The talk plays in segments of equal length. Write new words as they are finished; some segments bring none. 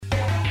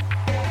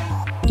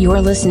You're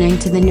listening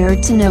to the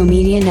Nerd to Know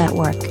Media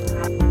Network.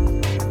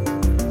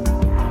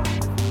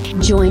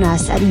 Join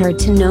us at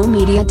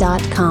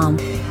nerdtoknowmedia.com.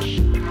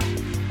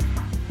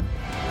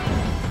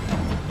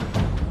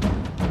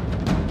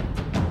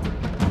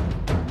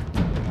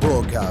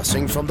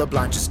 Broadcasting from the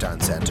Blanchardstown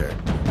Centre,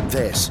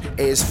 this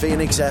is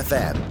Phoenix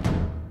FM.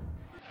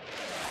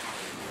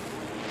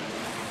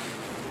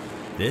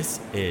 This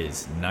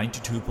is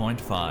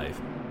 92.5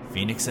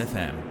 Phoenix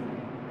FM,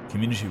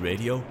 community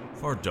radio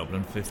for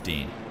Dublin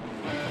 15.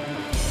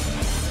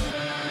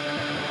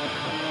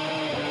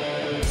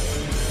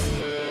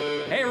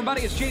 Hey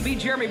everybody, it's JB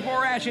Jeremy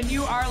Borash, and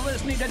you are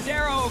listening to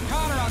Darrow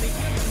O'Connor on the...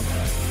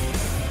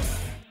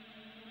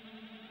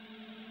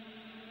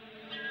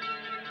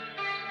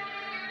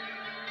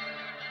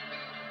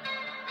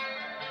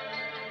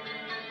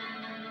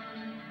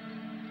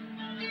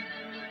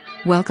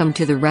 Welcome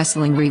to the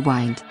Wrestling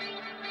Rewind,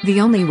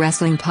 the only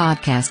wrestling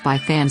podcast by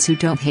fans who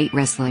don't hate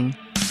wrestling.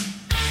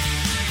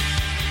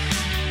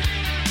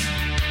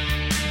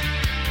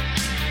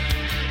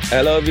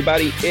 Hello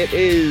everybody, it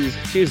is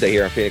Tuesday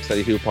here on Phoenix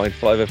 92.5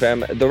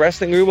 FM, the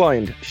Wrestling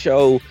Rewind,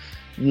 show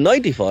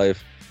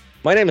 95.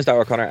 My name is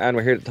Darrow O'Connor and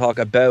we're here to talk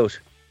about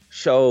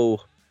show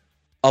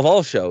of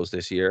all shows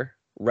this year,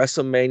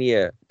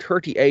 WrestleMania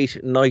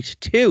 38 Night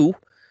 2.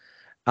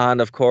 And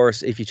of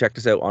course, if you checked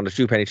us out on the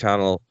Stu Penny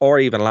channel, or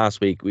even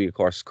last week, we of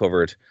course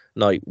covered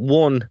Night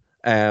 1,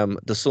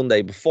 the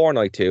Sunday before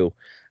Night 2.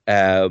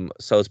 So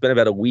it's been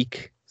about a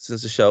week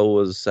since the show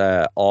was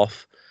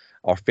off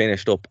or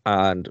finished up,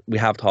 and we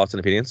have thoughts and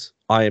opinions.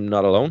 I am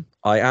not alone.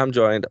 I am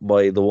joined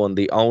by the one,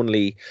 the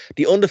only,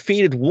 the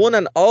undefeated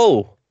 1-0,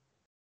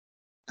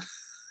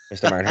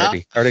 Mr. Martin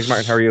Hardy.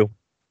 Martin, how are you?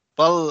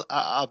 Well,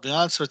 I'll be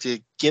honest with you.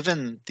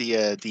 Given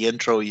the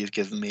intro you've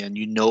given me, and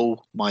you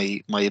know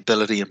my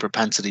ability and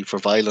propensity for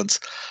violence,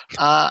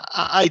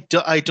 I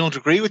don't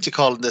agree with you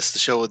calling this the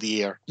show of the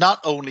year. Not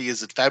only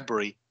is it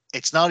February,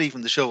 it's not even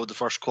the show of the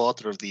first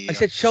quarter of the year. I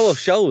said show of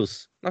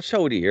shows, not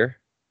show of the year.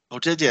 Oh,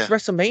 did you? It's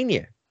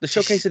WrestleMania, the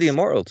showcase of the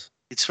Immortals.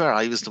 I swear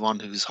I was the one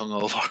who was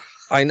hungover.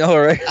 I know,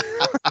 right?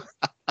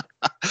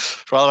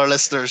 For all our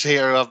listeners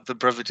here who have been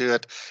privy to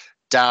it,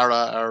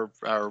 Dara,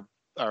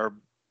 our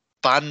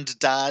band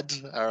dad,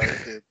 or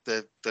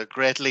the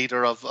great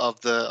leader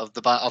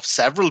of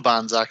several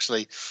bands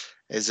actually,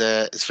 is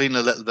feeling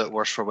a little bit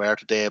worse for wear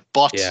today.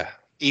 But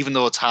even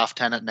though it's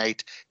 10:30 at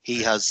night,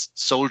 he has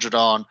soldiered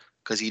on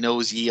because he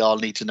knows ye all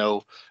need to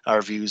know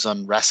our views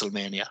on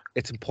WrestleMania.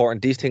 It's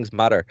important. These things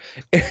matter.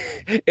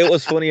 It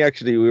was funny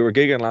actually. We were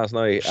gigging last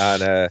night,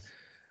 and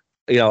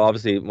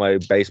obviously my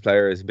bass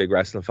player is a big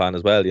wrestling fan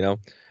as well,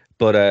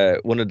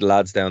 But one of the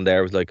lads down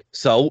there was like,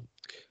 so.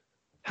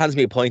 Hands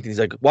me a point and he's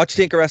like, what do you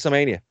think of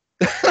WrestleMania?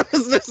 I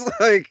was just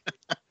like,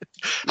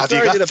 have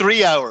you got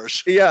 3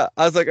 hours? Yeah,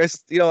 I was like, I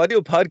do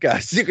a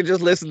podcast. You can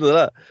just listen to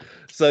that.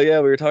 So yeah,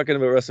 we were talking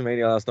about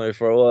WrestleMania last night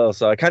for a while.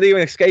 So I can't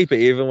even escape it,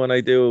 even when I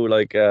do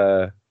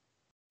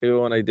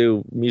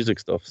music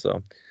stuff.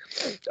 So,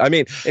 I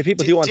mean, if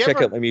people do want to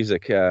check out my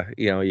music,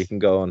 you can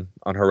go on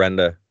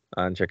Horrenda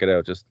and check it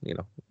out. Just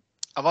And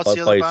what's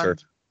the other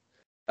band?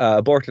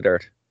 Aborted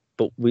Earth.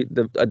 But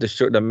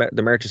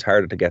the merch is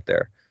harder to get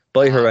there.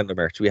 Buy Horrenda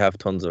merch. We have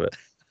tons of it.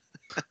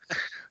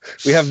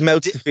 We have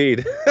mouths to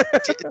feed.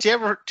 do you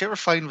ever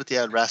find with the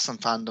old wrestling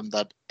fandom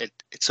that it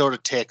sort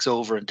of takes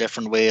over in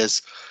different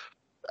ways?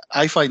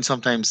 I find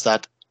sometimes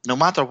that no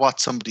matter what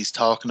somebody's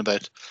talking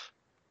about,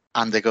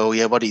 and they go,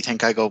 yeah, what do you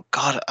think? I go,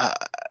 God, I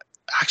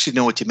actually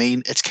know what you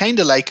mean. It's kind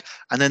of like,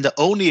 and then the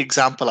only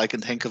example I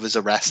can think of is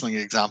a wrestling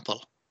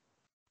example.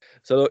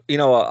 So,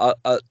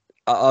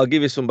 I'll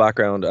give you some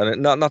background,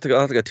 and not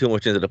to get too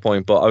much into the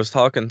point, but I was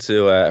talking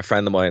to a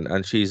friend of mine,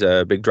 and she's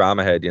a big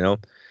drama head,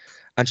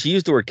 and she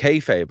used the word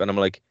kayfabe, and I'm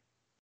like,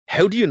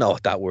 how do you know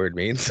what that word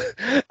means?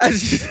 and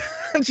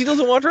she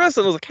doesn't watch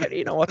wrestling. I was like, how do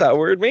you know what that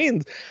word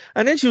means?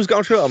 And then she was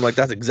going through it. I'm like,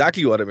 that's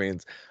exactly what it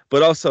means.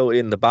 But also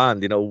in the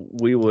band,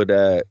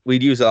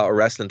 we'd use a lot of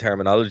wrestling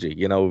terminology.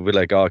 We'd be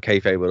like, oh,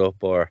 kayfabe it up,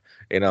 or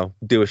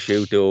do a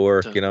shoot, do a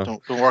work.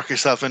 Don't work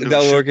yourself into.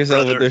 Don't work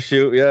yourself into the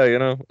shoot.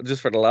 Yeah,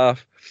 just for the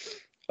laugh.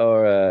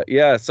 Or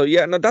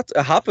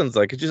it happens.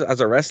 Like, it's just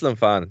as a wrestling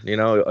fan,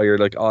 or you're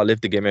like, oh,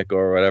 live the gimmick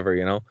or whatever,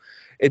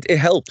 it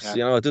helps.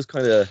 It just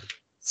kind of.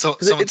 So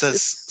someone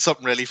says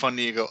something really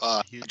funny, you go,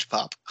 huge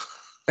pop.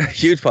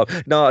 Huge pop.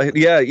 No,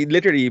 yeah, you'd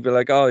be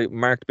like, oh,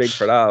 marked big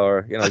for that,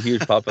 or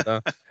huge pop. But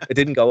no, it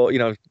didn't go.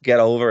 Get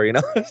over.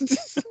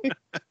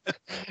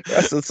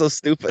 Wrestling's so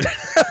stupid.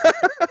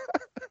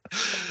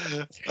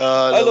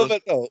 I love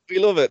it though. We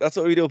love it. That's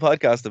what we do a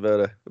podcast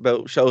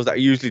about shows that are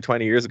usually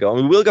 20 years ago.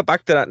 And we will get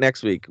back to that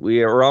next week.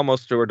 We're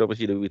almost through our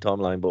WCW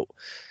timeline, but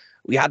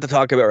we had to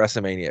talk about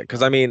WrestleMania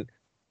because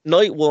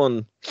Night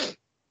 1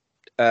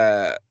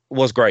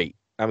 was great.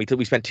 And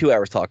we spent 2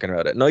 hours talking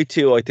about it. Night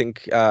 2, I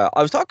think I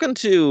was talking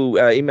to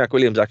Ian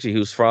McWilliams actually,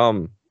 who's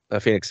from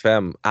Phoenix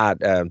FM at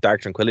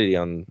Dark Tranquility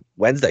on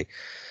Wednesday,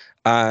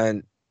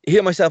 and he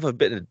and myself have a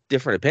bit of a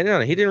different opinion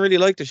on it. He didn't really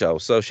like the show.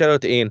 So shout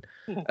out to Ian,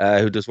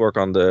 who does work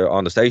on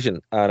the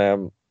station.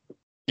 And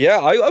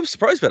I was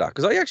surprised by that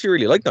because I actually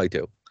really like Night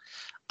 2.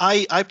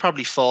 I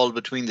probably fall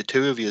between the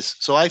two of you.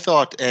 So I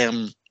thought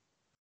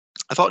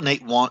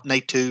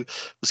night 2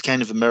 was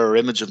kind of a mirror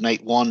image of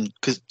night 1.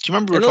 Because do you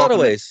remember in a lot of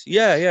ways?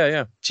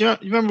 Yeah. Do you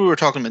remember we were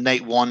talking about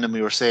night 1 and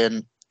we were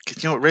saying,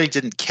 you know, it really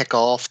didn't kick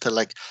off till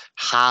like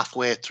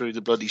halfway through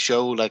the bloody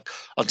show, like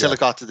until it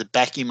got to the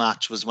Becky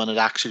match was when it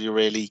actually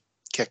really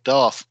kicked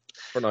off.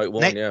 For night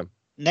 1, yeah.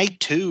 Night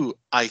 2,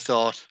 I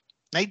thought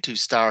night 2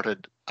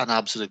 started an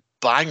absolute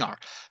banger,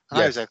 and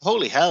I was like,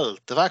 holy hell,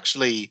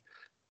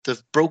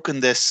 they've broken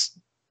this,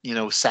 you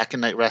know,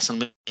 second night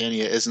WrestleMania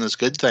isn't as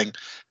good thing.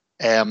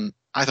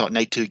 I thought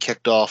night 2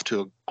 kicked off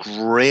to a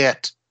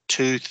great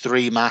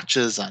 2-3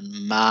 matches, and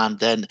man,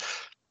 then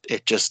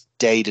it just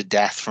day to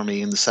death for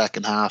me in the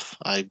second half.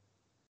 I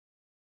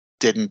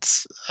don't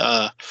think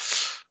I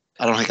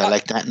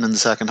liked anything in the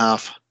second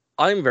half.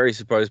 I'm very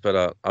surprised by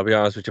that, I'll be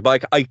honest with you.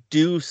 But I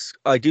do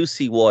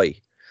see why.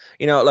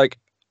 You know, like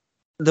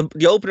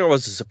the opener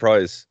was a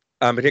surprise.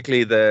 And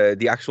particularly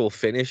the actual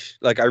finish.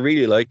 Like, I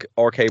really like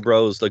RK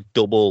Bros like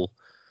double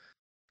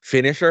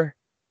finisher.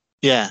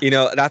 Yeah. You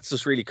know, that's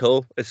just really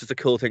cool. It's just a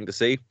cool thing to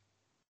see.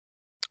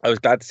 I was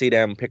glad to see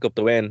them pick up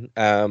the win.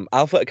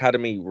 Alpha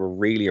Academy were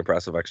really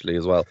impressive, actually,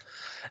 as well.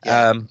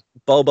 Yeah.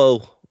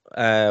 Bobo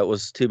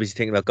was too busy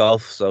thinking about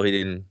golf, so he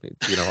didn't,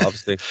 you know,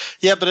 obviously.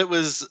 Yeah, but it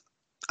was,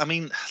 I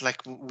mean, like,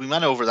 we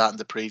went over that in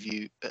the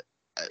preview.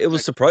 It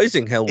was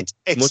surprising how much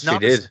he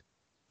did.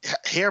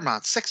 Here,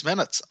 man, 6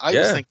 minutes. I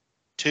was thinking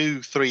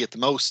 2-3 at the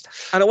most.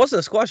 And it wasn't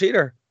a squash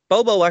either.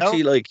 Bobo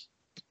actually,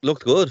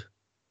 looked good.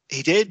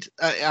 He did,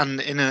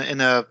 and in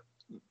a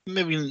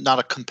maybe not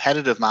a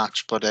competitive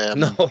match, but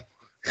no.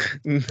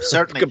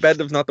 Certainly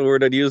competitive's not the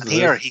word I'd use.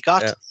 Here he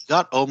got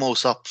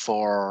almost up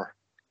for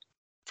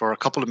a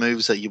couple of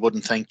moves that you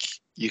wouldn't think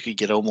you could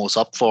get almost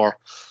up for.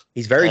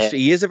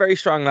 He is a very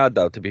strong lad,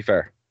 though, to be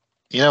fair.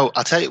 You know,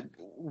 I'll tell you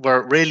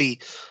where it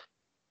really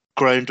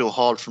ground to a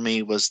halt for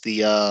me was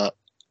the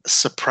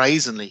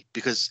surprisingly,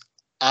 because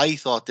I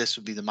thought this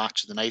would be the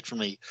match of the night for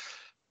me,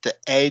 the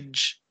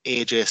Edge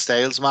AJ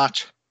Styles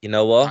match. You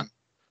know what?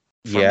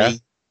 The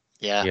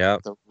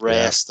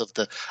rest of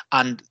the,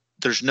 and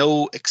there's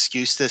no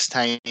excuse this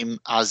time,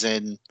 as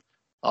in,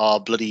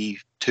 bloody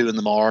 2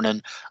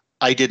 a.m.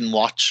 I didn't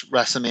watch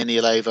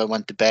WrestleMania live. I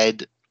went to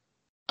bed.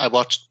 I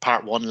watched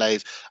part 1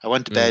 live. I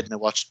went to bed and I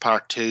watched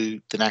part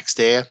 2 the next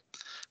day.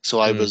 So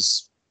I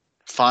was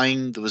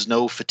fine. There was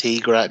no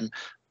fatigue or anything.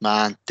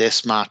 Man,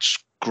 this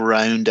match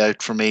ground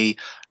out for me.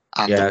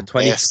 And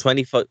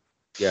 25.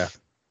 Yeah.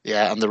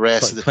 Yeah, and the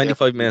rest of the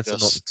 25 minutes of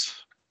nothing.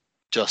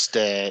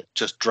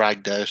 Just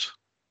dragged out.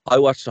 I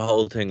watched the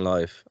whole thing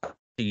live.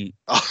 He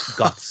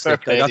got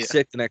sick. I got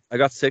sick the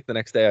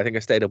next day. I think I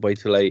stayed up way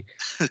too late.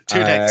 2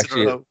 nights in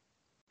a row.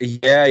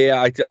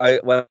 Yeah. I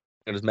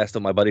just messed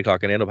up my body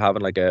clock and ended up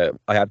having I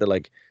had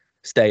to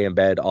stay in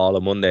bed all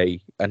on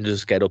Monday and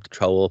just get up to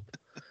throw up.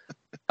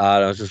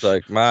 And I was just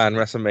like, man,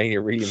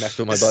 WrestleMania really messed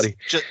with my body.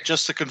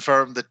 Just to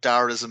confirm that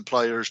Dara's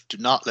employers do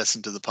not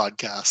listen to the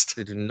podcast.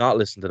 They do not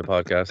listen to the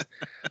podcast.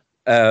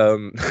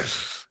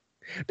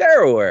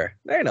 They're aware.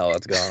 They know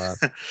what's going on.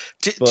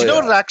 Do you know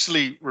what it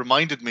actually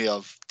reminded me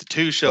of? The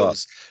 2 shows.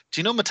 What?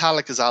 Do you know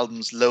Metallica's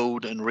albums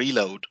Load and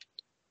Reload?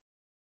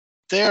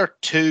 They're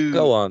 2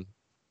 Go on.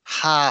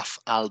 half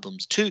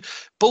albums.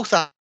 Both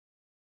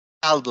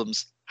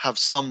albums have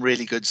some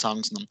really good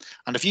songs in them.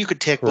 And if you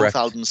could take both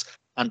albums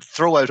and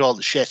throw out all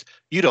the shit,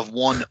 you'd have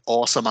one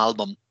awesome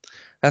album.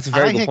 That's a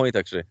very good point,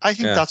 actually. I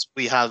think that's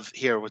what we have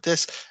here with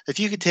this. If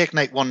you could take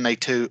night 1,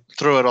 night 2,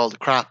 throw out all the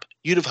crap,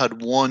 you'd have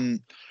had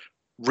one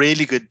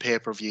really good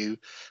pay-per-view.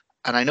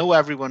 And I know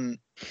everyone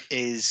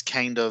is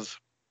kind of,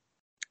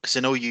 because I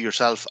know you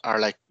yourself are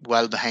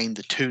well behind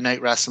the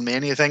 2-night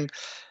WrestleMania thing.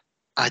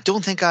 I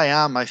don't think I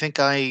am. I think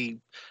I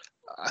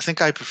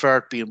prefer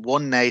it being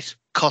 1 night,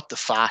 cut the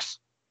fat,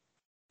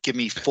 give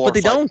me 4 but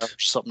they don't. Or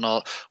something.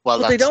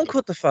 Well, they don't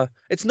cut the fat.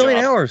 It's 9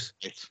 hours.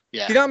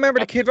 Yeah. Do you not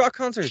remember the Kid Rock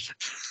concerts?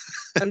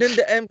 And then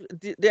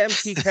the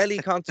MT Kelly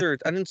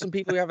concert, and then some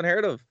people we haven't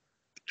heard of.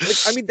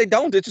 They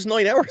don't. It's just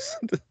 9 hours.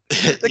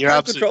 They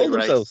can't control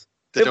themselves.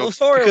 If it was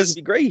 4 hours, it'd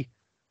be great.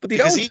 But they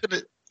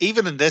don't.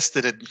 Even in this,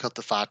 they didn't cut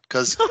the fat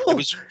because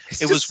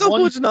it was so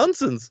much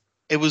nonsense.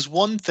 It was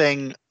one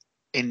thing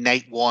in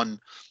night 1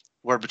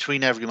 where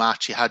between every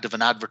match you had to have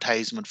an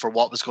advertisement for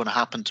what was going to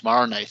happen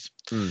tomorrow night.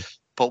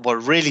 But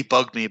what really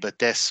bugged me about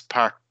this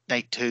part,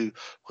 night 2,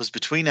 was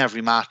between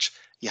every match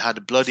you had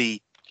a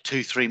bloody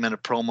 2-3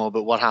 minute promo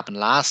about what happened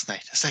last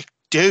night. It's like,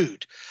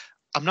 dude,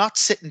 I'm not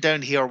sitting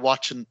down here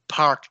watching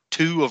part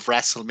 2 of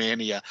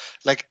WrestleMania.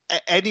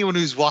 Anyone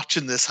who's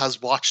watching this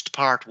has watched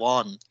part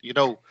 1. You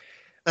know,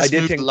 let's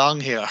move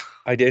along here.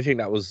 I did think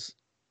that was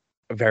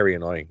very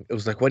annoying. It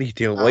was like, what are you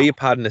doing? Why are you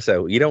padding this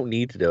out? You don't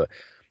need to do it.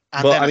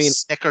 And then a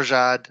Snickers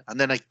ad, and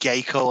then a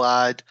Geico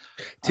ad.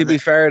 To be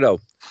fair, though,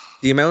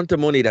 the amount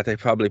of money that they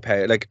probably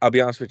pay, I'll be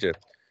honest with you,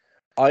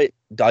 I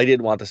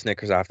didn't want the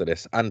Snickers after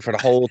this, and for the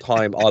whole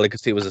time, all I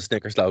could see was a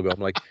Snickers logo. I'm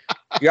like,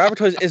 your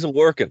advertising isn't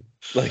working.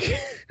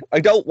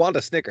 I don't want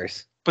a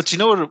Snickers. But you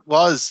know what it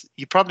was?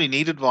 You probably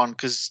needed one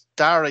because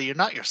Dara, you're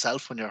not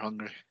yourself when you're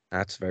hungry.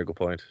 That's a very good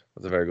point.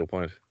 That's a very good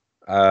point.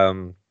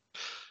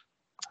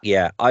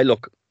 Yeah, I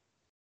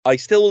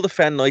still will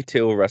defend night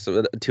two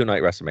of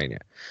two-night WrestleMania.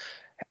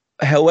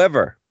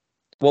 However,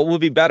 what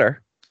would be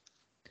better?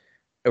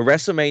 A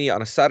WrestleMania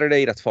on a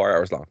Saturday that's 4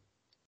 hours long.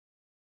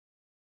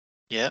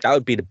 Yeah, that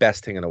would be the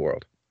best thing in the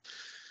world.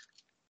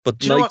 But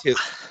Do you know night two,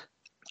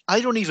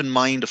 I don't even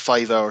mind a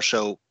 5-hour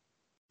show.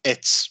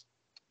 It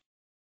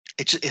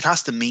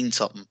has to mean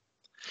something.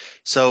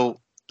 So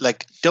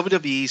like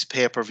WWE's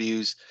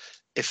pay-per-views,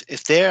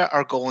 if they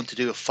are going to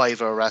do a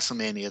 5-hour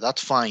WrestleMania,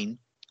 that's fine.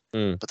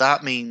 But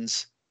that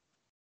means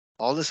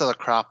all this other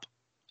crap,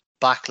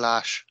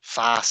 Backlash,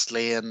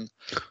 Fastlane,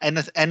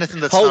 anything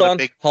that's hold not on, a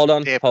big hold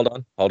on.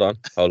 How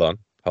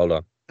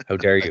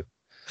dare you?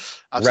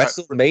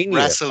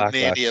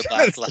 WrestleMania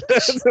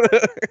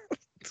Backlash.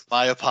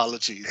 My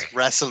apologies.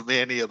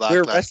 WrestleMania Backlash.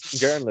 We're wrestling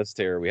journalists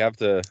here. We have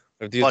to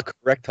use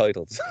correct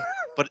titles.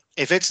 But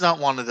if it's not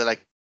one of the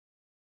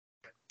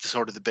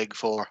sort of the big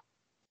four,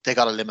 they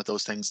got to limit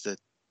those things to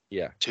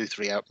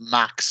 2-3 hours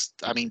max.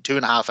 I mean,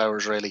 2.5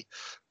 hours really.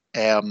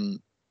 So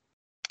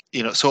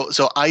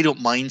I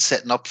don't mind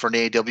setting up for an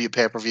AEW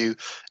pay-per-view.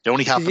 It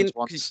only happens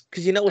once.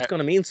 Because you know it's going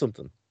to mean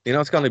something. You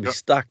know it's going to be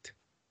stacked.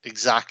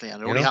 Exactly.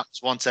 And it only happens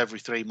once every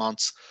 3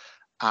 months.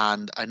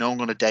 And I know I'm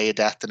going to die a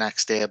death the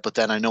next day, but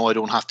then I know I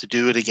don't have to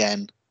do it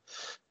again.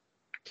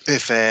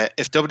 If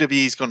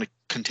WWE is going to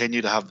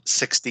continue to have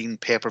 16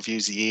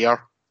 pay-per-views a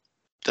year,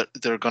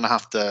 they're going to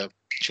have to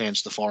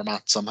change the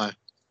format somehow.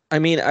 I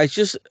mean,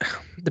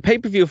 the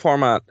pay-per-view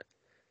format,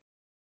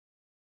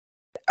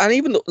 and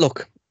even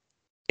look,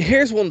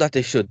 here's one that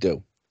they should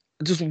do.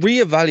 Just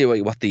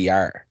reevaluate what they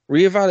are.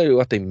 Reevaluate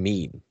what they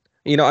mean.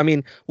 You know, I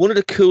mean, one of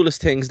the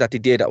coolest things that they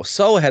did that was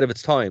so ahead of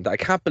its time that I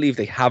can't believe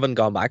they haven't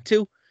gone back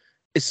to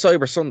is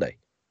Cyber Sunday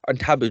and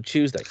Taboo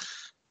Tuesday.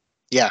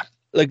 Yeah.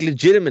 Like,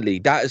 legitimately,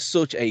 that is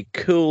such a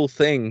cool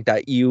thing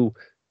that you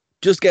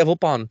just gave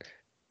up on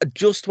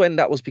just when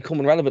that was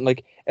becoming relevant.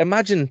 Like,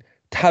 imagine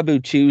Taboo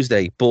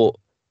Tuesday, but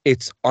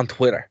it's on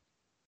Twitter.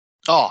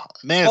 Oh,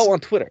 man. Oh,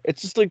 on Twitter.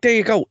 It's just like, there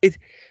you go. It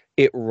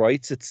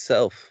writes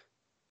itself.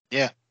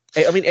 Yeah.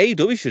 I mean,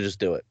 AEW should just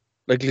do it.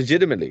 Like,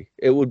 legitimately.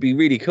 It would be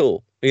really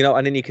cool. You know,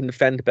 and then you can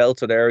defend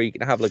belts or there, you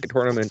can have like a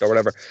tournament or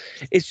whatever.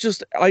 It's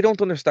just, I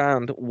don't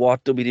understand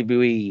what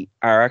WWE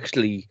are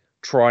actually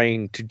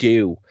trying to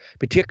do,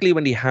 particularly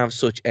when they have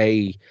such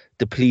a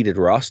depleted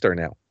roster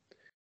now.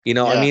 You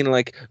know, I mean,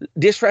 like,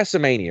 this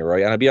WrestleMania,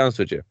 right? And I'll be honest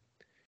with you,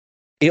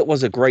 it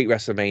was a great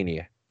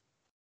WrestleMania.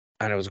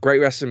 And it was a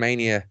great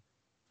WrestleMania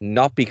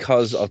not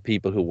because of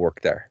people who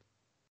work there.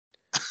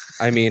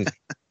 I mean,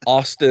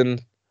 Austin,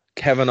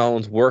 Kevin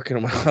Owens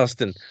working with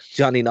Austin,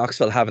 Johnny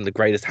Knoxville having the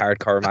greatest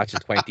hardcore match in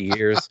 20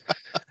 years.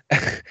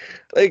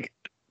 Like,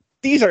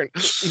 these are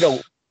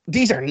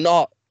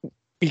not,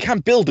 you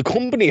can't build a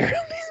company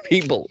around these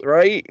people,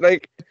 right?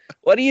 Like,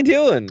 what are you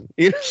doing?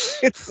 It's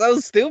so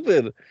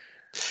stupid.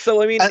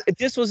 So, I mean,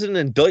 this was an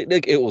indictment.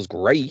 Like, it was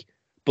great,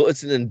 but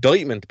it's an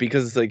indictment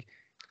because it's like,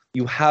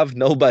 you have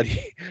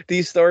nobody.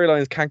 These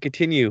storylines can't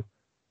continue.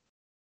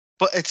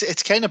 But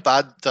it's kind of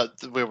bad that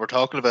we were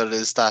talking about it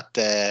is that,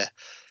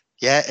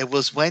 it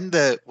was when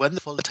the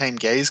full-time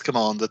gays come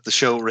on that the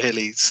show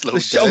really slowed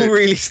down. The show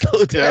really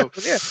slowed down.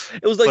 Yeah.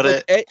 It was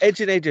like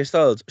Edge and AJ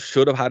Styles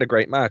should have had a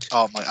great match.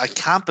 Oh my! I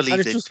can't believe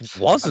it just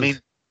wasn't. I mean,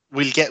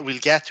 we'll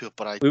get to it,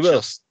 but I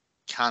just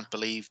can't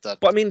believe that.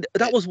 But I mean,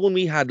 that was when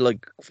we had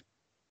like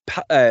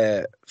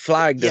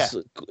flagged as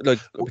like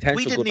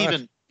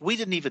potential we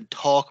didn't even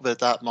talk about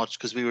that much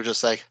because we were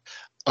just like,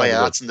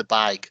 that's in the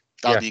bag.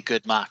 That'll be a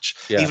good match.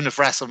 Yeah. Even if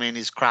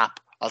WrestleMania's crap,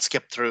 I'll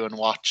skip through and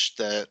watch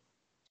the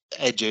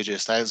Edge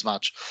AJ Styles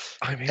match.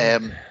 I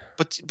mean,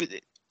 but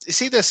you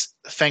see this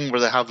thing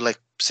where they have like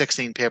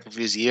 16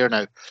 pay-per-views a year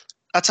now.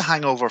 That's a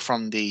hangover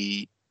from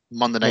the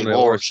Monday Night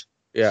Wars.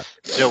 Yeah.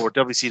 Where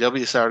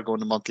WCW started going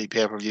to monthly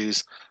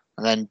pay-per-views,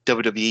 and then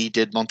WWE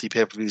did monthly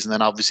pay-per-views, and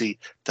then obviously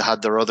they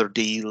had their other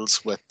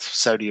deals with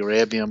Saudi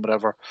Arabia and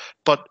whatever.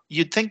 But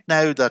you'd think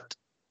now that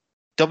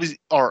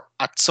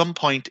at some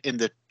point in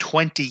the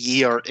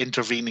 20-year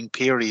intervening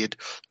period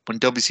when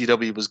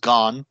WCW was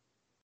gone,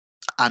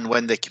 and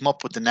when they came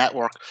up with the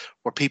network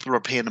where people were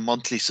paying a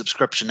monthly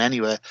subscription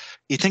anyway,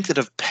 you think they'd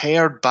have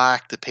pared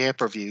back the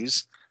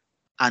pay-per-views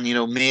and,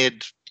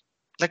 made,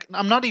 like,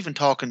 I'm not even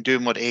talking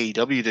doing what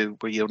AEW do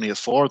where you only have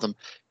 4 of them.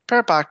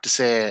 Pare back to,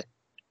 say,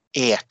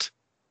 8.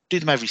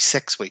 Do them every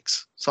 6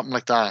 weeks. Something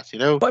like that,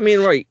 But I mean,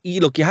 right,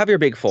 you have your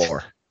big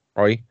 4,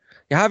 right?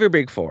 You have your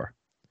big 4.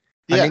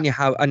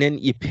 And then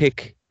you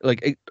pick,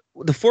 like,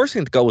 the first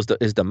thing to go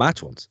is the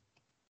match ones.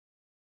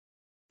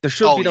 There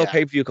should be no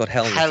pay-per-view called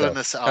Hell in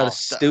a Cell. That is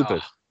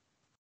stupid.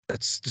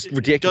 That's just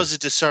ridiculous. Does a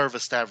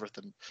disservice to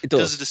everything. It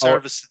does. A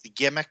disservice to the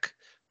gimmick.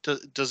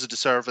 Does a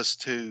disservice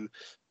to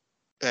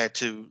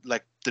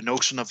like the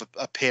notion of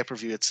a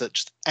pay-per-view. It's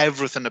just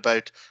everything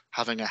about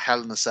having a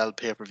Hell in a Cell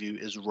pay-per-view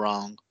is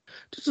wrong.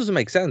 It just doesn't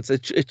make sense.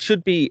 It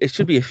should be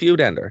a feud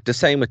ender. The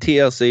same with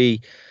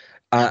TLC.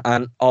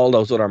 and all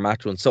those other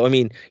match ones. So I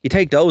mean, you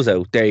take those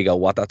out, there you go.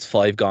 What? That's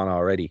 5 gone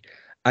already.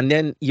 And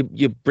then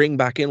you bring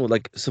back in with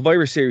like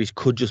Survivor Series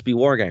could just be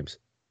War Games.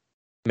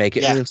 Make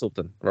it mean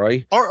something,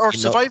 right? Or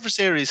Survivor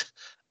Series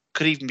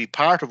could even be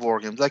part of War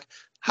Games. Like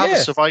have a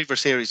Survivor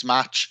Series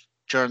match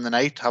during the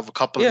night, have a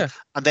couple,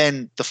 and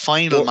then the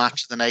final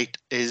match of the night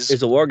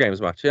is a War Games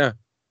match. Yeah,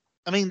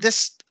 I mean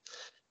this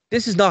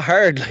is not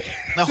hard. Like,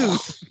 no,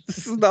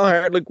 this is not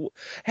hard. Like,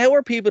 how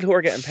are people who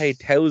are getting paid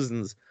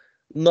thousands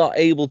not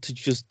able to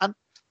just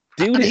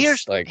do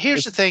this?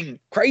 Here's the thing.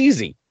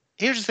 Crazy.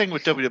 Here's the thing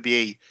with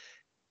WWE.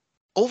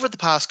 Over the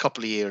past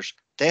couple of years,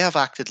 they have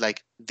acted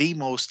like the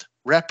most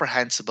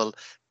reprehensible,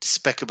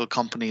 despicable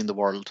company in the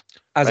world.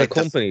 As a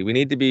company, we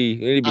need to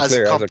be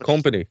clear. As a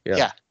company,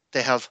 yeah,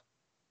 they have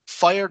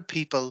fired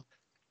people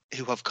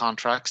who have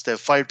contracts. They've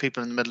fired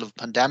people in the middle of a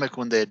pandemic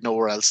when they had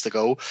nowhere else to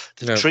go.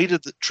 They've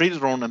treated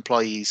their own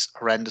employees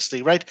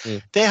horrendously. Right?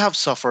 They have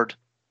suffered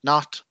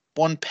not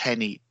one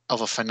penny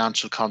of a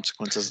financial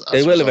consequences.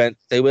 They will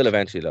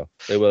eventually, though.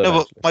 They will. No,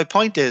 but my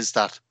point is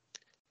that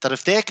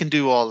if they can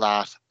do all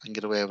that and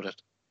get away with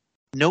it,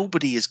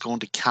 nobody is going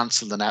to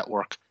cancel the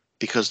network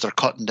because they're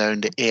cutting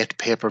down to 8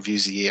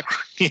 pay-per-views a year.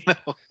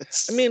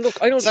 It's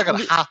not going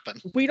to happen.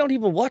 We don't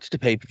even watch the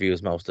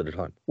pay-per-views most of the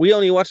time. We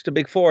only watch the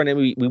big 4 and then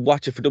we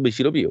watch it for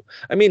WCW.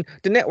 I mean,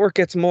 the network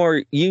gets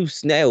more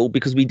use now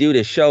because we do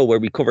this show where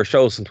we cover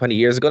shows from 20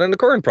 years ago than the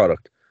current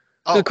product.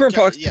 The current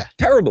product's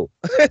terrible.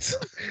 It's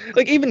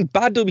like even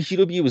bad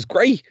WCW is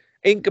great.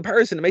 In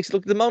comparison, it makes it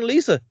look like the Mona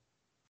Lisa.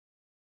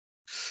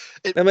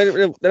 I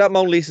mean, that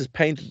Mona Lisa is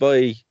painted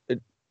by,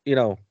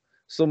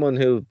 someone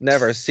who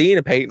never seen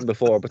a painting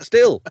before, but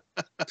still,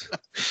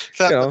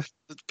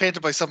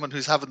 painted by someone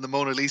who's having the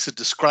Mona Lisa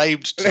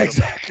described to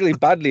exactly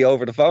badly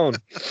over the phone.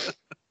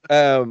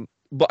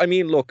 But I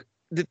mean, look,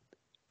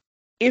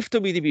 if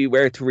WWE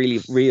were to really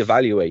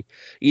reevaluate,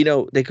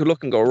 they could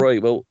look and go,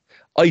 right, well,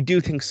 I do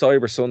think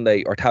Cyber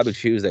Sunday or Taboo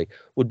Tuesday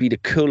would be the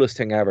coolest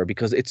thing ever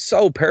because it's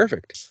so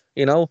perfect.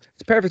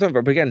 It's perfect time.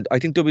 But again, I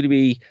think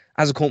WWE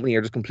as a company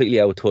are just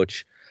completely out of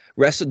touch.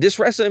 This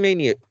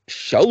WrestleMania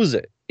shows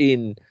it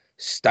in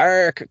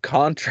stark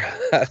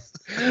contrast,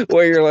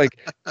 where you're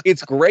like,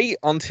 it's great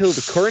until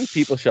the current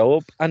people show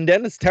up, and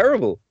then it's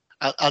terrible.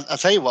 I'll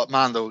tell you what,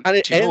 man. Though, and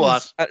it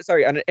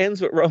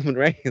ends with Roman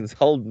Reigns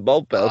holding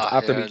both belts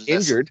after being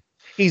injured.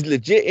 He's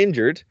legit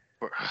injured,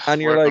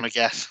 and you're like,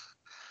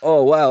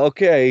 oh wow,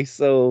 okay.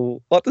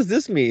 So what does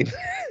this mean?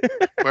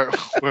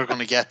 we're going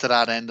to get to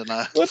that end of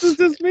that. What does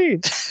this mean?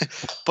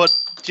 But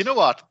do you know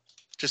what?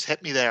 Just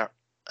hit me there.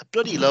 I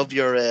bloody love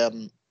your.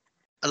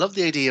 I love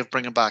the idea of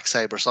bringing back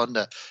Cyber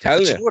Sunday.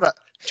 Do you know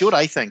what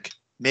I think?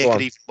 Make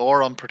it even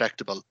more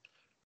unpredictable.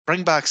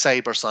 Bring back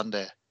Cyber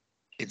Sunday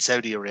in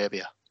Saudi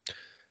Arabia.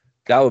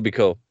 That would be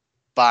cool.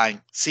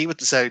 Bang. See what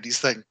the Saudis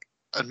think.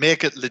 And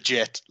make it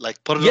legit.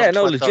 Like put it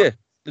on Twitter.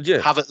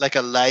 Legit. Have it like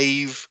a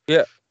live.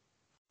 Yeah.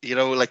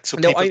 So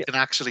people can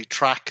actually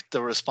track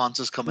the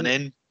responses coming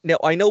in. Now,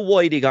 I know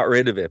why they got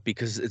rid of it,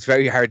 because it's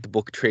very hard to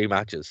book 3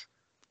 matches.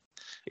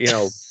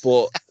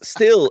 But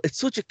still, it's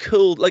such a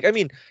cool, cut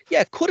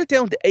it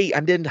down to 8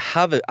 and then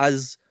have it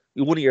as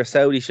one of your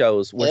Saudi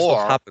shows where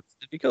stuff happens.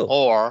 It'd be cool.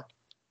 Or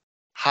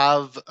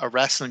have a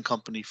wrestling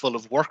company full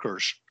of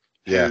workers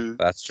who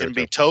that's true, can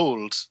be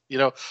told,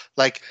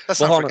 let's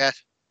not forget,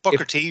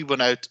 Booker T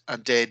went out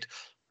and did,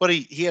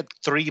 he had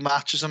 3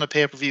 matches on a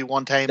pay-per-view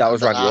one time. That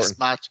was Randy Orton.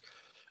 Match.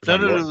 No,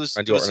 it was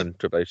Randy Orton and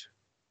Triple H.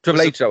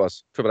 Triple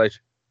H.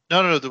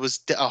 No, there was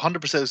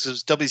 100%. It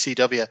was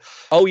WCW.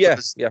 Oh yeah,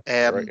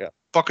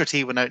 Booker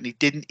T went out and he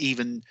didn't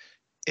even.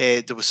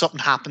 There was something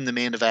happened in the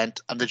main event,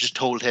 and they just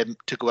told him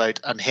to go out.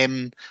 And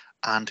him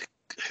and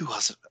who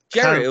was it?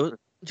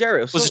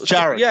 Jarrett. Was it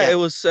Jarrett? Yeah, it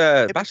was.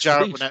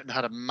 Jarrett went out and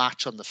had a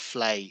match on the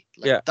fly.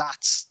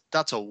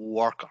 That's a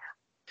worker.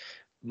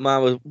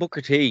 Man, with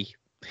Booker T,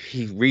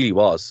 he really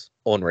was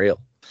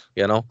unreal.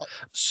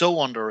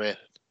 So underrated.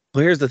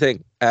 But here's the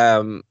thing.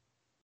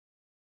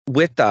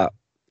 With that,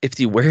 if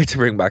they were to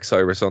bring back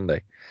Cyber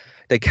Sunday,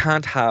 they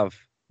can't have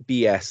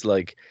BS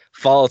like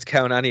Falls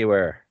Count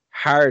Anywhere,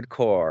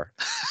 Hardcore,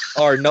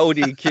 or No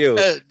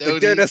DQ.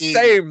 They're the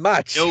same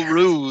match. No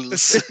rules.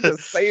 The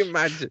same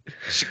match.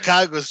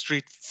 Chicago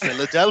Street,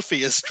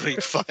 Philadelphia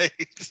Street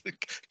Fight,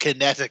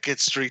 Connecticut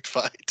Street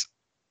Fight.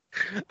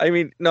 I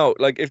mean, no,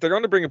 if they're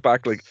going to bring it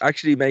back,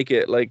 actually make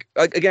it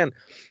again,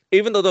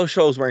 even though those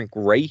shows weren't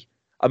great,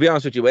 I'll be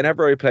honest with you,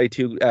 whenever I play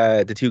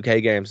the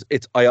 2K games,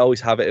 I always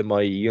have it in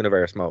my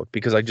universe mode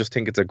because I just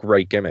think it's a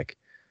great gimmick.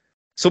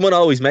 Someone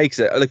always makes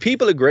it.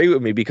 People agree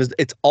with me because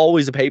it's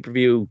always a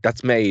pay-per-view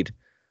that's made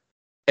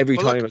every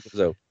time it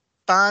comes out.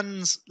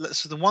 Fans,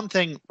 so the one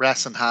thing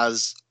wrestling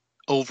has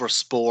over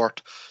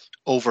sport,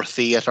 over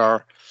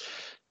theatre,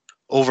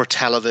 over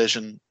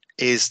television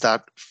is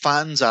that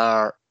fans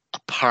are a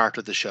part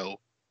of the show.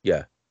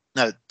 Yeah.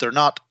 Now, they're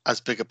not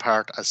as big a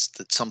part as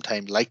they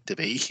sometimes like to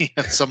be.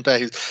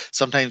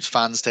 sometimes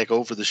fans take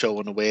over the show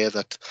in a way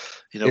that,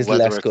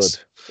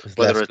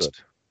 whether it's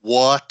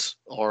what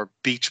or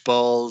beach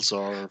balls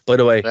or by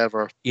the way,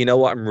 whatever. You know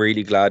what I'm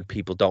really glad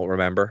people don't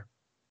remember?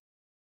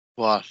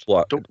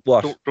 What? What?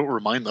 Don't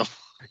remind them.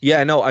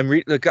 Yeah, no,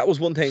 like that was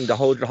one thing. The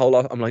whole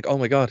lot. I'm like, oh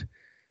my god,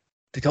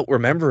 they don't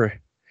remember it.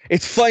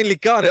 It's finally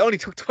gone. It only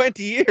took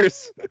 20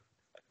 years.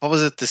 What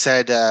was it? They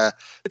said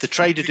they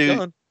tried to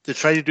do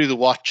the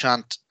What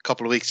chant a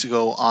couple of weeks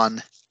ago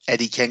on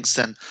Eddie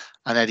Kingston,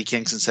 and Eddie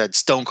Kingston said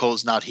Stone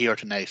Cold's not here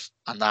tonight,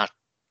 and that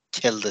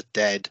killed it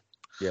dead.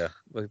 Yeah,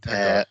 well, thank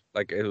God.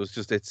 Like it was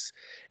just it's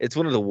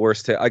one of the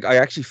worst. I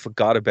actually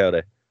forgot about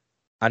it,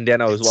 and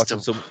then I was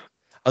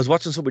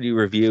watching somebody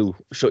review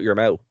Shut Your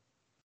Mouth,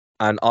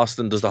 and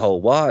Austin does the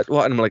whole what,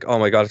 and I'm like, oh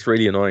my god, it's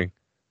really annoying.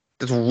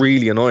 That's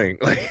really annoying.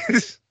 Like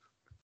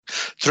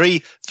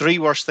three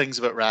worst things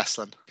about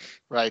wrestling,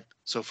 right?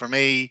 So for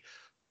me,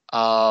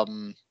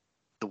 the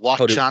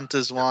What chant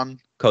is one.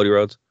 Cody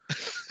Rhodes.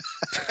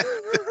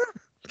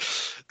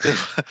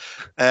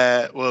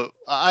 Well,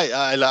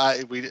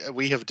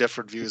 we have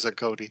different views on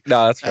Cody.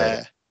 No, that's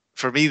fair.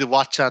 For me, the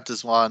What chant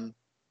is one.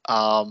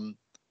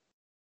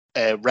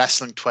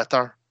 Wrestling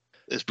Twitter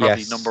is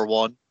probably number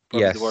one.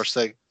 Probably the worst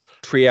thing.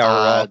 3 hour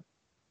Raw.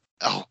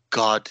 Oh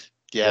God,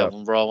 yeah.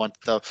 When Raw went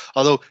though,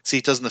 although see,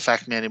 it doesn't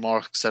affect me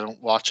anymore because I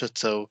don't watch it.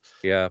 So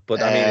yeah,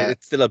 but I mean,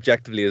 it still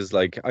objectively is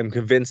like I'm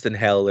convinced in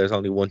hell there's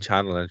only one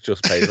channel and it's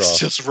just plays Raw. It's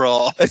just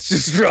Raw. It's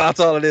just Raw.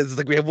 That's all it is. It's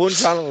like we have one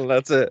channel and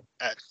that's it.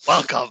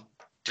 Welcome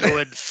to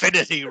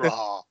Infinity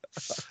Raw.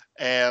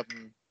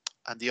 And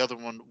the other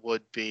one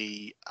would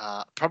be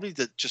probably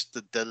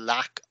the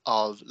lack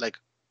of like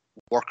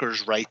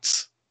workers'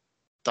 rights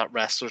that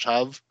wrestlers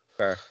have.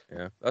 Fair,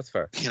 yeah, that's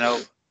fair. You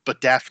know, but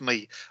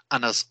definitely,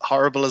 and as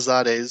horrible as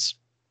that is,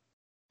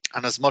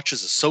 and as much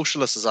as a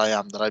socialist as I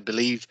am, that I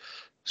believe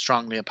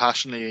strongly and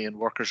passionately in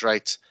workers'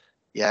 rights,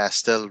 yeah,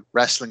 still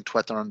wrestling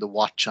Twitter and the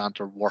What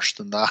chant are worse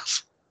than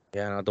that.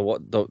 Yeah, no,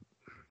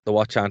 the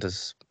What chant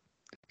is.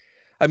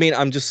 I mean,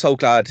 I'm just so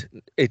glad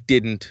it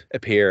didn't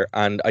appear,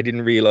 and I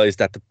didn't realize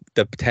that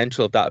the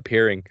potential of that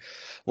appearing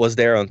was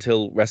there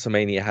until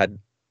WrestleMania had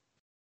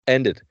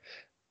ended.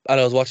 And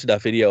I was watching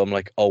that video. I'm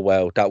like, oh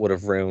wow, that would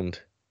have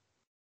ruined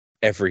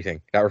everything.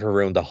 That would have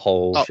ruined the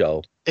whole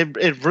show.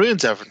 It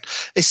ruins everything.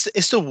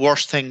 It's the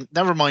worst thing.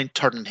 Never mind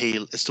turning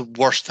heel. It's the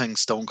worst thing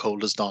Stone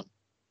Cold has done.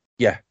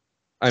 Yeah,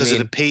 because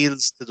it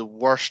appeals to the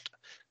worst,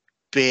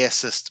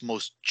 basest,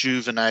 most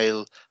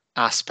juvenile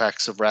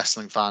aspects of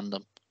wrestling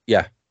fandom.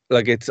 Yeah.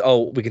 Like it's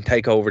we can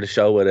take over the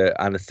show with it,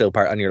 and it's still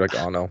part. And you're like,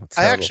 oh no, it's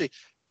terrible.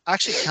 I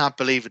actually can't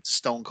believe it's a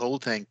Stone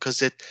Cold thing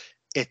because it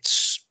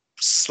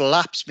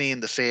slaps me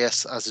in the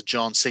face as a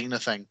John Cena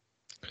thing.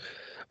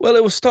 Well,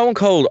 it was Stone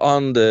Cold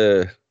on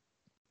the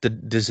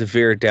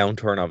severe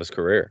downturn of his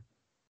career,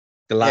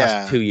 the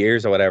last 2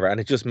 years or whatever, and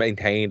it just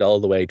maintained all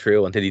the way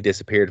through until he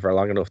disappeared for a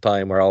long enough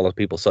time where all those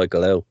people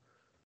cycle out.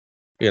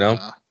 You know,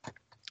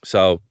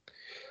 so.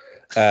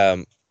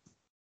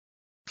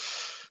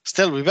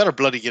 Still, we better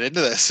bloody get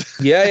into this.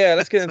 yeah,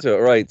 let's get into it.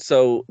 Right.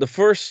 So the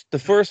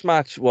first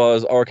match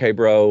was RK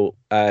Bro,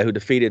 who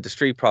defeated the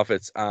Street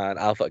Profits and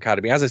Alpha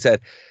Academy. As I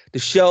said, the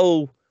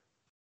show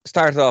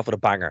started off with a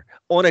banger.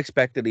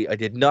 Unexpectedly, I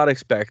did not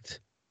expect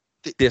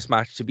this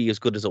match to be as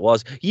good as it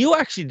was. You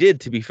actually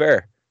did, to be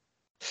fair.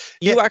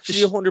 You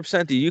actually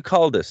 100% did. You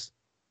called this.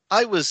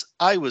 I was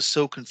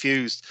so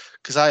confused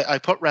because I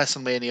put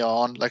WrestleMania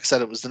on. Like I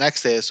said, it was the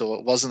next day, so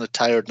it wasn't a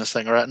tiredness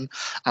thing or anything.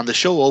 And the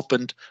show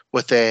opened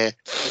with a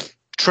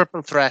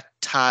triple threat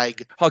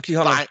tag. Hold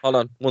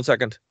on 1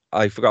 second.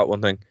 I forgot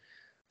one thing.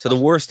 So the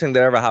worst thing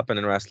that ever happened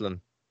in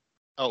wrestling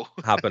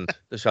happened.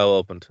 The show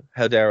opened.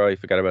 How dare I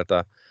forget about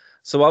that?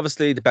 So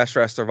obviously the best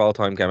wrestler of all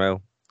time came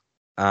out.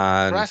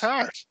 And Bret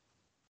Hart.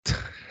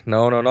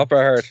 No, not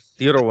Bret Hart.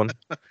 The other one.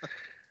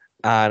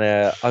 And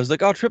I was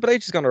like, oh, Triple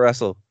H is going to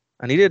wrestle.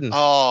 And he didn't.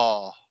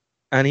 Oh.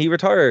 And he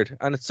retired.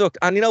 And it sucked.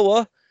 And you know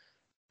what?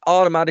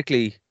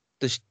 Automatically,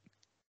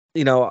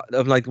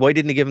 I'm like, why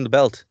didn't he give him the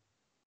belt?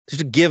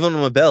 Just give him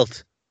a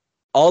belt.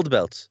 All the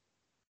belts.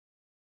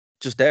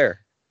 Just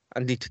there.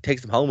 And he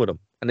takes them home with him.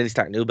 And then he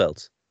starts new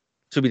belts.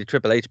 Should be the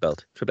Triple H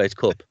belt. Triple H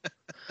Cup.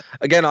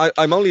 Again,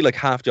 I'm only like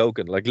half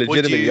joking. Like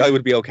legitimately, I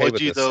would be okay with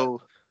this. Would you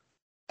though,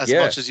 as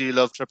much as you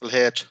love Triple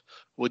H,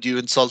 would you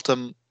insult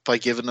him by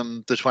giving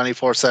him the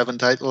 24/7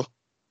 title?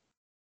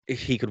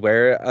 He could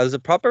wear it as a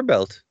proper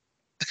belt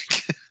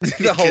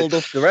to hold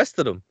up the rest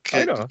of them.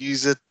 I don't know.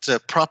 Use it to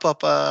prop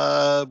up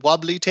a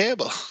wobbly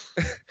table.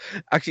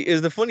 Actually,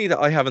 is it funny that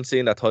I haven't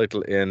seen that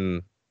title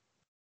in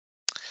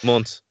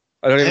months?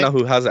 I don't even know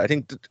who has it. I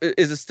think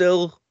is it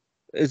still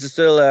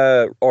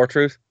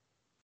R-Truth?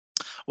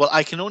 Well,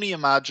 I can only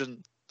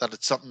imagine that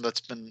it's something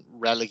that's been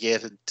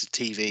relegated to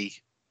TV.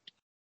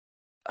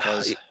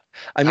 Because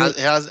I mean, it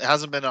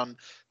hasn't been on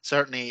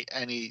certainly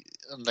any,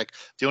 like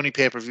the only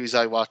pay-per-views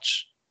I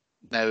watch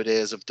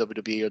nowadays of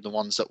WWE are the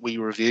ones that we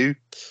review.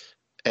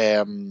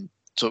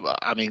 So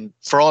I mean,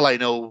 for all I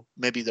know,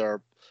 maybe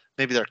they're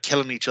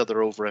killing each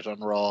other over it on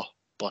Raw,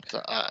 but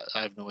I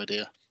have no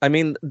idea. I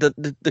mean,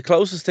 the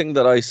closest thing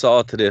that I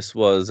saw to this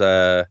was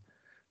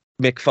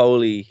Mick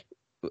Foley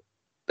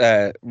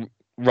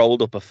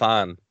rolled up a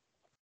fan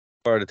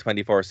for the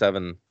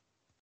 24/7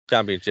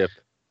 championship,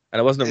 and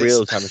it wasn't a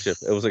real championship.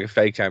 It was like a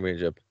fake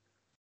championship.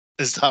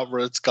 Is that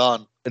where it's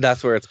gone?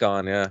 That's where it's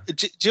gone. Yeah.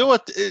 Do you know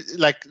what?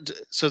 Like,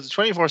 so the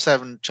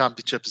 24/7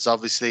 championship is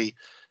obviously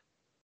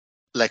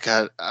like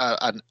a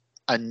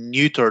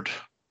neutered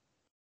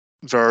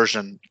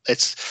version.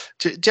 It's.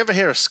 Do you ever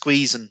hear of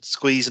squeezing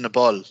a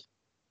bull?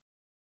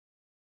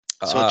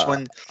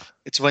 So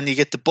it's when you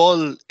get the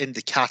bull in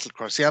the cattle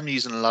cross. See, I'm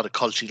using a lot of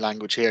culture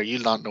language here.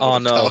 You'll not know what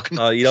I'm talking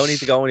about. No, you don't need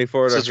to go any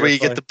further. So it's where you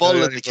get the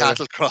bull in the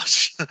cattle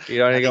crush. You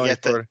don't need to go any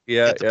further.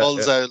 Get the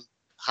bull's out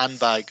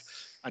handbag,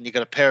 and you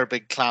got a pair of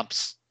big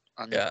clamps,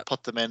 and you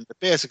put them in. It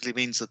basically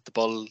means that the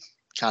bull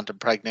can't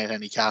impregnate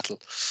any cattle.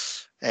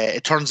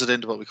 It turns it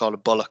into what we call a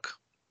bullock.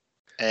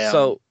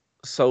 So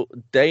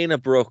Dana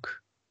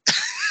Brooke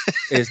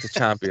is the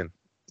champion.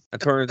 It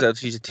turns out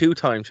she's a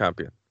 2-time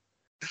champion.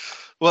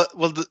 Well,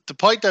 the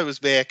point I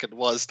was making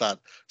was that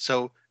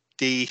so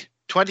the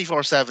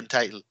 24/7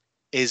 title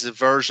is a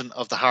version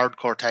of the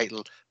hardcore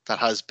title that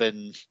has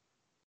been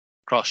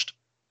crushed.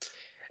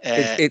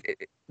 It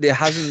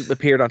hasn't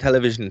appeared on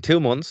television in 2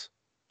 months,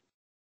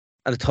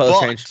 and the title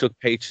change took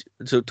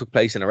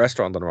place in a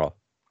restaurant on Raw.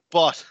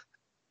 But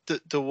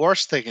the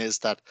worst thing is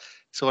that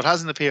so it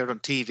hasn't appeared on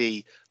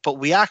TV, but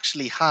we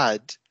actually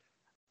had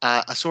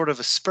a sort of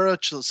a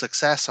spiritual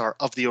successor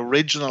of the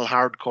original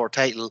hardcore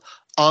title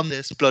on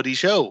this bloody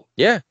show.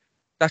 Yeah,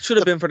 that should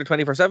have been for the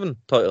 24/7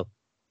 title.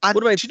 And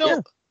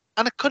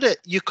and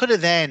you could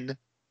have then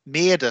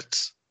made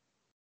it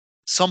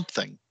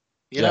something,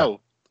 you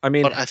know. I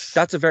mean,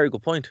 that's a very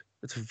good point.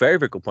 It's a very,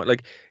 very good point.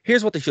 Like,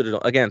 here's what they should have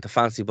done. Again, to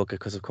fancy book it,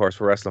 because of course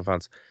we're wrestling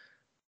fans.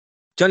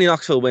 Johnny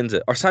Knoxville wins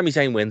it, or Sami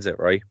Zayn wins it,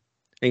 right?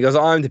 And he goes,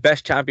 I'm the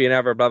best champion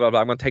ever, blah, blah,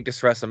 blah. I'm going to take this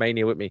to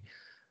WrestleMania with me.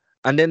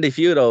 And then they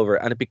feud over,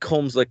 and it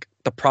becomes like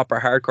the proper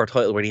hardcore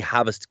title where you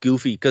have a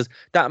goofy. Because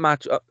that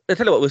match, I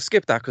tell you what, we'll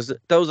skip that because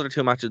those are the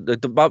two matches. The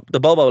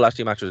Bobo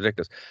Lashley match was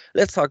ridiculous.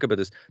 Let's talk about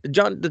this. The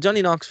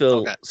Johnny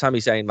Knoxville Sami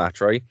Zayn match,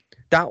 right?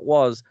 That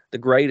was the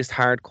greatest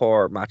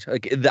hardcore match,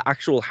 like the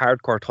actual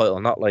hardcore title,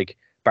 not like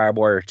barbed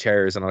wire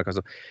chairs and all that kind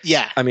of stuff.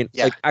 Yeah. I mean,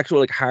 like actual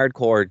like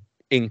hardcore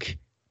ink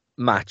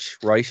match,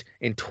 right?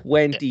 In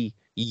 20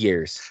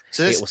 years.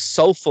 So it was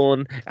so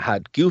fun. It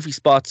had goofy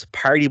spots.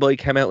 Party Boy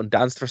came out and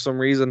danced for some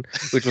reason,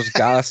 which was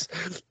gas.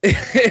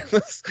 it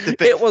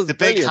was the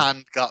big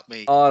hand got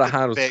me. Oh, the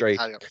hand was great.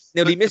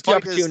 Now they missed the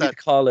opportunity to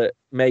call it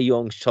Mae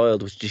Young's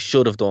Child, which they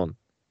should have done.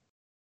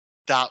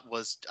 That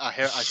was I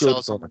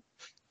saw someone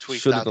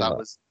tweet that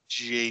was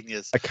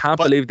genius. I can't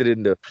believe they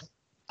didn't do it.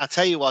 I'll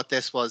tell you what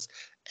this was.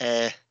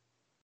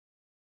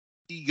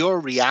 Your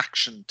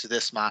reaction to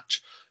this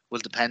match will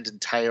depend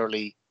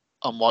entirely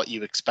on what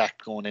you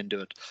expect going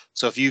into it.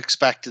 So if you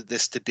expected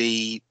this to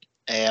be,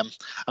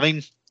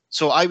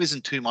 so I was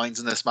in two minds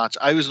in this match.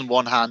 I was on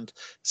one hand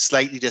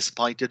slightly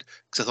disappointed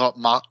because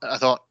I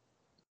thought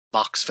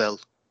Knoxville.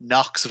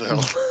 Out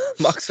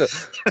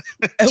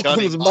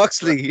comes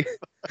Moxley.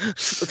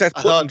 That's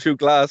putting through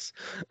glass.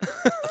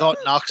 I thought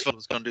Knoxville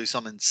was going to do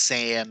some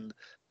insane,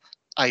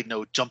 I don't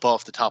know, jump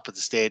off the top of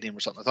the stadium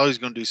or something. I thought he was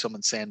going to do some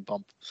insane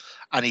bump,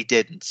 and he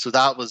didn't. So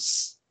that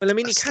was. Well, I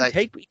mean, he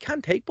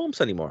can't take bumps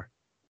anymore.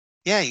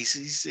 Yeah,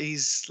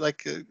 he's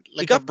like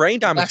he got brain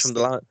damage from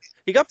the last.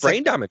 He got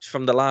brain damage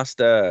from the last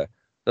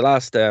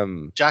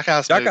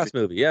Jackass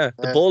movie. Yeah,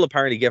 the bull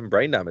apparently gave him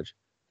brain damage.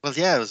 Well,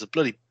 yeah, it was a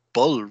bloody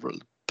bull.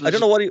 I don't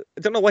know what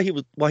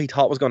he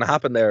thought was going to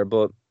happen there,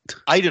 but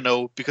I don't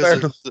know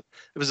because it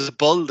was a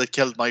bull that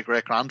killed my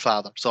great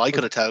grandfather. So I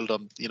could have told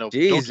him, don't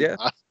do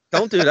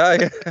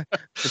that.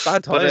 It's a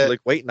bad time,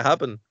 like waiting to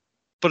happen.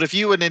 But if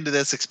you went into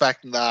this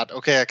expecting that,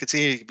 okay, I could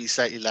see you could be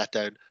slightly let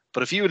down.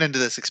 But if you went into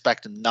this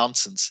expecting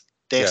nonsense,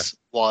 this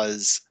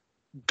was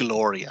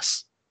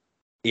glorious.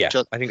 Yeah,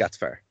 I think that's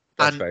fair.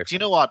 Do you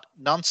know what?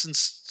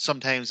 Nonsense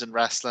sometimes in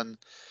wrestling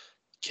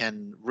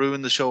can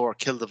ruin the show or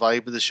kill the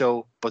vibe of the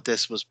show, but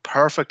this was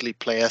perfectly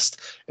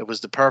placed. It was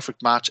the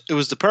perfect match. It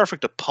was the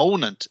perfect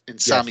opponent in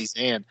Sami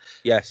Zayn.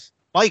 Yes.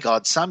 My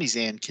God, Sami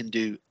Zayn can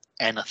do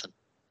anything.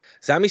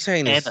 Sami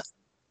Zayn is,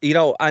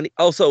 and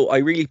also I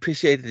really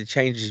appreciated the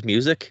change in his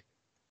music.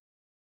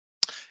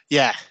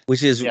 Yeah.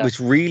 Which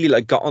really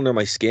like got under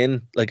my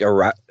skin, like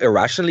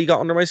irrationally got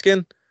under my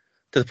skin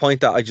to the point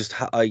that I just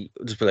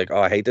be like,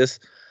 oh, I hate this.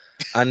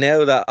 And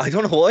now that I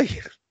don't know why,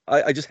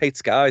 I just hate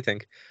ska, I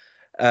think.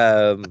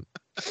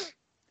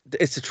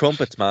 It's the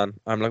trumpets, man.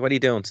 I'm like, what are you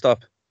doing?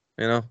 Stop.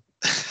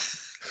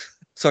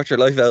 Sort your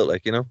life out,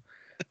 like,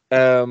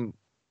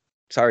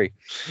 sorry.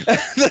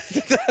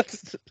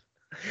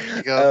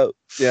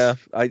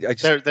 I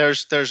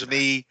just there's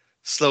me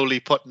slowly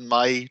putting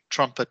my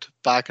trumpet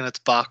back in its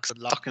box and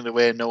locking it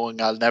away,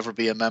 knowing I'll never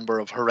be a member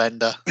of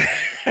Horrenda.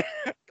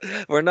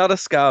 We're not a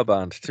ska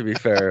band, to be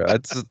fair.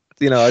 It's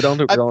I don't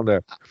think we're going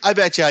there. I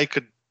bet you I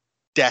could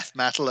death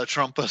metal a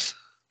trumpet.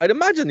 I'd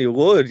imagine you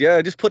would,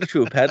 yeah. Just put it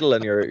through a pedal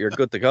and you're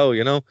good to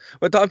go,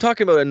 But I'm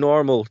talking about a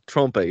normal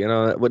trumpet,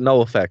 with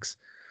no effects.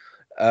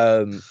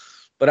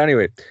 But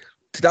anyway,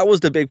 that was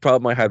the big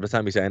problem I had with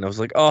Sami Zayn. I was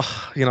like,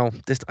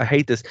 I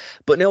hate this.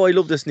 But now I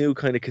love this new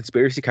kind of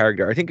conspiracy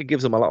character. I think it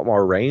gives him a lot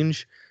more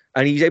range,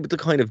 and he's able to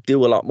kind of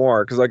do a lot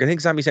more. Because I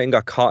think Sami Zayn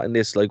got caught in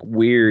this like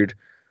weird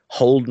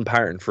holding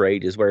pattern for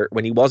ages, where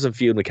when he wasn't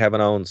feuding with Kevin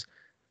Owens,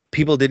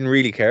 people didn't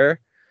really care,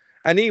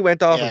 and he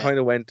went off and kind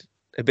of went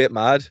a bit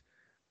mad,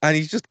 and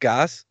he's just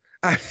gas.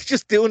 And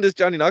just doing this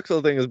Johnny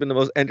Knoxville thing has been the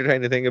most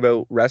entertaining thing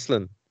about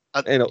wrestling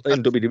in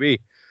WWE.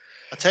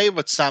 I'll tell you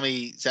what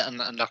Sami Zayn,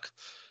 and look,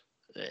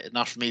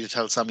 not for me to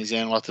tell Sami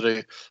Zayn what to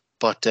do,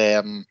 but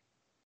and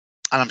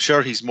I'm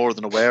sure he's more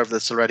than aware of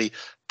this already,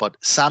 but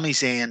Sami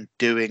Zayn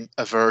doing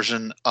a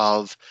version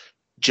of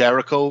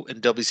Jericho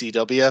in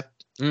WCW.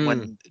 Do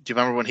you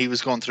remember when he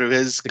was going through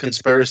his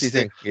conspiracy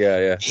thing?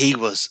 Yeah.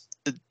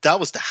 That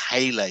was the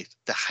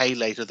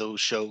highlight of those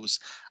shows.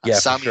 And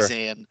Sami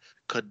Zayn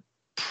could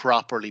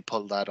properly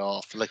pull that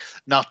off, like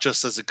not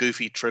just as a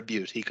goofy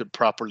tribute. He could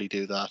properly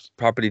do that.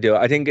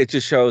 I think it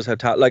just shows how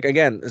like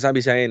again, Sami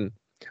Zayn,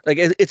 like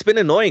it's been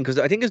annoying because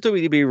I think his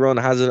WWE run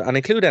and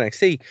include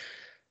NXT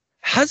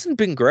hasn't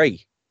been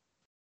great.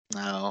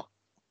 No,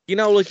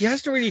 like he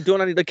hasn't really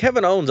done anything. Like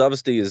Kevin Owens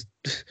obviously is,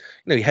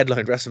 he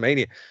headlined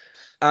WrestleMania.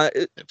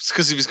 It's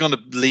because he was going to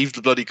leave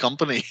the bloody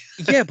company.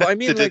 Yeah, but I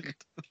mean,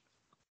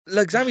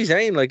 like Sami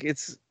Zayn, like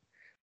it's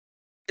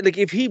like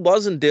if he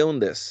wasn't doing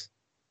this,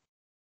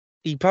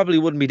 he probably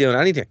wouldn't be doing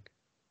anything.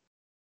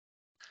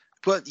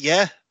 But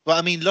yeah, well,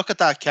 I mean, look at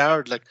that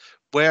card. Like,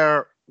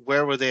 where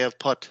would they have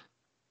put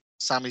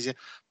Sami Zayn?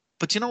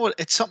 But you know what?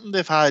 It's something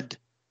they've had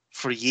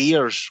for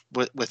years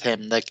with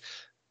him. Like,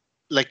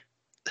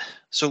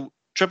 so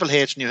Triple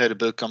H knew how to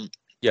book him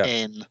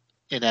in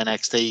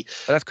NXT.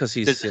 But that's because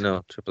he's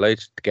Triple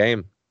H, the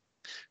game.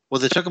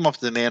 Well, they took him up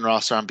to the main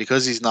roster, and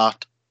because he's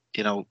not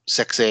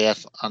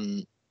 6'8"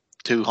 and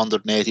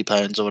 280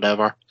 pounds or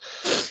whatever,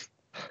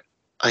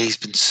 he's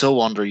been so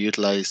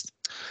underutilized.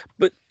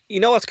 But you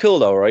know what's cool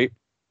though, right?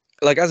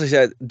 Like as I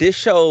said, this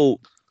show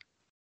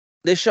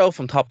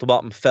from top to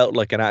bottom felt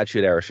like an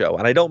Attitude Era show,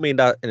 and I don't mean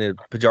that in a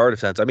pejorative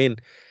sense. I mean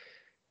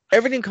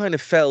everything kind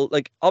of felt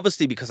like,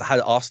 obviously because it had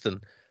Austin,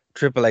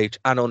 Triple H,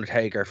 and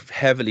Undertaker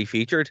heavily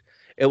featured.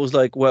 It was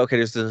like, well, okay,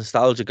 there's the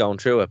nostalgia going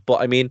through it,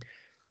 but I mean,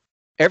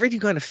 everything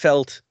kind of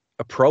felt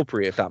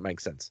appropriate, if that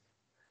makes sense.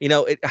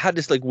 It had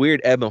this like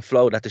weird ebb and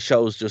flow that the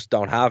shows just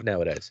don't have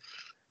nowadays.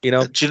 Do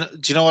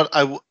you know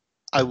what?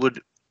 I would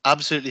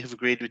absolutely have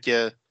agreed with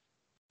you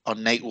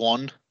on night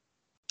one.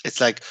 It's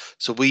like,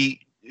 so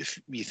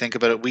if you think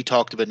about it, we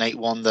talked about night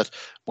one that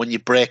when you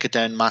break it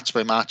down match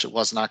by match, it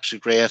wasn't actually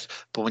great.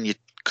 But when you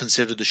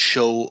consider the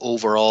show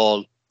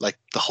overall, like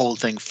the whole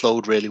thing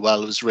flowed really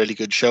well. It was a really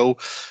good show.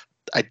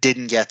 I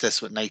didn't get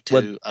this with night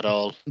two at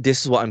all.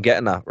 This is what I'm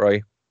getting at,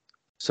 right?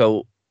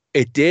 So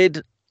it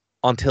did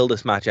until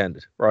this match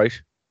ended, right?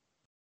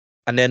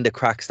 And then the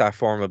cracks start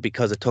forming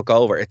because it took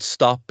over. It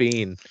stopped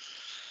being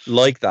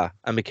like that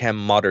and became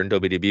modern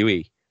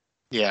WWE.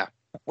 Yeah.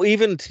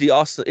 Even to the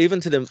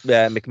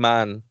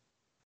McMahon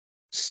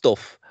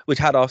stuff, which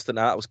had Austin,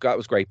 that was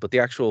great. But the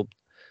actual,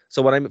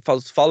 so when I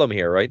follow me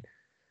here, right?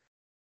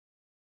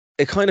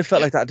 It kind of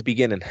felt like that at the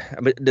beginning.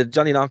 I mean, the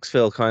Johnny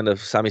Knoxville kind of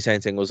Sami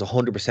Zayn thing was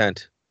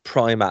 100%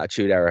 prime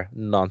Attitude Era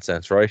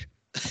nonsense, right?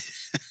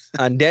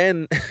 and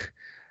then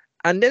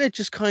it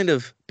just kind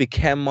of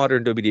became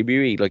modern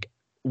WWE, like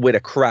with a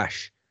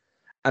crash.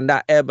 And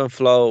that ebb and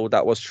flow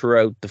that was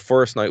throughout the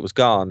first night was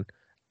gone.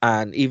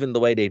 And even the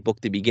way they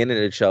booked the beginning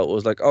of the show, it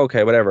was like,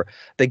 okay, whatever.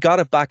 They got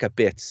it back at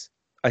bits.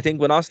 I think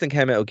when Austin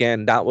came out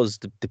again, that was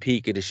the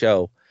peak of the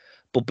show.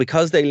 But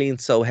because they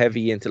leaned so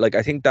heavy into, like,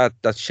 I think that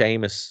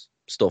Sheamus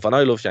stuff, and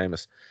I love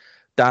Sheamus,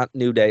 that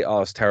New Day,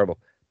 it's terrible.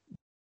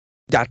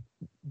 That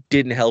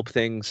didn't help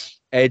things.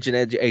 Edge and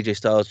AJ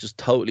Styles just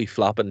totally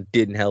flopping,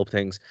 didn't help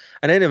things.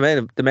 And then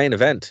the main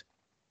event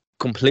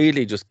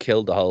completely just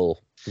killed the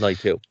whole night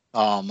too.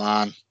 Oh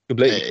man,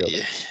 completely killed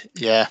it.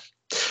 Yeah.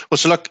 Well,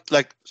 so look,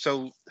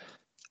 so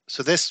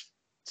the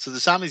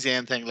Sami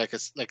Zayn thing, like I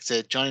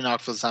said, Johnny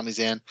Knoxville, Sami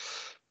Zayn.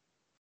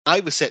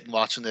 I was sitting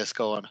watching this,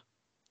 going,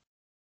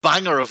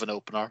 banger of an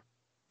opener,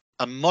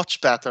 a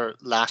much better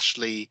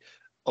Lashley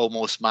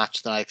almost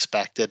match than I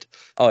expected.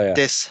 Oh yeah.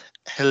 This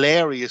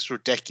hilarious,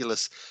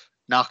 ridiculous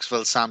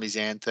Knoxville Sami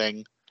Zayn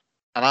thing,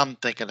 and I'm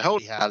thinking,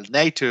 holy hell,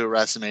 night 2 of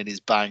WrestleMania is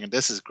banging.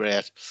 This is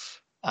great.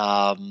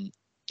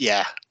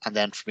 Yeah, and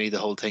then for me, the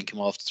whole thing came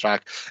off the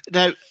track.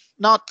 Now,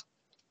 not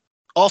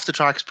off the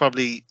track is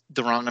probably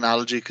the wrong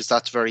analogy because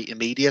that's very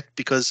immediate.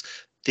 Because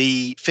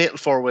the Fatal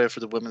 4-Way for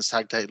the women's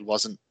tag title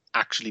wasn't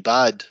actually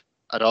bad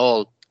at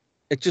all.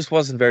 It just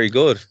wasn't very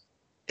good.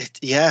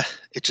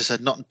 It just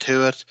had nothing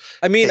to it.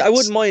 I mean, I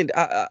wouldn't mind.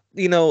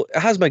 It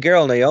has my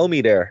girl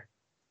Naomi there.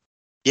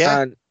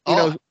 Yeah,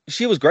 and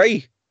she was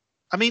great.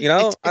 I mean,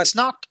 it's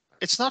not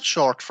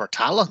short for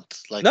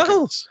talent. Like,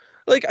 no,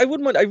 like I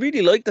wouldn't mind. I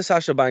really like the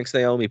Sasha Banks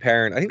Naomi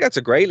pairing. I think that's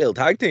a great little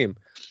tag team.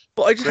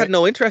 But I just had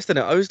no interest in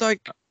it. I was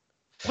like,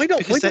 why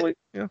don't we?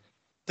 Yeah,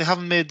 they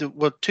haven't made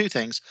two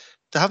things.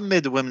 They haven't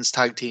made the women's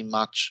tag team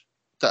match,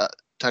 the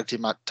tag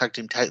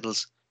team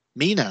titles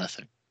mean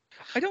anything.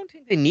 I don't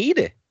think they need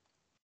it.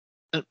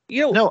 No,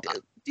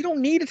 you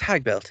don't need a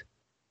tag belt.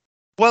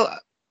 Well,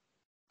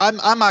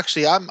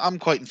 I'm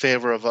quite in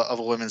favor of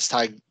a women's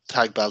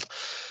tag belt.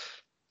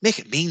 Make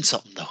it mean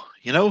something though,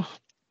 you know.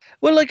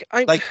 Well,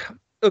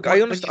 look, I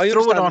when understand. you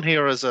throw it on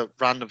here as a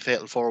random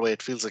fatal four-way,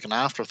 it feels like an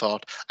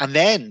afterthought. And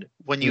then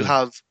when you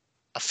have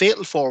a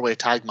fatal four-way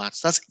tag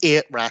match, that's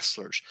 8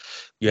 wrestlers.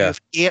 You Yeah.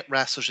 have 8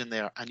 wrestlers in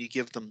there, and you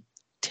give them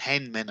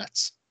 10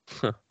 minutes.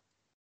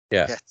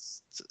 Yeah.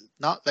 It's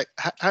not like,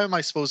 how am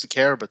I supposed to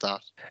care about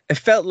that? It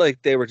felt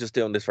like they were just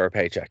doing this for a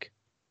paycheck.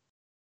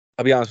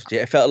 I'll be honest with you.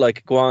 It felt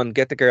like, go on,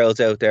 get the girls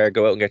out there,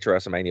 go out and get your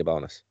WrestleMania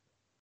bonus.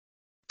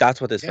 That's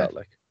what this felt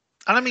like.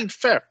 And I mean,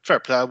 fair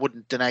play. I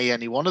wouldn't deny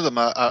any one of them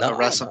a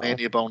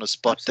WrestleMania bonus,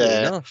 but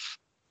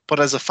but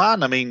as a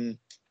fan, I mean,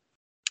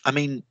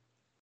 I'm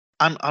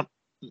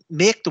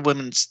make the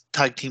women's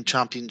tag team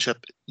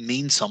championship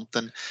mean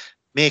something.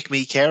 Make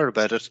me care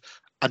about it,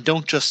 and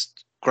don't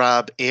just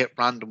grab 8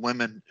 random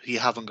women who you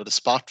haven't got a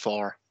spot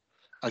for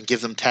and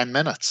give them 10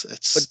 minutes.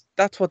 But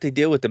that's what they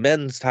do with the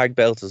men's tag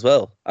belts as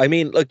well. I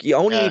mean, look, you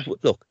only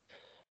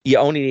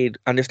need,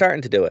 and they're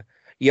starting to do it.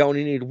 You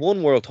only need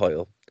 1 world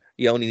title.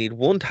 You only need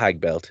 1 tag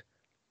belt,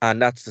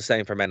 and that's the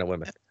same for men and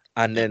women.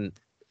 And then,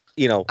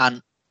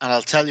 and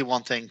I'll tell you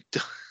one thing: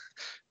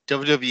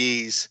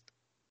 WWE's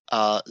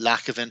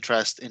lack of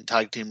interest in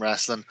tag team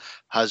wrestling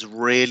has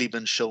really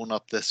been shown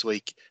up this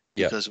week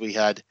because we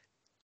had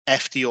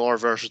FTR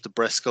versus the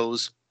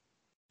Briscoes,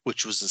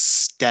 which was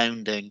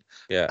astounding.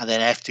 Yeah. And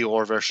then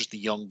FTR versus the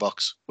Young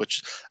Bucks,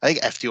 which I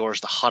think FTR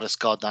is the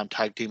hottest goddamn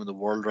tag team in the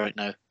world right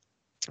now.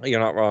 You're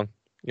not wrong.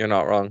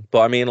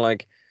 But I mean,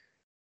 like,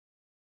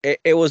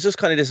 it was just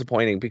kind of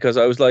disappointing because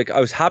I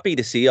was happy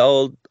to see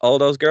all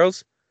those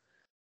girls,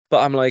 but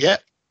I'm like,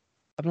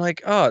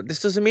 oh,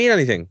 this doesn't mean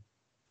anything.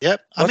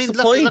 Yep. What's I mean,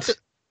 the point?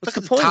 Look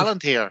at the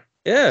talent here.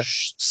 Yeah.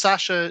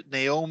 Sasha,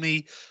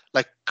 Naomi,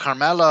 like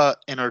Carmella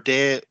in her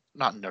day,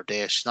 not in her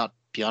day, she's not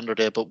beyond her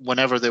day, but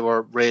whenever they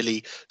were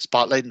really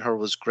spotlighting her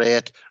was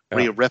great. Yeah.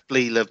 Rhea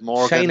Ripley, Liv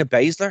Morgan.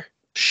 Shayna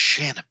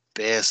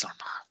Baszler, man.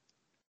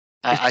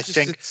 I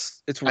think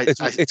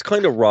it's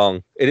kind of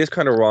wrong. It is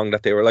kind of wrong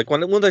that they were like,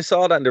 when I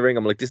saw that in the ring,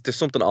 I'm like, there's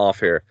something off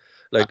here.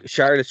 Like,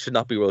 Charlotte should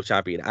not be world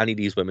champion. Any of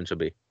these women should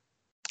be.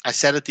 I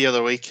said it the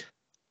other week,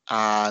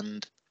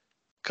 and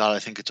God, I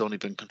think it's only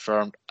been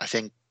confirmed. I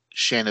think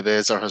Shayna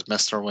Baszler has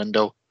missed her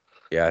window.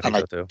 Yeah, I think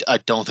so too. I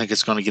don't think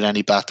it's going to get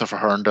any better for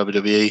her in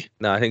WWE.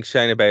 No, I think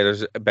Shayna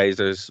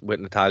Baszler's with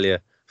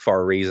Natalya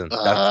for a reason.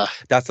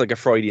 That's like a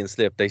Freudian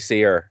slip. They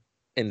see her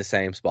in the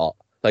same spot.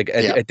 Like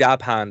a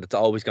dab hand that's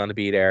always going to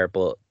be there,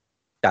 but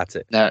that's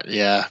it.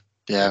 Yeah.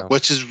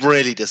 Which is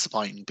really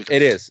disappointing. Because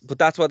it is, but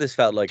that's what this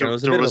felt like, and it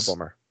was a bit of a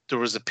bummer. There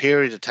was a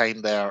period of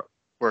time there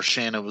where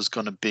Shayna was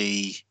going to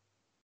be,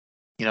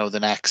 the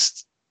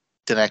next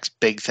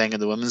big thing in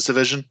the women's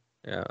division.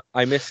 Yeah,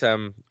 I miss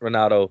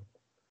Renato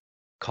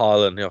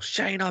calling,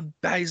 Shayna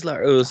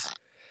Baszler. It was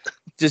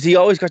just, he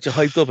always got you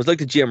hyped up. It's like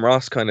the Jim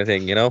Ross kind of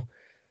thing,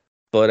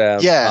 But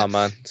oh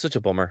man, such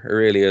a bummer. It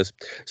really is.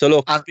 So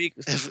look,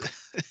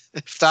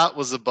 if that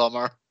was a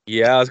bummer.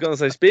 Yeah, I was going to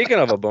say, speaking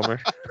of a bummer,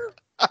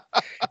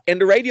 in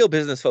the radio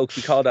business, folks,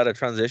 we call that a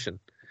transition.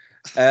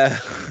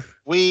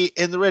 We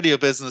in the radio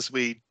business,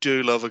 we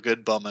do love a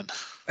good bumming.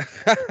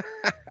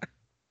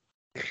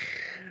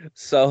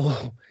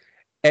 So,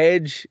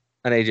 Edge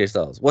and AJ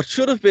Styles, what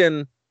should have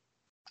been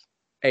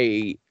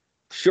a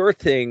sure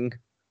thing,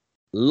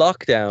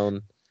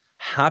 lockdown,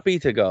 happy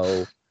to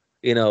go,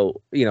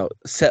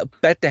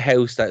 bet the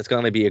house that it's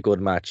going to be a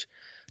good match,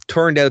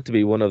 turned out to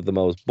be one of the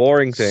most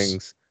boring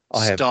things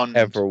I have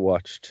ever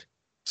watched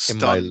in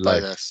my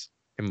life.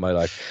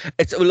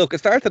 It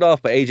started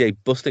off by AJ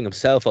busting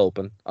himself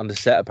open on the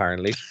set,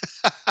 apparently,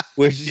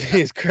 which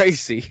is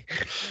crazy.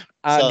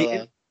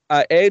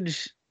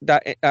 Edge,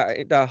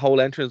 that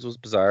whole entrance was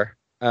bizarre.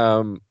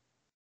 And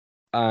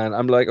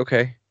I'm like,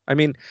 okay. I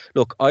mean,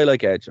 look, I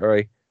like Edge, all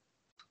right,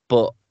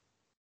 but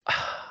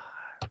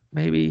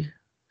maybe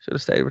should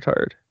have stayed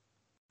retired.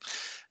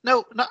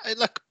 No,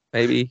 look.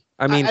 Maybe.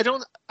 I mean, I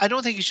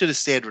don't think he should have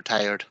stayed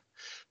retired,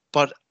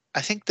 but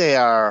I think they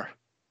are.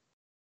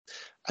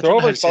 They're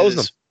overexposing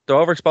him. They're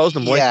overexposing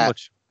him way too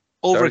much.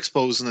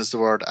 Overexposing is the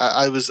word.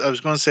 I was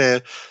going to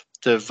say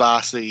they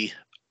vastly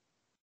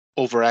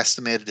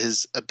overestimated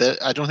his ability.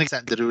 I don't think it's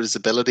anything to do with his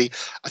ability.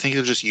 I think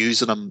they're just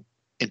using him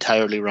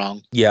entirely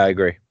wrong. Yeah, I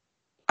agree.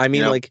 I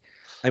mean, look,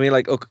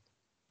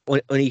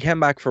 when he came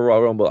back for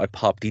Royal Rumble, I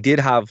popped. He did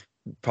have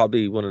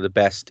probably one of the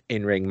best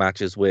in-ring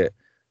matches with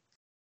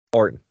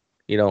Orton,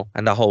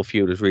 and that whole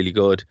feud was really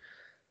good.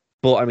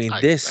 But I mean,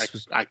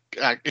 I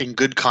in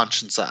good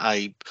conscience,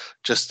 I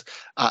just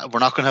we're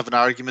not going to have an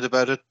argument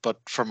about it. But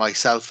for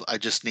myself, I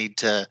just need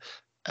to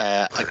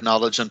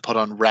acknowledge and put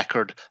on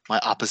record my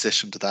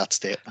opposition to that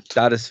statement.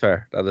 That is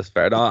fair. No,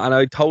 and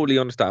I totally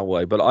understand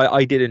why. But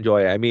I did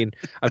enjoy it. I mean,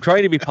 I'm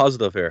trying to be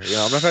positive here.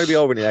 I'm not trying to be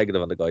overly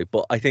negative on the guy.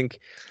 But I think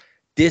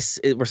we're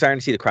starting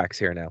to see the cracks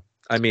here now.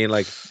 I mean,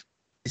 like,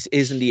 this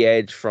isn't the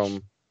Edge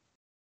from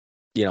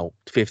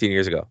 15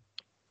 years ago.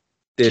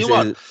 This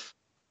is.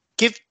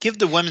 Give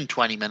the women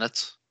 20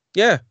 minutes.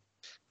 Yeah.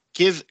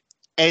 Give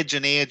Edge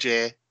and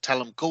AJ, tell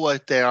them, go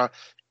out there,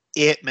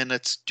 8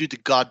 minutes, do the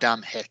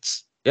goddamn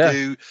hits. Yeah.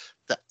 Do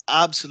the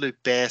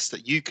absolute best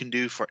that you can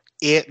do for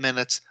 8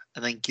 minutes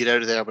and then get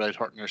out of there without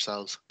hurting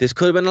yourselves. This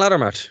could have been a ladder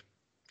match.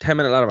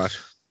 10-minute ladder match.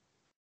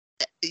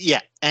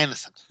 Yeah,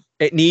 anything.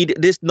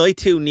 This night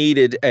 2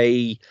 needed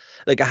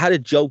it had a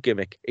joke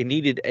gimmick. It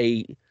needed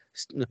a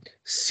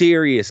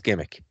serious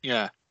gimmick.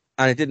 Yeah.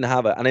 And it didn't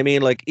have it. And I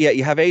mean, like, yeah,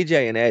 you have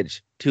AJ and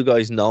Edge, two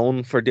guys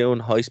known for doing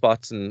high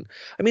spots, and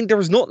I mean, there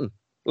was nothing.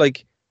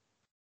 Like,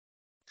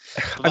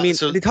 I mean,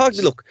 they talked.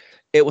 Look,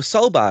 it was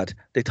so bad.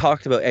 They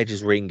talked about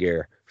Edge's ring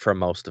gear for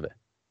most of it.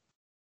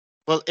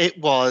 Well, it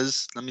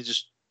was. Let me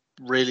just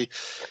really.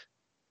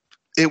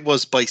 It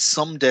was by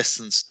some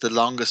distance the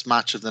longest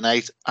match of the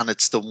night, and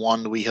it's the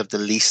one we have the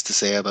least to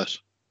say about.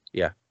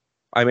 Yeah,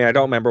 I mean, I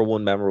don't remember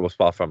one memorable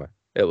spot from it.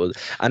 It was,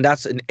 and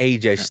that's an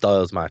AJ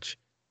Styles match.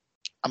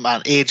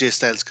 Man, AJ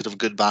Styles could have a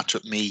good match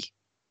with me.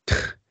 He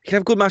could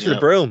have a good match with the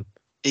Broom.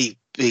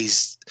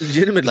 He's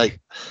legitimately like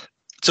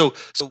so.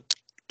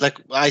 Like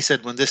I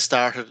said, when this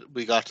started,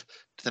 we got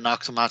to the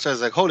Knoxville match. I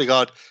was like, "Holy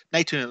God,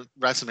 night 2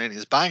 WrestleMania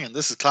is banging.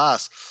 This is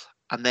class."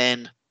 And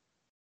then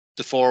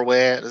the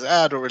 4-way,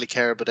 I don't really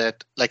care about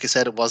it. Like I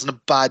said, it wasn't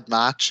a bad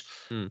match,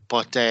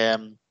 but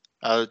it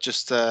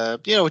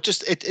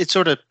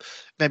sort of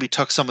maybe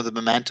took some of the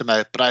momentum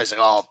out. But I was like,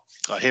 oh,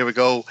 here we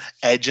go,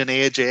 Edge and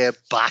AJ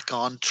back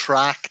on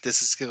track.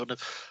 This is going to,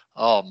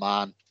 oh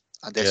man.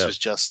 And this was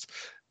just,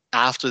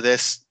 after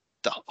this,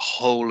 the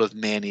whole of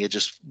Mania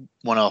just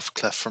went off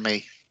cliff for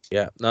me.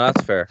 Yeah, no,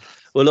 that's fair.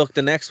 Well, look,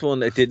 the next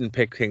one, it didn't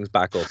pick things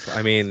back up.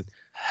 I mean,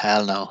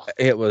 hell no.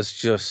 It was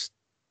just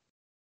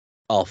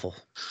awful.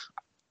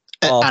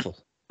 Awful.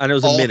 And it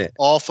was a minute.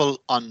 Awful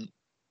on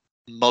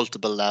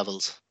multiple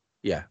levels.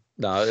 Yeah.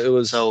 No, it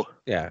was, it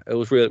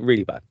was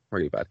really bad.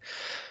 Really bad.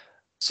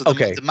 So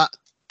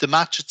the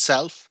match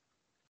itself,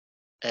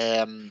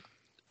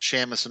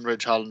 Sheamus and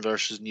Ridge Holland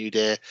versus New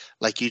Day,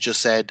 like you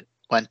just said,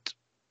 went,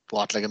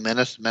 what, like a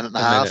minute and a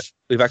half? Minute.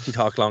 We've actually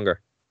talked longer.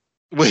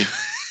 We've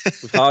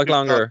talked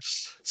longer.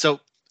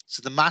 So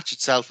the match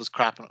itself was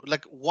crap.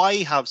 Like,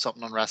 why have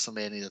something on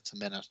WrestleMania that's a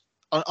minute?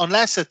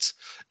 Unless it's,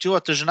 do you know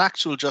what, there's an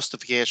actual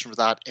justification for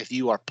that if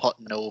you are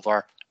putting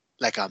over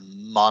like a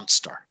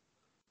monster.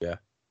 Yeah.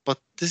 But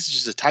this is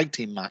just a tag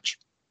team match.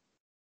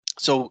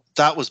 So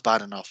that was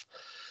bad enough.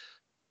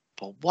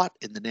 But what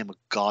in the name of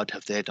God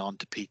have they done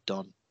to Pete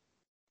Dunne?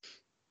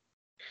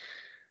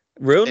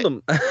 Ruined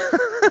them.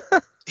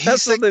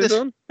 That's what they've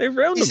done. They've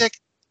ruined him.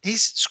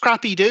 He's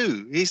Scrappy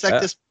Doo. He's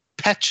like this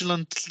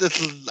petulant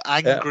little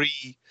angry.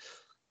 Yeah.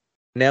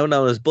 Now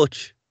known as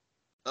Butch.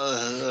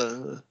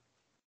 Oh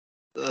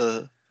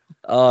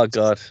God.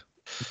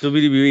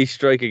 WWE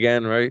strike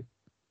again, right?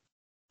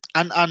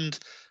 And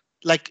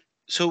like,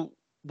 so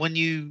when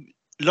you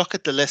look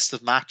at the list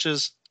of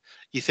matches,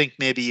 you think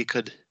maybe you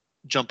could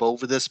jump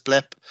over this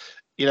blip,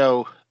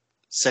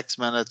 6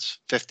 minutes,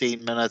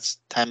 15 minutes,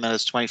 10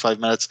 minutes, 25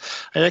 minutes.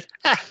 I'm like,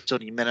 it's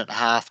only a minute and a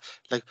half.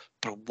 Like,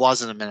 but it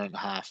wasn't a minute and a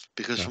half,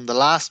 because from the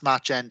last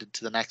match ended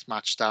to the next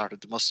match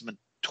started, there must have been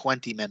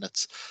 20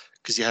 minutes,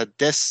 because you had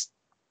this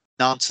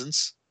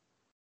nonsense,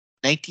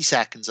 90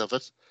 seconds of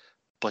it,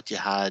 but you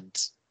had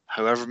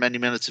however many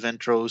minutes of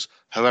intros,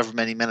 however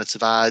many minutes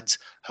of ads,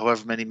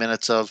 however many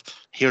minutes of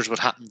here's what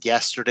happened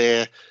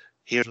yesterday,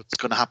 here's what's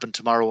going to happen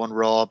tomorrow on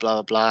Raw, blah,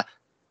 blah, blah.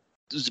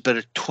 There's about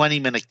a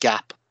 20-minute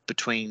gap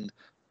between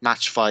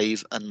match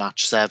 5 and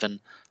match 7.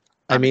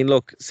 I mean,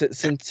 look,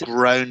 since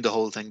ground the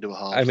whole thing to a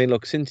halt. I mean,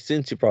 look, since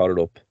you brought it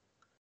up,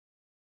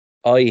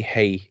 I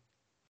hate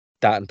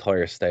that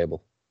entire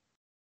stable.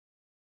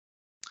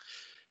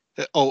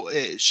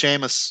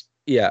 Sheamus.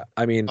 Yeah,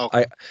 I mean,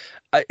 okay.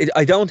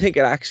 I don't think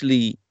it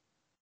actually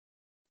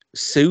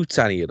suits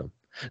any of them.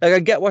 Like, I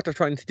get what they're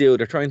trying to do.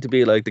 They're trying to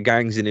be like the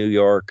gangs in New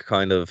York,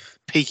 kind of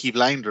Peaky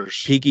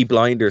Blinders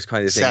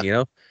kind of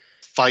thing,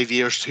 5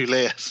 years too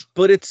late.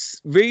 But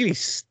it's really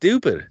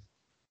stupid.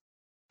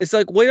 It's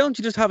like, why don't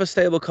you just have a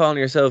stable calling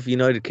yourself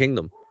United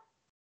Kingdom?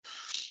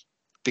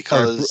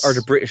 Because or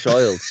the British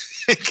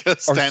Isles.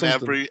 Because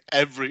then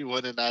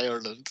everyone in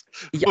Ireland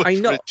would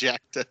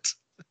reject it.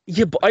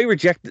 Yeah, but I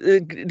reject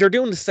it. They're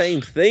doing the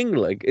same thing.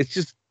 Like, it's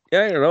just,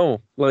 I don't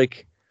know.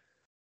 Like,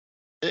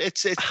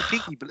 it's the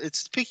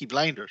Peaky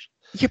Blinders.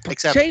 Yeah, but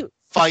except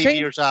 5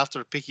 years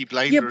after Peaky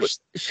Blinders. Yeah, but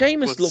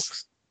Sheamus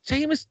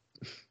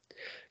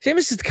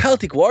is the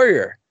Celtic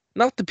Warrior,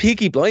 not the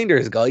Peaky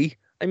Blinders guy.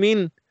 I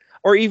mean,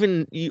 or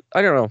even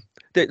I don't know.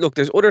 Look,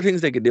 there's other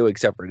things they could do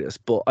except for this,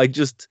 but I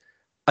think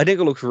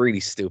it looks really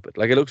stupid.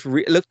 Like, it looks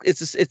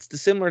it's the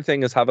similar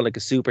thing as having like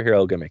a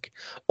superhero gimmick,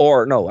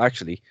 or no,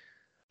 actually,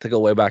 to go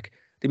way back.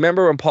 Do you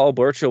remember when Paul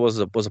Burchill was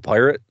a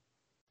pirate?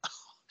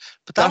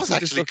 But that was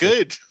actually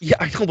good. Yeah,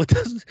 I know, but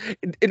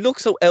it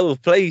looks so out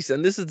of place,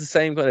 and this is the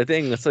same kind of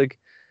thing. It's like,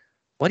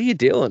 what are you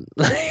doing?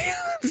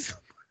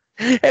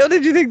 How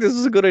did you think this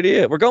was a good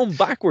idea? We're going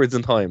backwards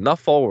in time, not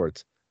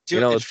forwards.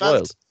 It's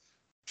wild.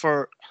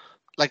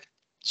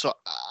 So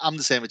I'm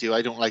the same with you.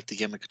 I don't like the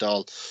gimmick at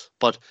all.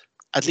 But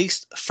at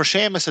least for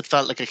Sheamus, it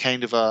felt like a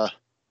kind of a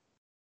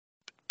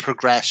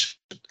progression.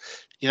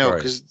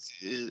 Because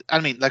I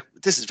mean, like,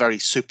 this is very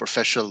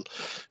superficial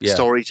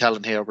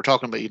storytelling here. We're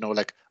talking about,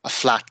 like a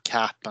flat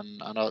cap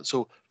and all.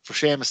 So for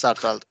Sheamus, that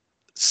felt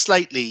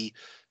slightly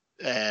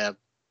a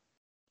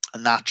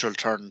natural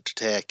turn to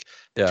take.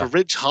 Yeah. For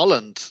Ridge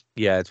Holland,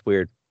 Yeah, it's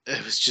weird.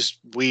 it was just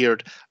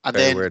weird. And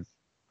Very then weird.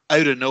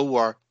 out of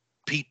nowhere,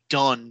 Pete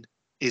Dunne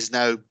is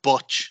now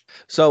Butch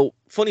So,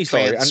 funny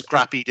story. playing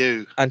Scrappy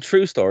Doo. And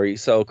true story.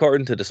 So,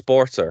 according to the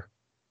Sportser,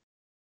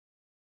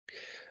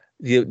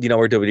 you know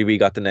where WWE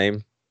got the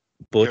name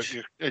Butch?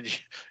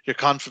 You're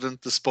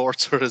confident the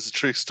Sportser is a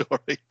true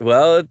story.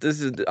 Well,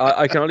 this is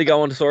I can only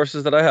go on the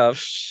sources that I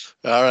have.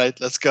 All right,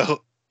 let's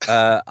go.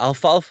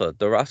 Alfalfa,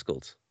 the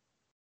Rascals.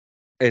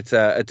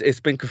 It's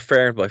been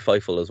confirmed by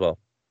Fightful as well.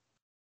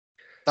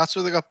 That's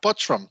where they got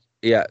Butch from.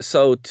 Yeah,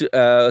 so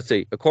let's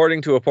see.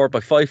 According to a report by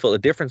Fightful, a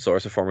different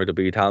source of former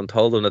WWE talent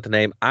told them that the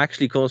name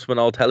actually comes from an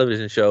old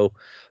television show.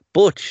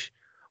 Butch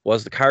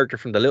was the character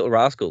from The Little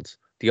Rascals,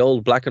 the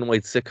old black and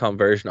white sitcom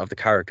version of the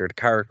character. The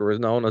character was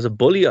known as a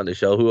bully on the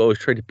show who always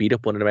tried to beat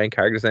up one of the main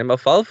characters named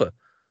Alfalfa.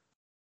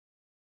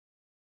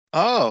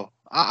 Oh, So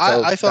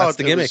I thought that's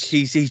the gimmick. Was,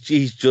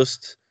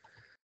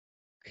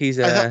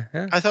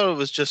 I thought it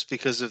was just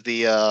because of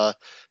the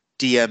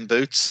DM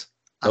boots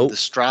and the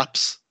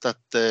straps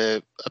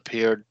that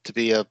appeared to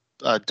be a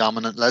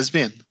dominant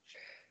lesbian.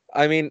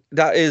 I mean,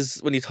 that is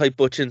when you type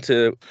Butch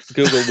into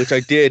Google, which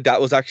I did.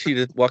 That was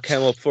actually what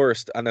came up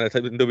first, and then I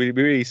typed in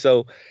WWE.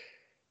 So,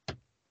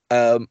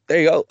 there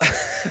you go.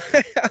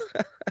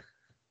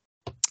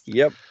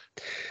 Yep.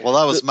 Well,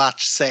 that was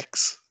match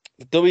 6.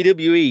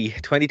 WWE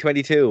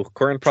 2022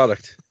 current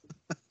product.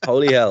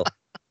 Holy hell,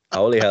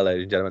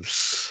 ladies and gentlemen.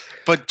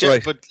 But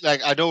Right. but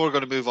like I know we're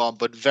going to move on,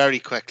 but very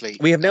quickly.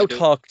 We have now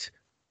talked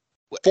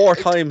 4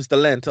 times the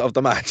length of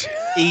the match.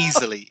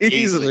 Easily.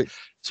 Easily.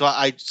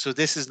 So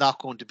this is not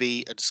going to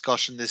be a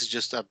discussion. This is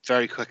just a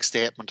very quick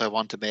statement I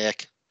want to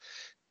make.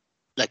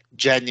 Like,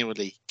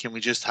 genuinely, can we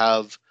just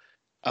have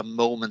a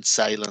moment's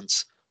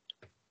silence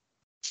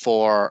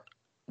for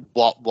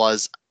what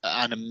was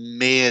an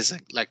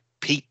amazing, like,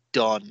 Pete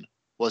Dunne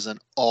was an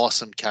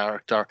awesome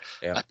character,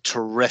 a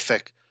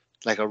terrific,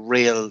 like a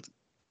real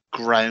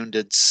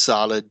grounded,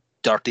 solid,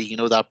 dirty, you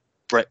know, that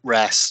Brit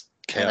Rest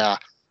kind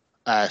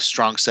of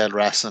strong style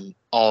wrestling,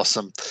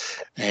 awesome.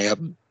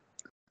 And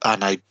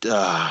I,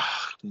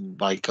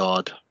 my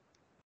God.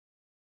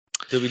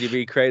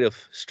 WWE creative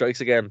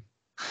strikes again.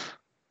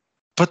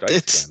 But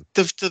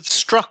they've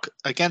struck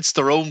against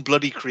their own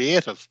bloody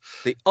creative.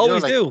 They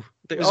always do.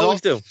 They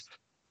always do.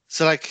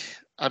 So, like,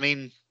 I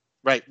mean,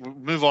 right, we'll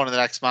move on to the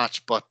next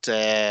match. But,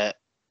 I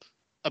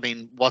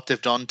mean, what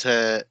they've done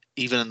to,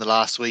 even in the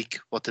last week,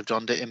 what they've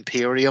done to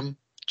Imperium,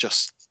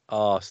 just...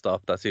 Oh,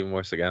 stop. That's even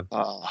worse again.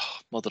 Oh,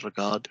 mother of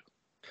God.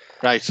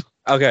 Right.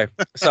 Okay.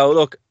 So,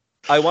 look,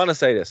 I want to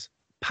say this.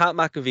 Pat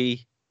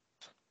McAfee,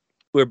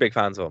 we're big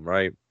fans of him,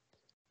 right?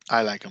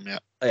 I like him, yeah.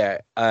 Yeah,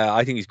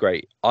 I think he's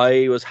great.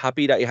 I was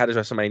happy that he had his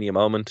WrestleMania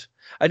moment.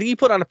 I think he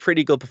put on a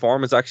pretty good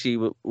performance,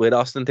 actually, with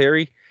Austin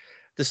Theory.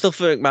 The stuff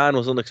with McMahon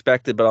was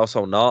unexpected, but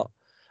also not.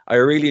 I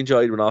really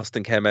enjoyed when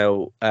Austin came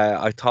out.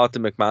 I thought the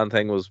McMahon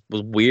thing was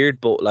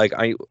weird, but like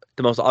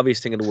the most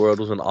obvious thing in the world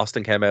was when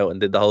Austin came out and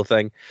did the whole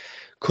thing.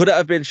 Could it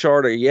have been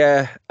shorter?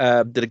 Yeah.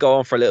 Did it go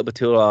on for a little bit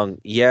too long?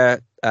 Yeah.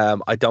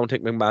 I don't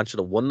think McMahon should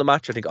have won the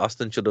match. I think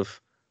Austin should have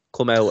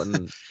come out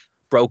and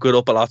broke it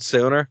up a lot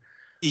sooner.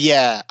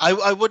 Yeah,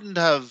 I wouldn't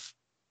have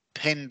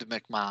pinned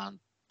McMahon,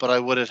 but I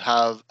would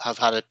have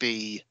had it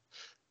be,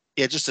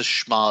 just a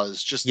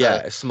schmoz. Just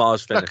a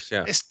schmoz finish.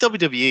 Look, it's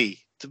WWE.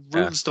 The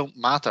rules don't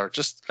matter.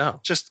 Just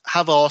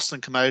have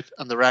Austin come out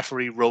and the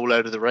referee roll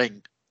out of the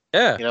ring.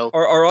 Yeah, you know,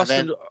 or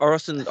Austin, or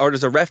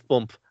there's a ref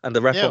bump and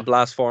the ref bump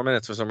lasts 4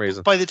 minutes for some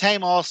reason. By the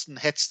time Austin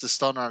hits the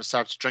stunner and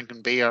starts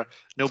drinking beer,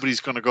 nobody's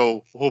going to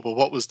go, oh, but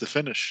what was the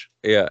finish?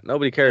 Yeah,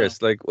 nobody cares.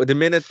 Yeah. Like, the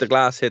minute the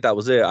glass hit, that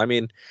was it. I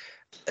mean,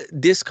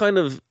 this kind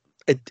of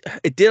it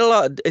did a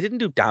lot. It didn't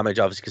do damage,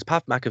 obviously, because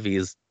Pat McAfee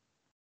is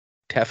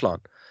Teflon,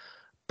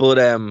 but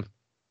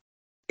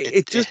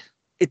it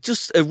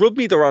rubbed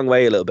me the wrong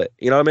way a little bit.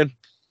 You know what I mean?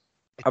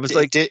 I was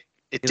it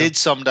did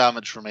some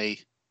damage for me.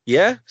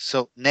 Yeah.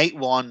 So night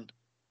 1,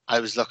 I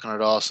was looking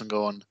at Austin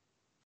going,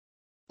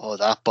 "Oh,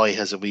 that boy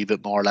has a wee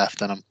bit more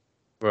left in him."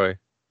 Right.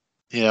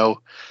 You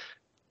know,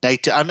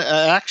 night 2, and it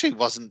actually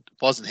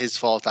wasn't his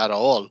fault at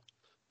all.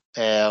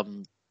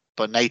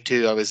 But night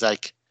 2, I was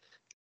like,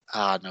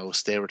 no,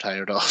 stay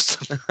retired,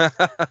 Austin.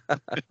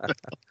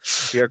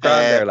 You're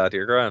grand there, lad.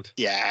 You're grand.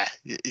 Yeah.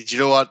 Do you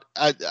know what?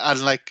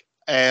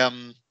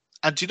 And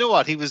do you know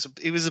what? He was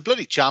a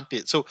bloody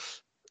champion. So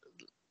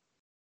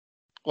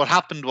what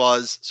happened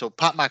was,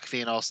 Pat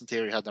McAfee and Austin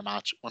Theory had their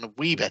match, went a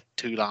wee bit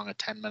too long at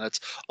 10 minutes.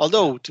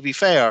 Although, to be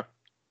fair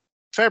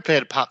play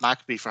to Pat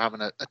McAfee for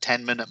having a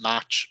 10-minute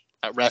match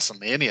at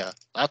WrestleMania.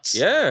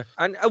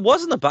 And it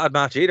wasn't a bad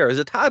match either. It was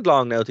a tad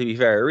long now, to be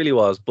fair. It really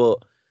was,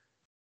 but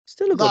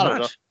still a good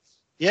match.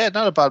 Yeah,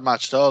 not a bad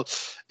match at all.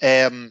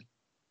 So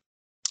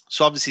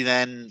obviously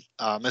then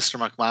Mr.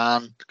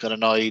 McMahon got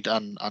annoyed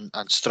and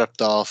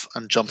stripped off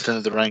and jumped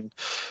into the ring.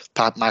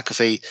 Pat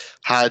McAfee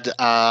had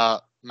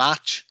a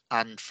match,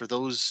 and for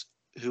those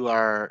who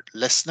are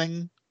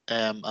listening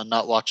and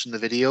not watching the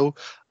video,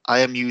 I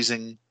am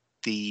using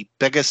the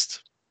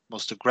biggest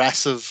most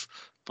aggressive,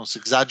 most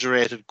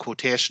exaggerated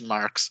quotation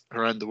marks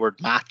around the word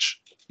match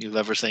you've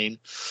ever seen.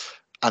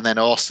 And then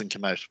Austin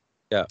came out.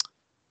 Yeah.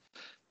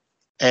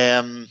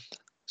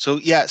 So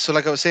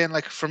like I was saying,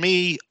 like for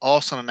me,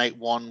 Austin on night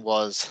one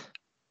was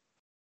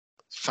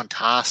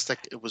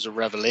fantastic. It was a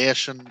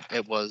revelation.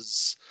 It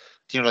was,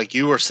 like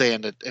you were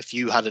saying, that if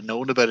you had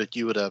known about it,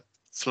 you would have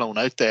flown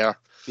out there.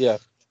 Yeah.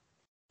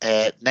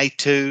 Night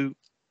two,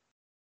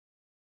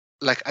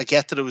 like I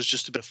get that it was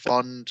just a bit of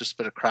fun, just a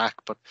bit of crack,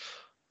 but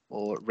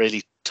it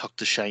really took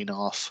the shine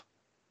off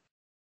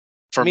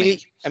for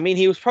me. I mean,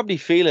 he was probably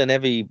feeling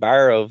every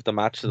bar of the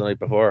match the night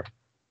before.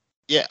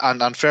 Yeah,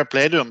 and fair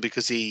play to him,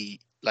 because we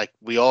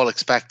all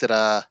expected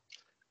a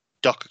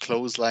duck a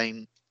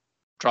clothesline,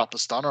 drop a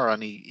stunner,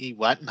 and he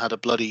went and had a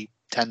bloody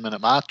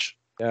 10-minute match.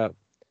 Yeah.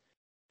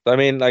 I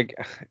mean, like,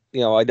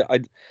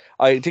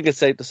 I think it's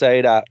safe to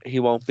say that he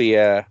won't be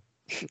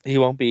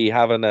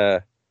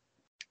having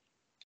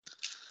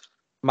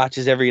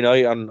matches every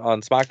night on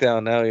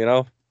SmackDown now,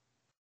 No,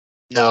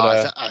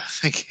 but, I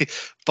think,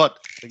 but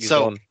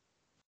so done.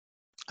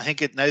 I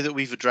think now that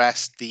we've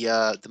addressed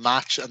the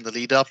match and the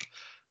lead up,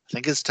 I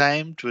think it's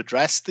time to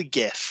address the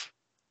GIF.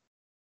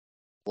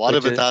 What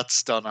about that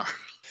stunner?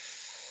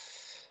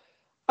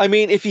 I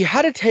mean, if you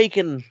had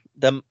taken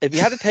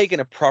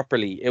it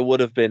properly, it would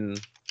have been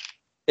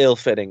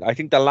ill-fitting. I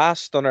think the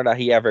last stunner that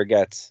he ever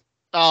gets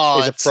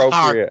is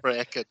appropriate.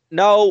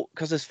 No,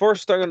 because his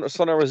first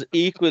stunner was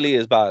equally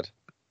as bad.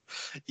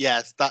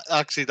 Yes,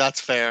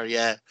 that's fair.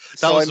 Yeah,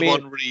 that was the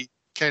one where he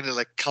kind of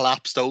like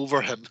collapsed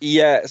over him.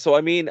 Yeah, so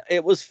I mean,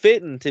 it was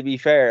fitting, to be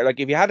fair. Like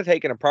if you had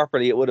taken it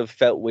properly, it would have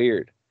felt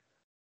weird.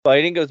 But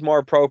I think it was more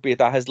appropriate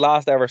that his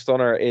last ever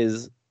stunner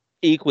is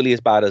equally as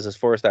bad as his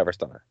first ever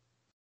stunner.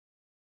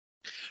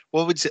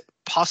 What would you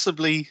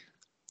possibly?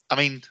 I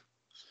mean,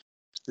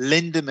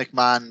 Linda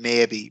McMahon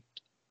maybe,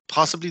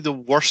 possibly the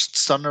worst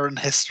stunner in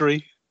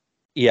history.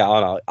 Yeah, I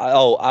know.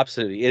 Oh,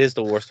 absolutely, it is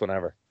the worst one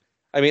ever.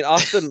 I mean,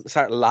 Austin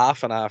started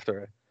laughing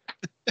after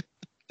it.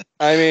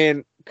 I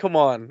mean, come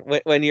on,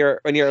 when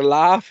you're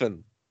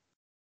laughing,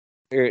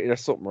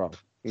 there's something wrong,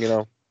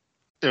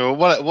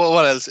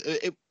 What else?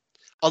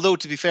 Although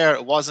to be fair,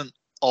 it wasn't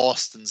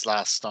Austin's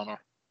last stunner.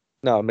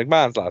 No,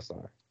 McMahon's last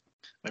stunner.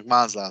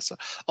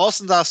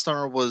 Austin's last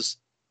stunner was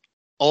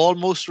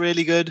almost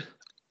really good.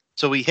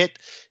 So he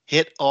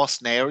hit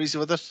Austin Aries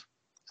with it.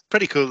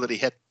 Pretty cool that he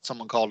hit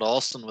someone called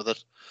Austin with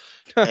it.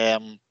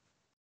 And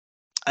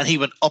he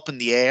went up in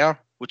the air,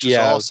 which was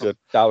awesome. That was good.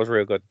 That was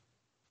real good.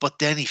 But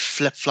then he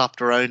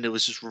flip-flopped around. It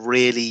was just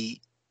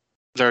really,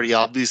 very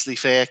obviously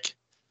fake.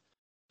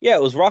 Yeah,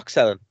 it was rock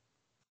selling.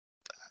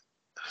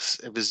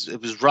 It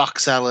was rock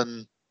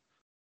selling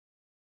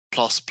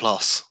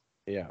plus.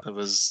 Yeah. It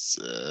was,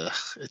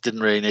 it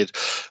didn't really need.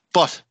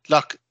 But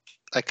look,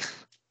 like,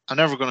 I'm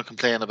never going to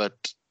complain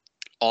about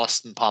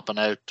Austin popping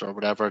out or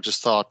whatever. I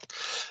just thought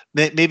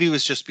maybe it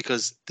was just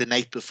because the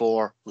night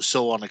before was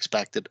so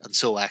unexpected and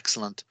so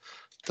excellent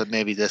that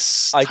maybe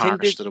this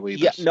tarnished it a wee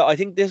bit. No, I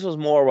think this was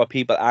more what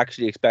people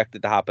actually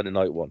expected to happen in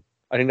night one.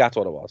 I think that's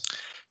what it was.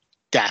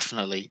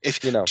 Definitely.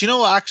 Do you know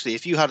what, actually,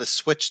 if you had to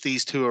switch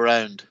these two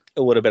around,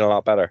 it would have been a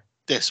lot better.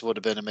 This would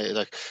have been amazing.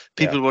 Like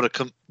people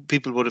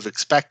would have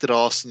expected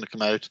Austin to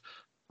come out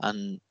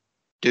and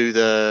do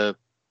the,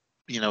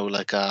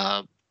 like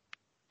a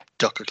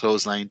duck a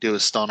clothesline, do a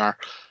stunner,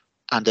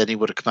 and then he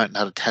would have come out and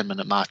had a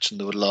 10-minute match, and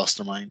they would have lost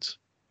their minds.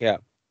 Yeah.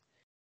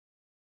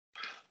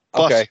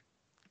 But, okay.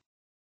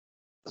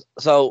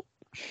 So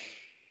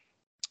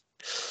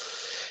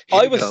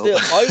I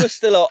was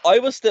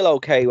still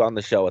okay on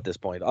the show at this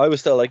point. I was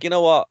still like, you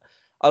know what?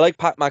 I like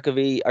Pat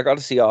McAfee. I got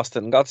to see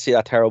Austin. Got to see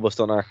that terrible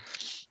stunner.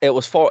 It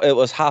was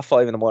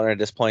 5:30 in the morning at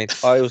this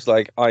point. I was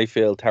like, I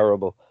feel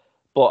terrible,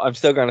 but I'm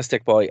still going to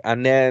stick by.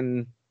 And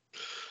then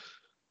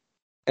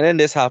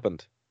this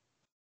happened.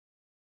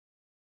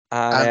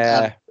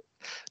 And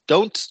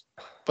don't,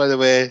 by the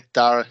way,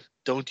 Dara,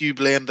 don't you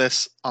blame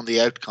this on the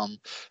outcome,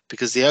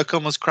 because the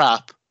outcome was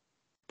crap.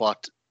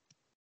 But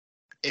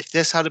if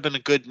this had been a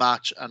good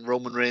match and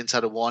Roman Reigns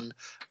had won,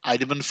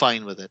 I'd have been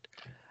fine with it.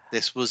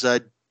 This was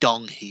a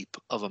dung heap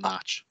of a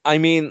match. I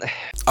mean,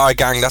 alright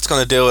gang, that's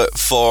going to do it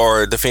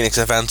for the Phoenix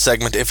FM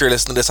segment. If you're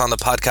listening to this on the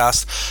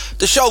podcast,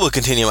 the show will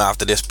continue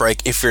after this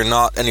break. If you're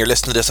not and you're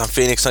listening to this on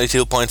Phoenix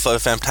 92.5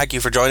 FM, thank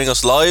you for joining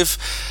us live.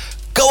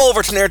 Go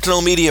over to Nerd to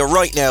Know Media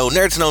right now,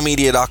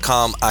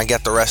 nerdtoknowmedia.com, and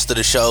get the rest of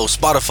the show.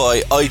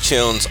 Spotify,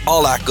 iTunes,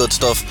 all that good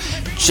stuff.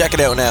 Check it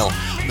out now.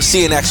 We'll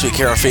see you next week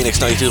here on Phoenix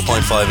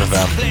 92.5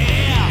 FM.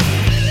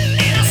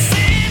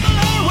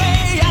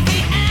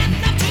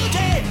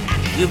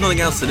 You have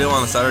nothing else to do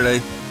on a Saturday?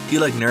 Do you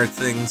like nerd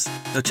things?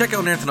 Now check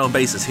out Nerd to Know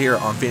Basis here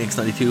on Phoenix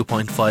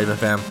 92.5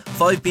 FM,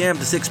 5pm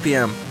to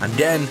 6pm, and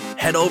then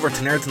head over to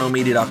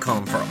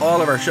nerdtoknowmedia.com for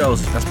all of our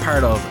shows as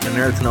part of the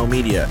Nerd to Know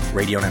Media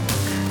radio network.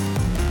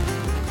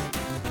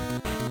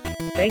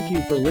 Thank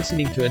you for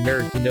listening to a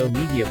Nerd to Know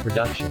Media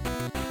production.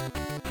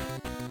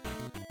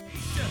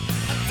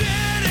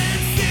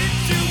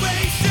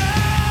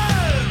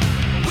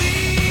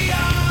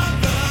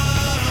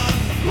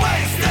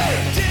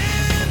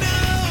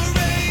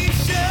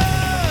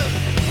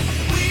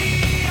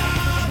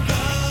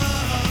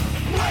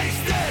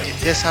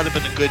 this had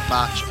been a good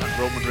match and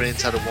Roman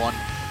Reigns had won,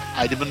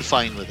 I'd have been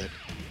fine with it.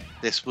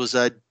 This was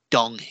a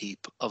dung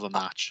heap of a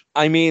match.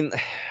 I mean,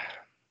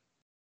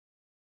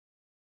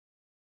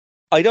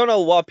 I don't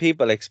know what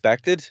people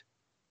expected.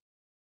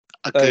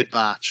 A good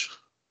match.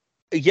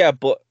 Yeah,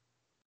 but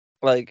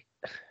like,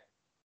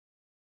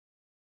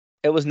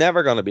 it was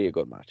never going to be a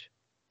good match.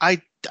 I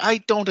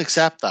don't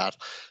accept that.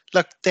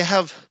 Look, they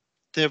have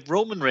the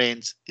Roman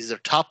Reigns is their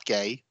top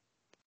guy,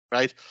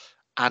 right?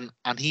 And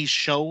he's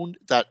shown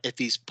that if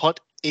he's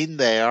put in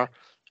there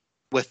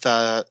with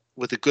a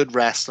good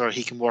wrestler,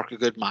 he can work a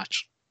good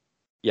match.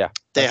 Yeah,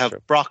 they have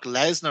true. Brock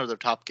Lesnar, their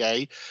top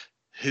guy,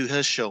 who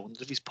has shown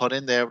that if he's put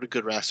in there with a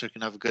good wrestler, he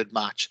can have a good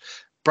match.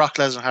 Brock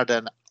Lesnar had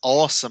an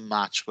awesome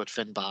match with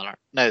Finn Balor.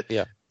 Now,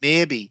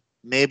 maybe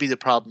the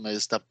problem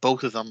is that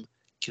both of them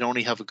can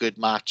only have a good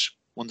match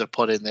when they're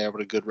put in there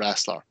with a good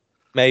wrestler.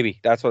 Maybe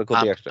that's what it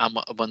could be. Extra. And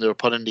when they were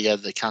put in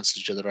together, they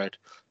cancelled each other out.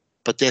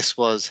 But this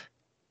was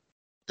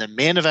the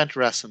main event of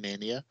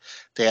WrestleMania.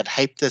 They had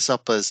hyped this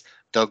up as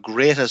the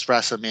greatest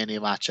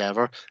WrestleMania match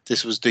ever.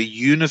 This was the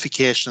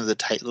unification of the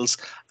titles,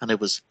 and it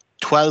was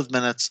 12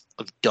 minutes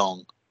of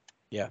dung.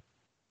 Yeah.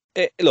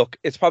 Look,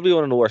 it's probably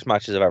one of the worst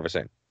matches I've ever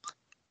seen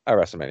at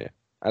WrestleMania,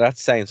 and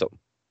that's saying something,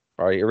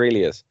 right? It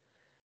really is.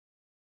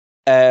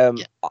 I'm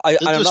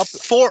not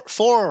four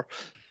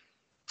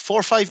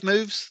or five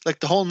moves. Like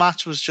the whole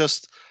match was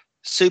just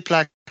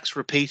suplex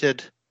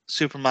repeated,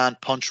 Superman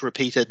punch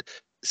repeated,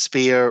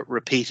 spear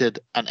repeated,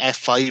 and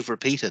F5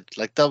 repeated.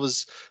 Like that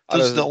was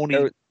the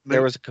only.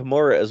 There was a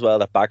Kimura as well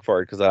that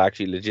backfired because that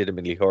actually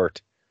legitimately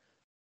hurt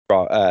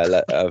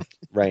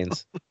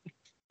Reigns.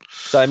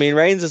 So I mean,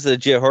 Reigns is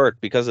legit hurt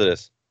because of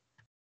this.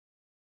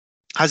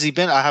 Has he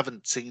been? I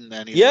haven't seen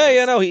any.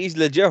 Yeah, no, he's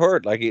legit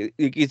hurt. Like you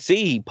could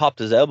see, he popped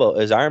his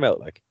arm out.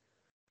 Like,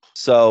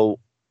 so,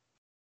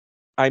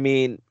 I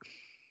mean,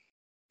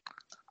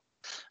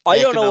 I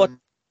don't know.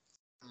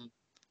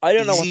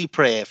 Easy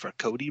prayer for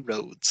Cody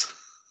Rhodes.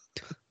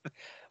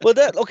 Well,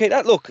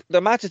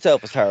 the match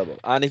itself was terrible,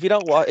 and if you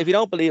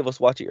don't believe us,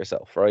 watch it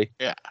yourself, right?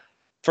 Yeah.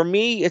 For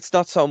me, it's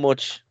not so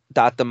much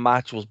that the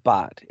match was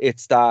bad;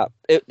 it's that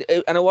and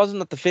it wasn't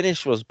that the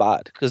finish was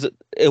bad because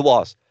it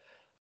was.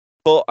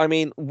 But I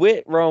mean,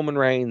 with Roman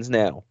Reigns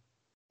now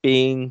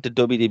being the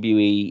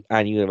WWE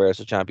and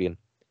Universal Champion,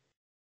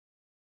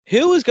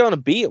 who is going to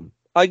beat him?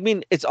 I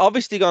mean, it's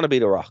obviously going to be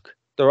The Rock.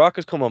 The Rock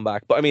is coming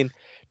back, but I mean,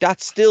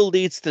 that still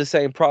leads to the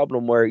same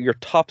problem where your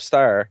top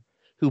star,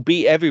 who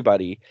beat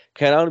everybody,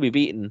 can only be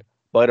beaten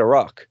by The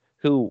Rock,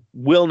 who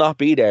will not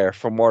be there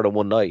for more than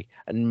one night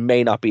and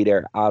may not be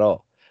there at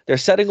all. They're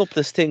setting up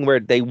this thing where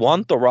they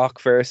want The Rock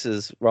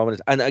versus Roman,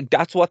 and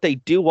that's what they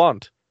do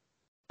want.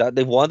 That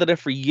they've wanted it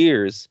for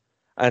years,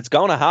 and it's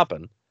going to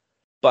happen.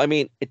 But I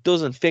mean, it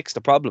doesn't fix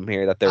the problem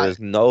here that there is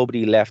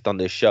nobody left on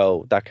this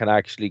show that can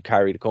actually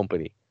carry the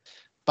company.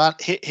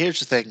 But here's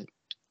the thing.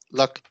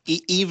 Look,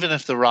 even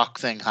if the Rock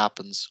thing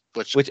happens,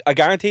 which I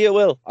guarantee it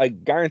will. I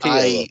guarantee it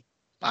will.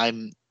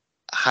 I'm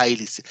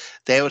highly.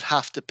 They would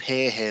have to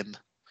pay him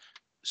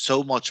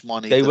so much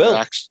money. They will.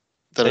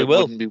 It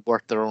wouldn't be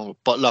worth their own.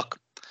 But look,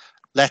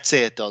 let's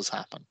say it does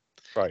happen.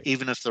 Right.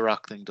 Even if the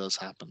Rock thing does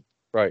happen.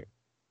 Right.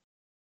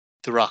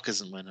 The Rock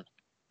isn't winning.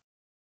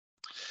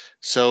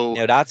 So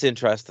now that's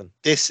interesting.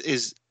 This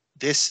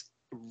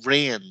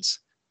Reigns,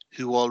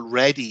 who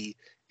already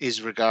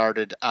is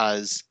regarded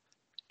as,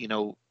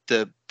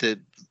 the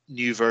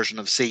new version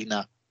of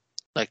Cena.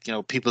 Like,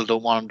 people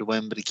don't want him to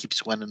win, but he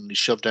keeps winning and he's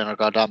shoved down our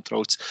goddamn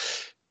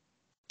throats.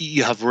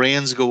 You have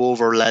Reigns go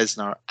over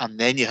Lesnar, and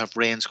then you have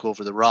Reigns go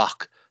over The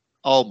Rock.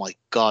 Oh my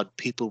God,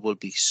 people will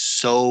be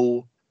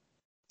so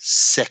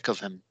sick of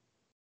him.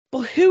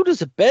 Well, who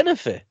does it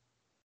benefit?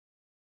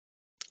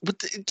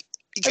 But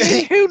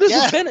who does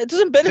it benefit? It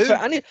doesn't benefit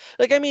any.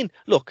 Like, I mean,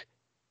 look,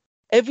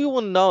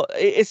 everyone knows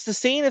it's the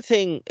Cena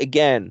thing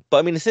again, but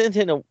I mean, the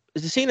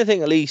Cena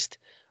thing at least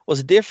was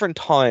a different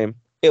time.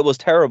 It was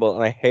terrible,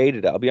 and I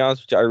hated it. I'll be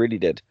honest with you, I really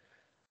did.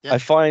 Yeah. I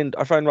find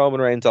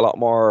Roman Reigns a lot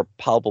more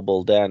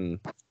palpable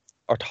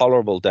or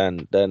tolerable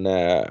than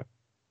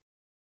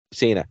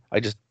Cena.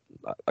 I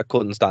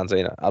couldn't stand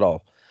Cena at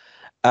all.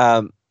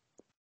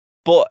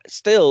 But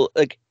still,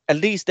 like, at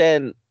least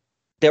then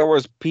there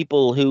was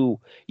people who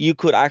you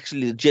could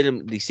actually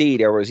legitimately see.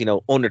 There was,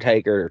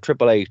 Undertaker,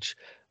 Triple H,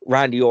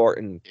 Randy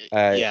Orton,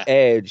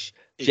 Edge,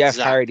 Jeff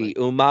Hardy,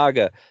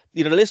 Umaga.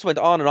 The list went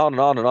on and on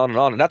and on and on and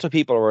on, and that's why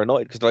people were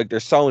annoyed because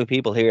there's so many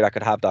people here that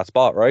could have that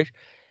spot, right?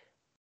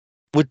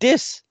 With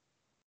this,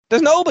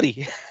 there's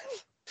nobody.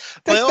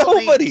 There's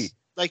nobody. Means,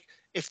 like,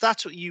 if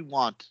that's what you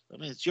want, I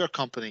mean, it's your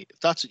company.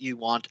 If that's what you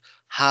want,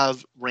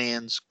 have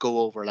Reigns go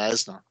over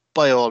Lesnar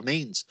by all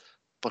means.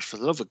 But for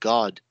the love of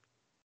God,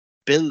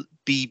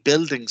 be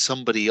building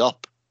somebody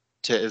up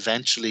to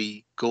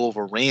eventually go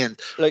over Reigns.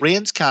 Like,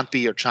 Reigns can't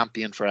be your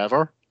champion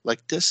forever.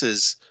 Like, this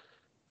is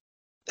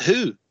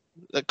who?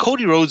 Like,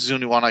 Cody Rhodes is the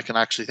only one I can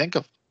actually think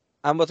of.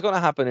 And what's going to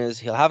happen is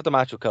he'll have the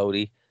match with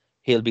Cody,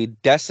 he'll be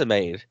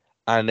decimated,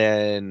 and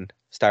then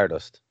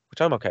Stardust,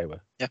 which I'm okay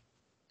with. Yeah.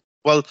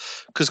 Well,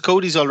 because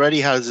Cody's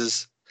already has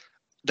his.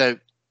 Now,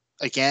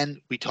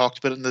 again, we talked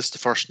about it in this the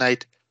first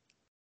night.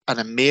 An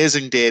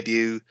amazing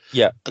debut.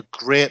 Yeah. A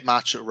great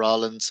match at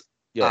Rollins.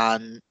 Yeah.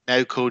 And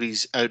now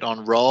Cody's out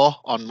on Raw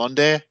on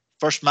Monday.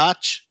 First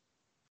match,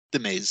 The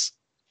Miz.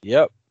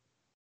 Yep.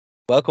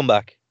 Welcome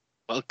back.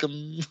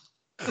 Welcome.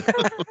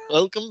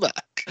 Welcome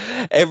back.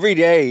 Every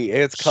day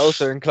it's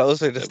closer and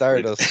closer to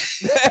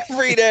Stardust.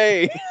 Every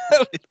day.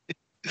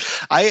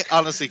 I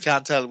honestly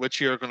can't tell which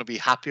you're going to be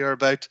happier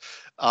about.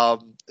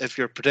 If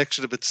your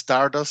prediction about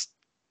Stardust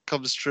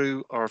comes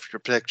true, or if your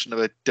prediction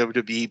about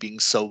WWE being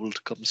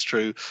sold comes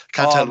true.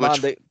 Can't tell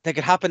which they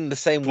could happen in the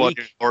same one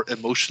week. you're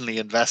emotionally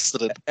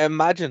invested in.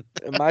 Imagine.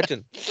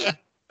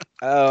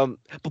 But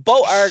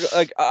both are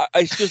like,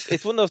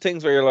 it's one of those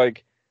things where you're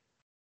like,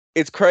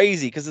 it's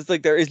crazy because it's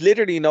like there is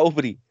literally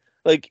nobody.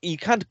 Like you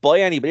can't buy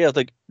anybody else.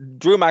 Like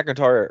Drew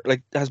McIntyre,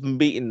 like has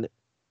been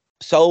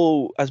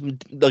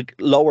like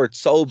lowered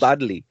so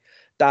badly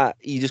that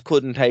you just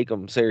couldn't take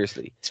him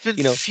seriously. It's been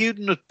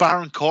feuding with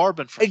Baron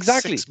Corbin for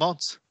 6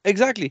 months.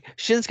 Exactly.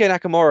 Shinsuke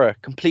Nakamura,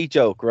 complete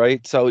joke,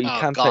 right? So you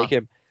can't take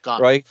him.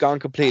 Gone. Right? Gone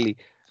completely.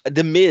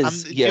 The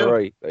Miz,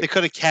 right. They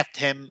could have kept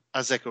him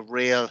as like a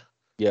real,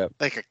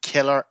 like a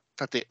killer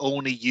that they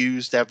only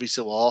used every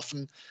so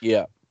often.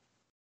 Yeah.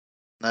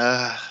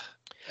 I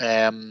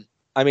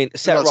mean,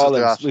 Seth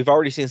Rollins, we've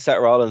already seen Seth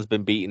Rollins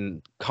been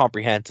beaten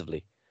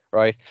comprehensively,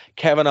 right?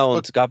 Kevin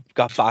Owens got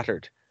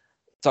battered.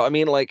 So, I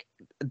mean, like,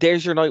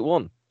 there's your night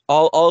one.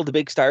 All the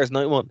big stars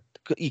night one.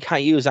 You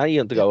can't use any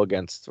of them to go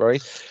against,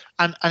 right?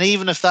 And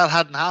even if that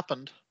hadn't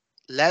happened,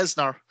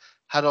 Lesnar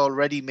had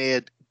already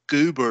made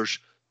goobers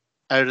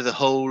out of the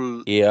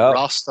whole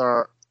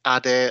roster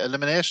at a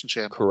Elimination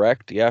Chamber.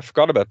 Correct. Yeah, I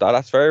forgot about that.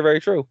 That's very,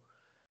 very true.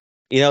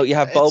 You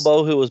have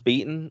Bobo, who was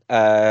beaten,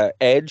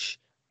 Edge,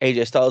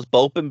 AJ Styles,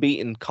 both been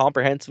beaten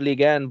comprehensively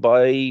again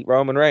by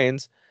Roman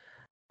Reigns.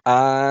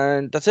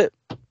 And that's it.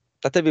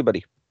 That's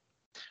everybody.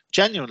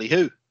 Genuinely,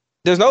 who?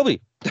 There's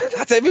nobody.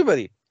 That's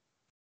everybody.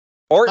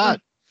 Orton.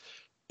 Man,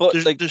 but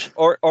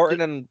Orton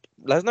and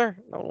Lesnar?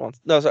 No one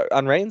wants. No, sorry,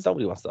 and Reigns?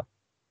 Nobody wants that.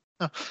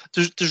 No,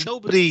 there's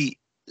nobody.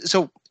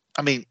 So,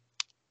 I mean,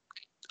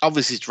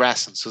 obviously it's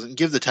wrestling, so they can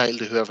give the title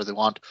to whoever they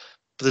want.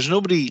 But there's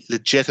nobody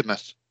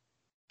legitimate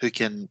who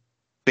can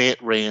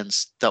bait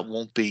Reigns that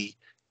won't be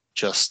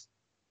just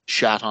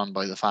shat on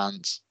by the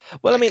fans.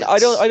 Well, I mean, I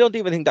don't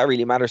even think that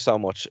really matters so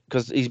much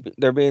because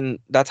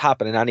that's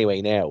happening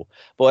anyway now.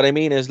 But what I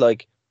mean is,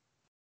 like,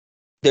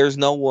 there's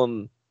no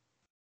one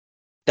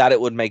that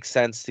it would make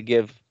sense to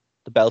give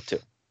the belt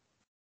to.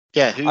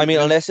 Yeah,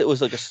 unless it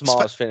was like a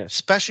smallest finish.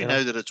 Especially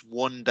now that it's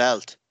one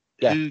belt.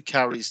 Yeah. Who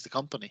carries the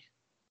company?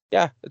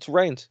 Yeah, it's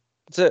Reigns.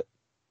 That's it.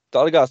 That's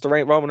all I got. It's the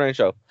Roman Reigns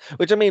show.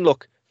 Which, I mean,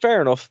 look,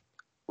 fair enough.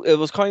 It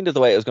was kind of the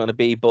way it was going to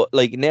be, but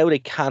like now they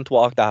can't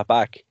walk that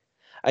back.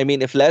 I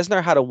mean, if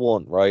Lesnar had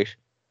won, right,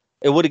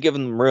 it would have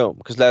given them room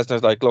because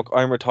Lesnar's like, look,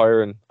 I'm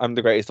retiring. I'm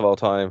the greatest of all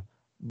time.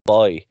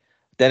 Bye.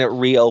 Then it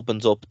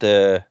reopens up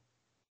the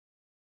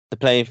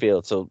playing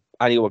field, so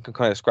anyone can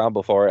kind of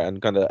scramble for it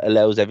and kind of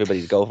allows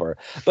everybody to go for it.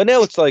 But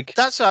now it's like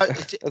that's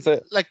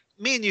it. Like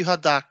me and you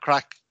had that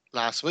crack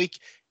last week.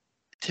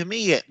 To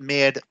me, it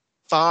made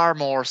far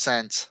more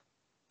sense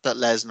that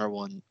Lesnar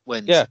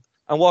wins. Yeah,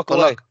 and walk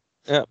away.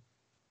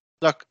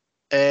 Look,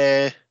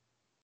 so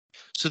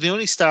the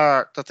only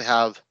star that they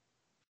have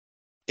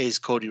is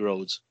Cody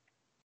Rhodes.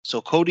 So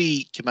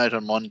Cody came out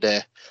on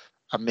Monday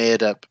and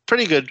made a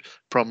pretty good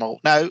promo.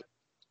 Now,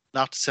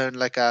 not to sound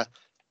like a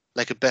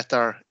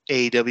bitter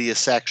AEW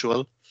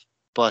sexual,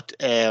 but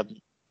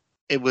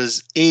it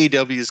was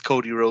AEW's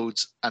Cody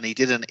Rhodes, and he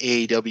did an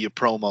AEW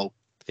promo.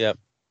 Yep.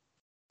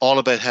 All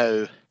about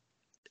how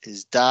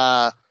his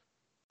dad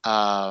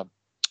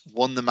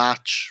won the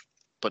match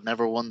but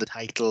never won the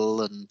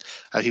title, and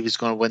how he was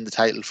going to win the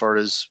title for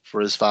his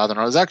father.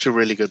 And it was actually a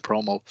really good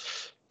promo.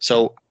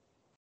 So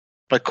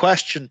my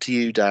question to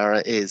you,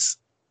 Dara, is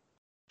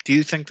do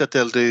you think that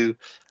they'll do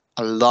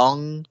a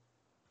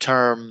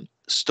long-term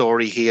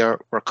story here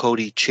where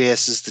Cody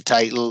chases the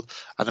title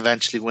and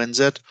eventually wins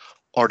it,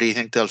 or do you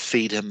think they'll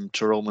feed him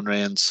to Roman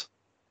Reigns?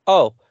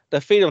 Oh, they'll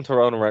feed him to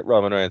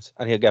Roman Reigns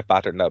and he'll get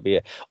battered and that'll be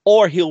it.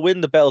 Or he'll win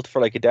the belt for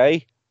like a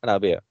day and that'll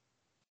be it.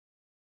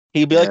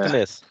 He'll be like the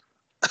Miz.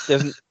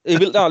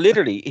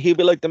 Literally, he'll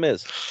be like the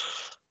Miz.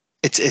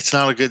 It's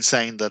not a good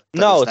sign that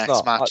his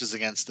next match is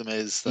against the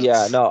Miz.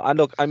 Yeah, no. And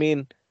look, I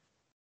mean,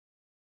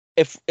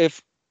 if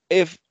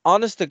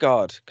honest to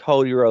God,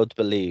 Cody Rhodes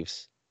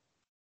believes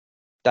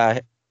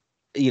that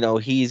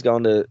he's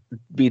going to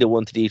be the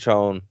one to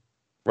dethrone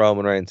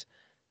Roman Reigns,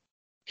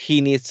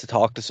 he needs to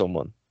talk to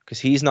someone because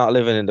he's not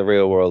living in the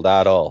real world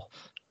at all.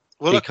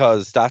 Well,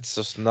 because that's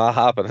just not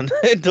happening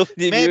in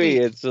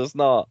WWE. It's just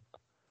not.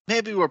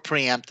 Maybe we're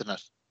preempting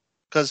it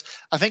because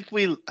I think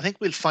we'll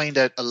find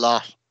out a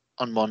lot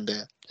on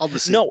Monday.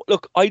 Obviously, no.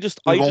 Look, we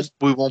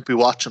won't be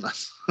watching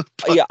it.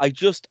 Yeah, I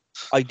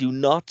do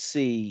not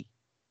see,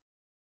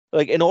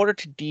 like, in order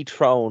to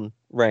dethrone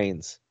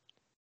Reigns,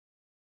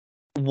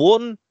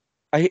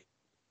 it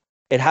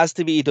has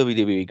to be a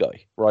WWE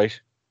guy, right?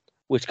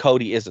 Which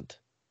Cody isn't,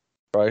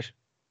 right?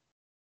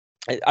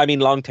 I mean,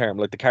 long term,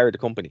 like the carry of the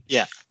company.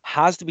 Yeah.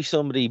 Has to be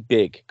somebody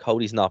big.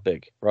 Cody's not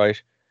big,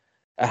 right?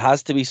 It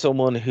has to be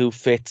someone who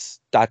fits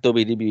that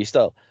WWE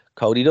style.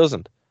 Cody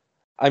doesn't.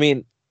 I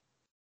mean,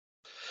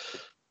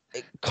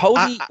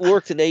 Cody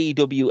worked in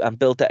AEW and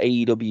built the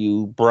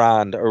AEW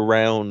brand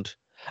around.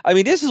 I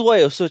mean, this is why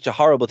it was such a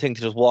horrible thing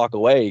to just walk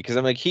away, because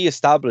I'm like, he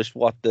established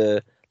what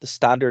the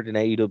standard in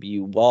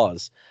AEW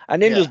was,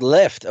 and then just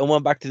left and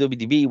went back to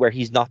WWE where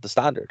he's not the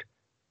standard.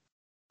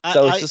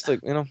 So it's just like,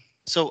 you know.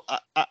 So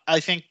I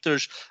think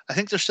there's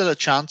still a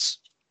chance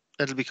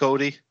it'll be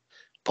Cody,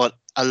 but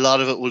a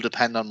lot of it will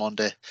depend on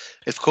Monday.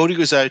 If Cody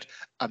goes out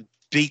and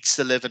beats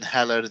the living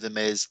hell out of the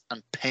Miz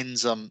and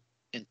pins him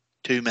in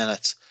 2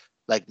 minutes,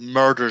 like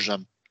murders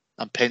him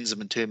and pins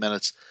him in 2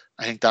 minutes,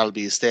 I think that'll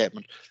be a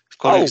statement. If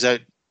Cody goes out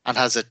and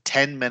has a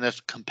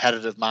 10-minute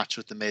competitive match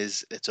with the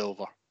Miz, it's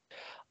over.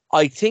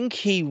 I think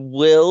he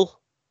will.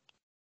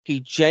 He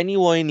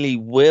genuinely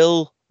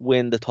will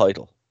win the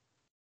title,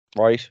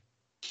 right?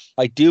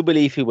 I do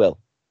believe he will.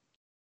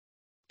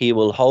 He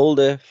will hold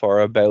it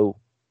for about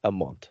a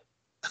month.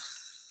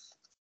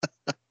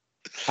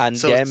 And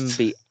then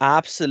be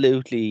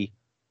absolutely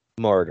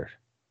murdered.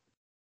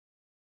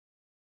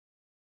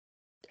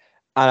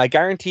 And I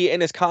guarantee in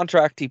his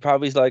contract, he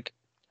probably is like,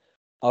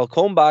 I'll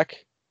come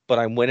back, but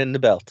I'm winning the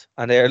belt.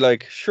 And they're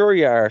like, sure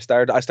you are.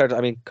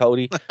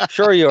 Cody,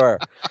 sure you are.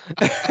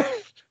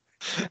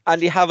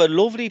 And you have a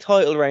lovely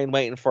title reign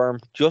waiting for him,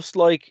 just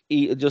like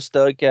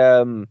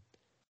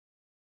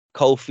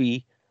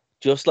Kofi,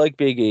 just like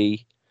Big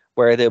E,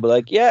 where they'll be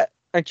like, yeah,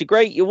 aren't you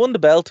great? You won the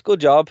belt.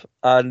 Good job.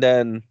 And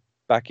then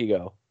back you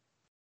go.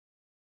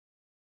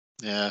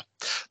 Yeah.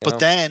 But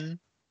then,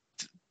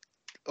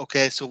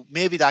 okay, so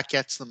maybe that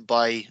gets them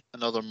by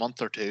another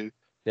month or two.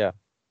 Yeah.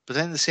 But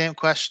then the same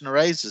question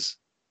arises.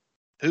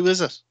 Who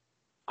is it?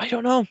 I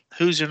don't know.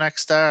 Who's your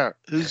next star?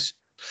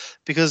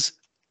 Because,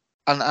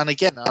 and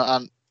again,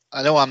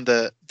 I know I'm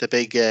the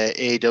big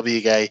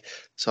AEW guy,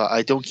 so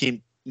I don't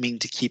mean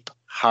to keep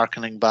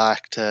harkening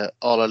back to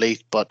All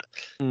Elite, but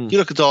you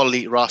look at the All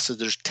Elite roster,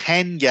 there's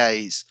 10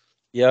 guys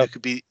who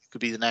could be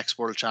the next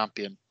world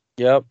champion.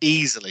 Yep.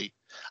 Easily.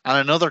 And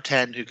another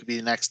 10 who could be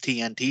the next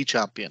TNT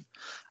champion.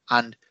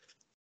 And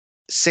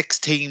 6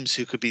 teams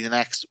who could be the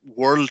next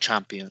world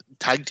champion,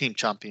 tag team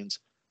champions.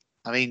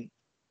 I mean,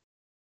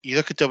 you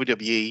look at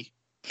WWE,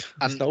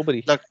 and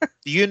nobody. Look,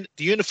 the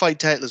unified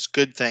title is a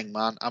good thing,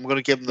 man. I'm going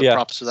to give them the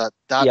props for that.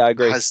 That I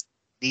agree. has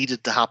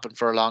needed to happen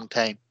for a long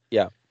time.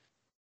 Yeah.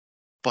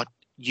 But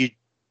you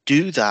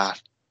do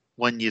that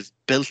when you've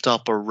built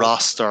up a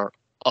roster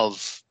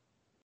of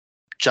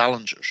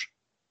challengers.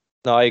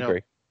 No, I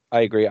agree.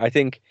 I agree. I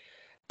think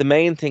the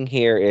main thing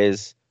here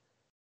is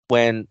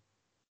when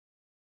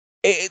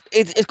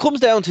it comes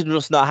down to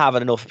just not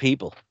having enough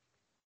people.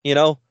 You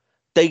know,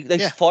 they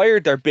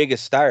fired their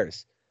biggest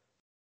stars.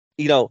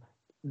 You know,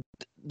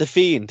 the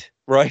Fiend,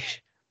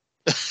 right?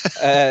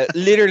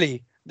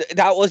 Literally,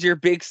 that was your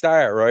big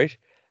star, right?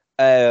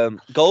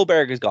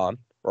 Goldberg is gone,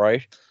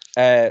 right?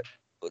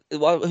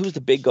 Who's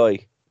the big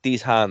guy?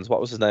 These hands.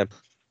 What was his name?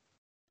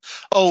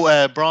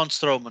 Oh, Braun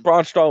Strowman.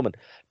 Braun Strowman.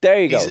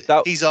 There you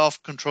go. He's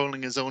off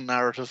controlling his own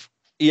narrative.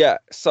 Yeah.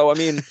 So I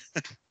mean,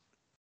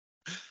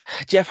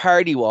 Jeff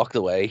Hardy walked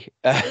away.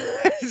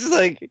 It's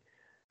like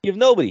you have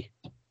nobody,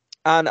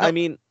 and I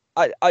mean,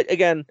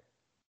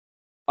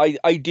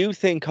 I do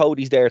think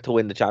Cody's there to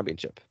win the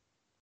championship.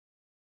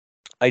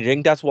 I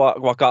think that's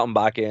what got him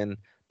back in.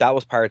 That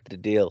was part of the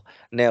deal.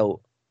 Now,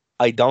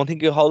 I don't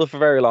think he'll hold it for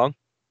very long.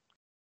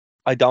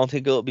 I don't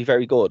think it'll be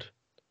very good.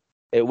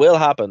 It will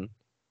happen,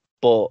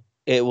 but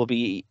it'll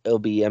be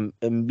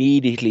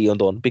immediately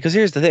undone. Because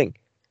here's the thing: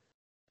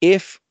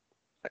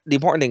 the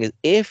important thing is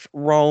if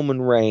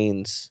Roman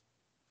Reigns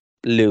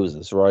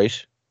loses,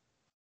 right?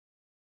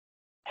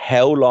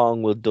 How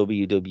long will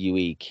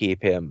WWE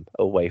keep him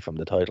away from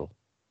the title?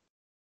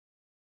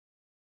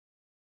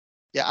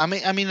 Yeah, I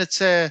mean, it's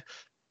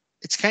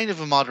kind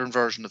of a modern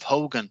version of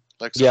Hogan.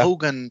 Like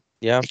Hogan,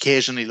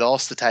 occasionally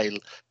lost the title,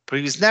 but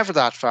he was never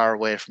that far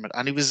away from it,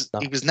 and he was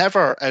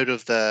never out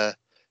of the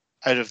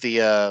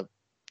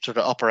sort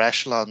of upper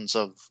echelons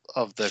of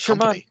the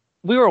company. Man,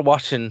 we were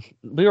watching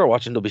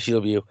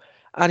WCW,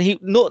 and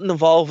nothing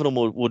involving him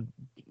would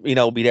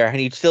be there, and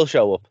he'd still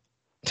show up.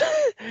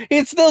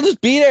 He'd still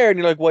just be there, and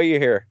you're like, why are you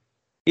here?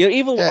 You know,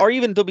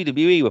 even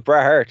WWE with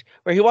Bret Hart,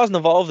 where he wasn't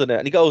involved in it,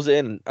 and he goes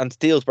in and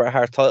steals Bret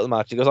Hart's title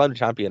match. He goes, I'm the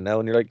champion now,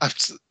 and you're like, I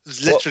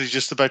was literally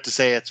just about to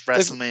say it's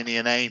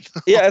WrestleMania 9.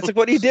 Yeah, it's like,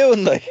 what are you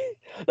doing?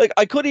 Like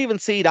I could even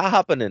see that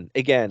happening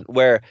again,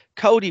 where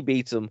Cody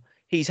beats him.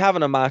 He's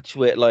having a match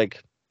with,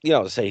 like,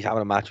 say he's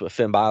having a match with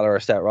Finn Balor or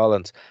Seth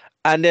Rollins,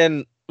 and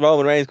then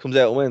Roman Reigns comes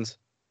out and wins.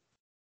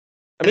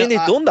 I mean,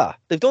 they've done that.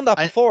 They've done that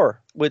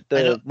before with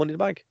the Money in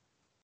the Bank.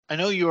 I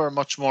know you are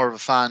much more of a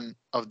fan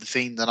of The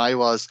Fiend than I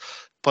was,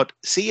 but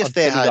see if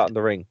until they he got in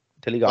the ring.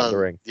 Until he got in the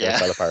ring, yeah, it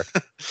fell apart.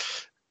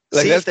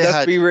 Like,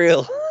 let's be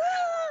real.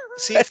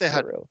 See if they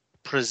had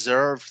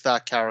preserved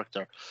that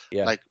character.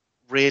 Yeah. Like,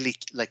 really,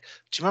 like,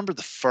 do you remember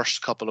the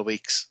first couple of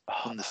weeks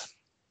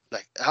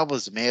Like, that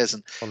was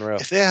amazing. Unreal.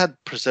 If they had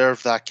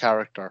preserved that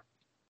character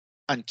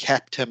and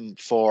kept him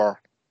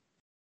for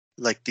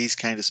like these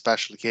kind of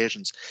special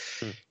occasions,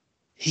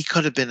 he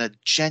could have been a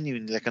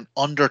genuine, like an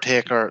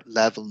Undertaker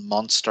level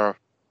monster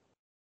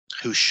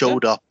who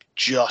showed up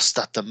just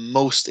at the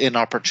most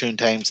inopportune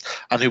times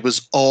and who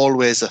was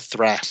always a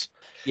threat.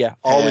 Yeah,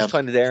 always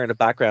kind of there in the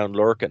background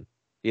lurking.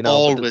 You know,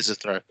 always a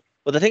threat.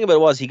 But the thing about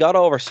it was, he got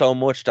over so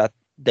much that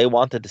they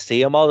wanted to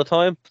see him all the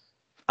time,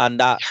 and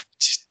that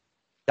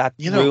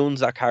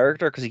ruins that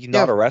character because he's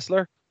not a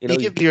wrestler. You know,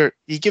 you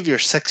give your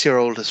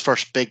 6-year-old his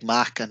first Big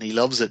Mac and he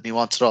loves it and he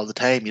wants it all the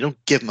time. You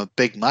don't give him a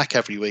Big Mac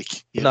every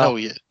week. You know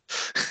you.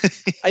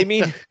 I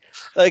mean,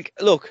 like,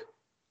 look,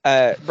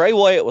 Bray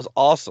Wyatt was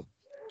awesome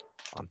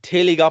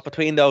until he got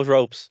between those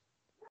ropes.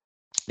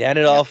 Then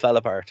it all fell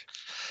apart.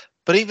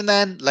 But even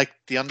then, like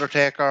the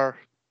Undertaker,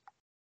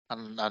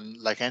 and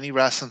like any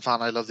wrestling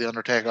fan, I love the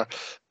Undertaker.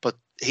 But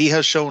he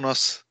has shown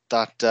us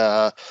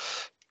that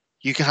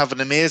you can have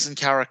an amazing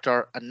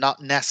character and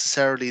not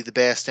necessarily the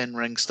best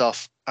in-ring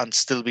stuff and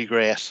still be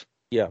great.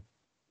 Yeah,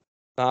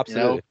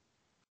 absolutely. You know?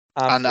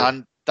 Absolutely.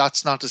 And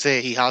that's not to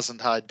say he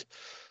hasn't had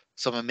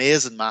some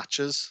amazing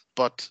matches,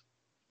 but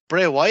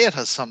Bray Wyatt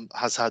has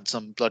had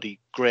some bloody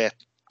great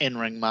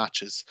in-ring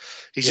matches.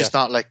 He's just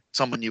not like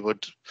someone you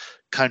would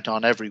count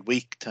on every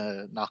week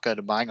to knock out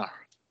a banger.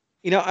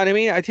 You know, and I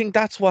mean, I think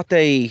that's what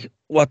they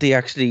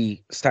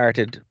actually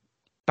started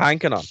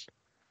banking on.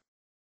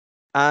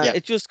 And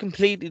it just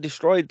completely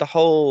destroyed the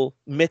whole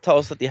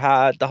mythos that they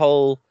had, the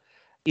whole,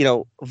 you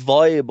know,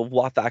 vibe of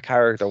what that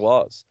character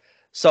was.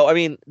 So, I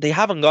mean, they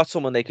haven't got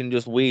someone they can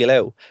just wheel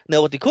out.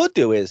 Now, what they could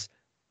do is,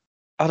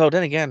 although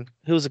then again,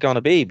 who's it going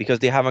to be? Because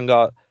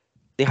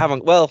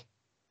well,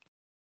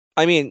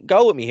 I mean,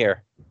 go with me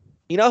here.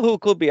 You know who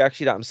could be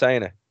actually that I'm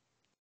saying it?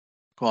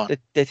 Go on.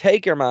 They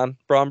take your man,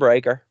 Braun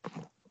Breaker,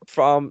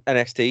 from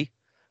NXT,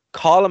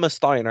 call him a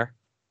Steiner.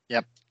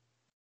 Yep.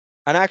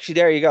 And actually,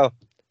 there you go.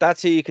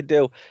 That's who you could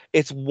do.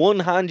 It's one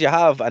hand you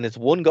have, and it's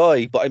one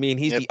guy. But I mean,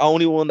 he's the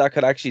only one that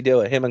could actually do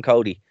it. Him and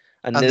Cody.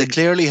 And they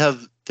clearly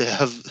have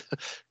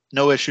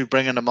no issue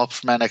bringing him up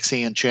from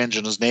NXT and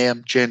changing his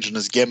name, changing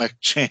his gimmick,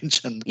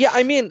 changing. Yeah,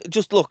 I mean,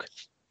 just look.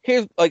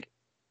 Here's like,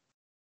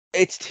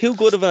 it's too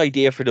good of an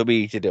idea for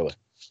WWE to do it.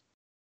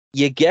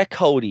 You get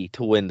Cody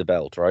to win the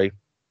belt, right?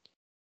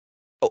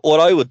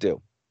 What I would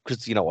do,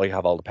 because you know I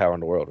have all the power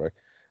in the world,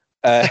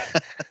 right?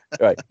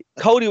 Right.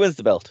 Cody wins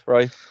the belt,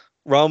 right?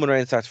 Roman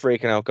Reigns starts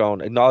freaking out,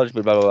 going, acknowledge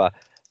me, blah, blah, blah.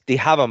 They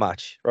have a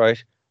match,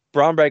 right?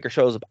 Braun Breaker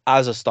shows up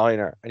as a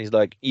Steiner, and he's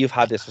like, you've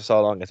had this for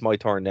so long, it's my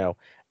turn now.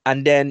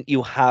 And then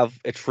you have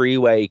a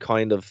three-way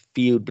kind of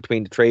feud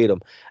between the three of them,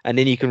 and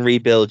then you can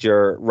rebuild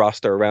your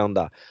roster around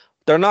that.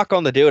 They're not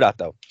going to do that,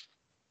 though.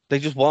 They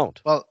just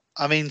won't. Well,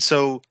 I mean,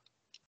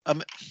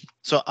 I'm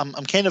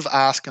kind of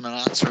asking and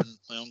answering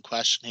my own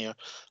question here,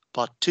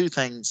 but two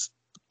things.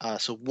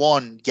 So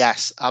one,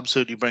 yes,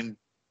 absolutely bring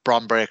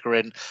Braun Breaker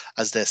in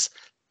as this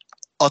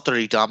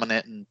utterly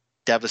dominating,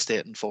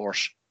 devastating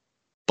force.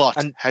 But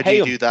how do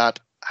you do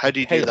that? How do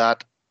you do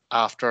that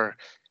after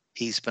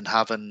he's been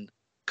having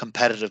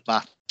competitive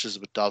matches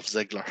with Dolph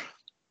Ziggler?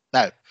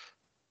 Now,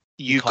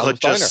 you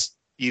could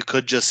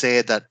just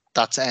say that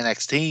that's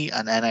NXT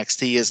and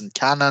NXT isn't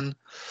canon.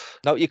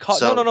 No, you can't.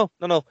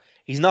 No.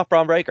 He's not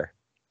Braun Breaker.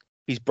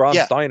 He's Braun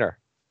Steiner.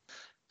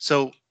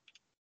 So,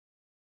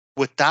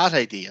 with that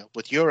idea,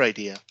 with your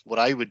idea, what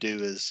I would do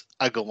is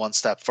I'd go one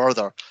step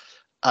further.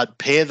 I'd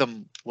pay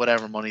them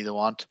whatever money they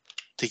want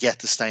to get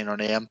the Steiner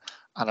name,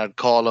 and I'd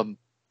call him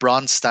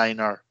Braun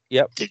Steiner,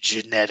 the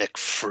genetic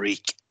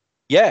freak.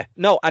 Yeah,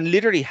 no, and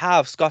literally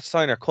have Scott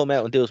Steiner come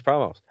out and do his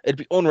promos. It'd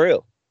be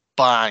unreal.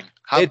 Bang.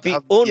 It'd be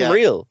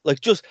unreal. Yeah.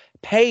 Like, just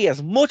pay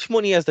as much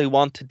money as they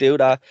want to do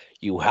that.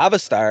 You have a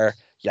star.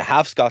 You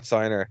have Scott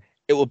Steiner.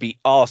 It would be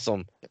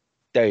awesome.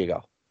 There you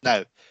go.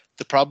 Now,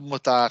 the problem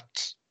with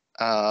that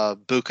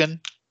booking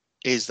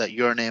is that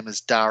your name is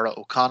Dara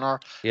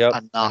O'Connor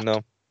and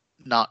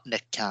not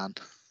Nick Khan.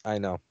 I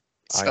know.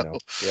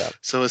 Yeah.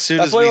 So as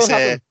soon as we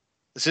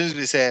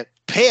say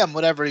pay him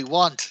whatever he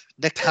want,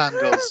 Nick Khan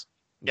goes,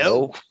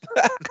 no.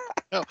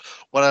 No.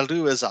 What I'll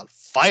do is I'll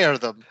fire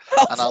them.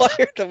 I'll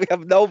fire them. We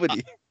have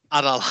nobody.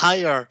 And I'll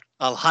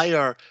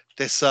hire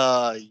this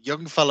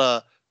young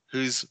fella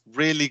who's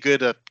really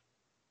good at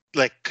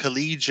like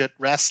collegiate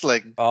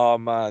wrestling. Oh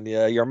man,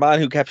 yeah, your man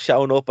who kept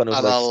showing up and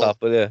was like, "Stop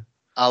with it."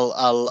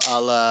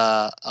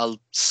 I'll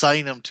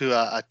sign him to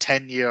a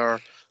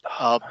 10-year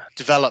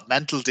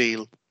developmental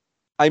deal.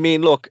 I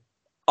mean, look,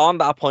 on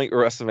that point with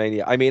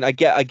WrestleMania, I mean, I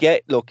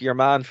get. Look, your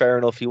man, fair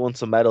enough. He won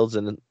some medals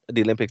in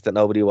the Olympics that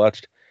nobody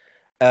watched.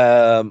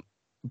 But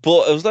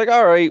it was like,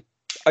 all right.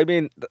 I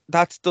mean,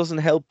 that doesn't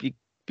help you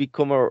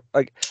become a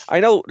like.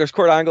 I know there's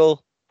Kurt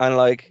Angle and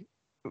like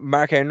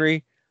Mark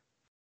Henry.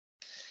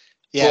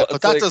 Yeah,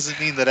 but that doesn't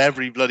mean that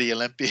every bloody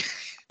Olympian.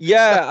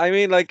 Yeah, I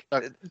mean, like,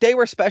 they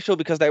were special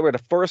because they were the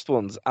first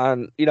ones,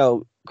 and you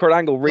know, Kurt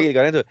Angle really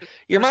got into it.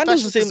 Your man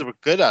doesn't seem they were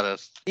good at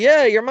it.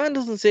 Yeah, your man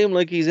doesn't seem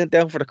like he's in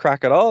down for the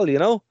crack at all. You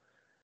know.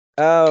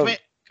 Come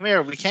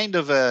here. We kind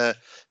of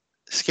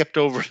skipped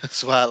over it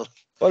as well.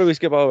 What did we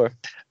skip over?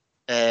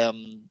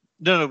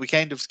 No, we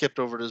kind of skipped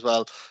over it as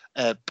well.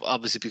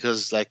 Obviously,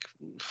 because like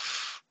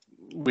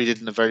we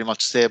didn't have very much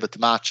to say about the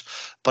match.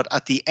 But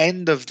at the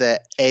end of the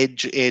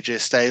Edge AJ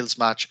Styles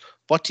match,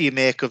 what do you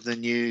make of the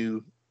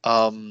new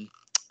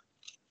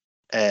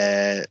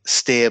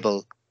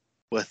stable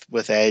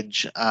with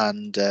Edge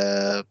and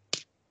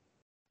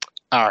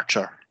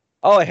Archer?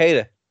 Oh, I hate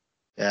it.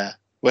 Yeah.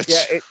 Which,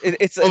 yeah,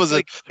 it's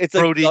like it's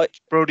Brody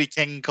like, Brody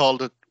King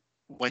called it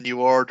when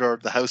you order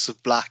the House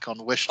of Black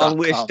on Wish.com. On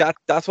Wish,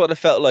 that's what it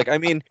felt like. I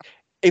mean,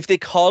 if they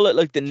call it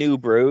like the New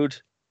Brood,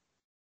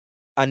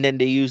 and then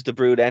they use the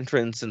Brood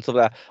entrance and stuff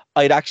like that,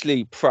 I'd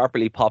actually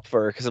properly pop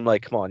for it because I'm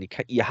like, come on,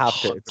 you have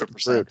to. It's the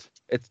Brood.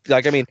 It's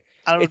like, I mean,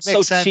 and it it's would make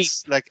so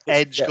sense, cheap. like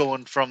Edge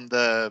going from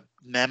the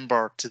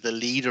member to the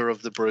leader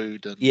of the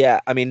Brood. And... yeah,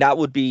 I mean, that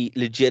would be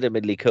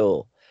legitimately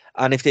cool.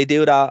 And if they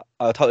do that,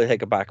 I'll totally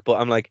take it back. But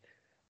I'm like,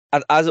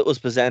 as it was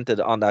presented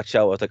on that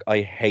show, I was like,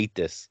 I hate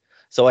this.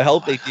 So I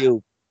hope they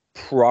do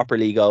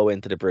properly go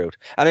into the Brood.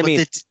 And I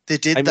mean, they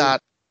did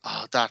that.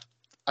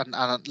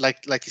 And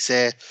like you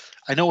say,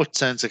 I know it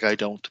sounds like I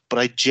don't, but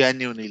I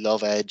genuinely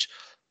love Edge.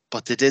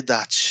 But they did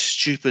that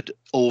stupid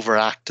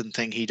overacting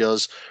thing he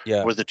does,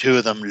 where the two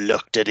of them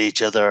looked at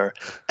each other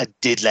and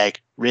did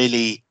like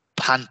really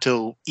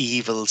panto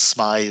evil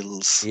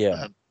smiles.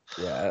 Yeah,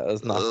 it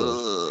was not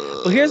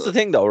good. Well, here's the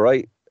thing, though,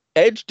 right?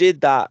 Edge did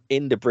that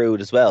in the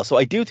Brood as well, so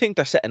I do think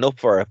they're setting up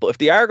for it. But if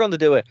they are going to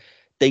do it,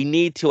 they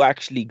need to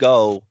actually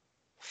go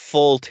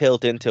full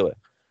tilt into it.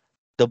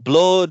 The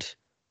blood,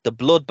 the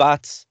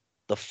bloodbaths,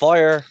 the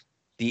fire,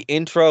 the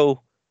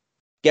intro.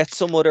 Get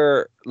some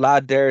other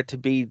lad there to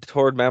be the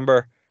third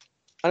member,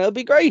 and it'll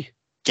be great.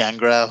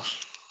 Gangrel.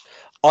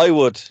 I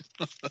would.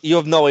 You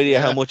have no idea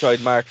how much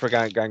I'd mark for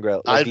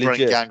Gangrel. Like, I'd bring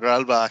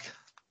Gangrel back.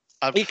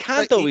 He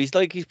can't though.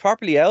 He's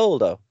properly old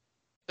though.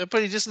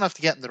 But he doesn't have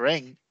to get in the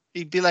ring.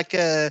 He'd be like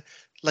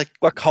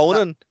what,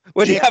 Conan?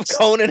 Would he have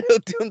Conan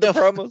out doing the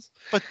promos?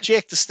 But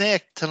Jake the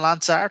Snake to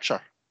Lance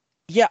Archer.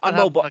 Yeah, I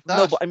know, but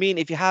I mean,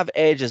 if you have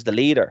Edge as the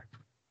leader,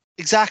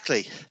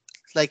 exactly.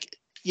 Like,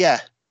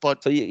 yeah.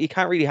 But so you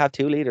can't really have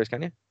two leaders,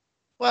 can you?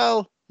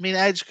 Well, I mean,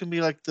 Edge can be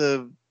like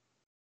the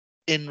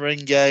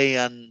in-ring guy,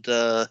 and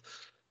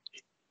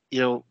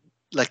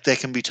like they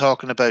can be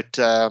talking about.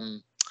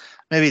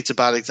 Maybe it's a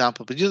bad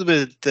example, but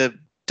the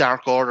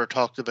Dark Order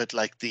talked about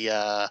like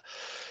the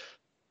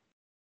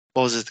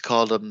what was it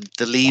called?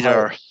 The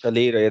leader,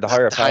 the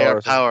higher power,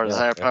 the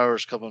higher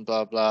powers coming,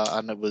 blah blah,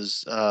 and it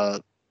was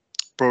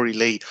Brody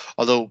Lee.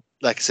 Although,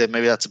 like I said,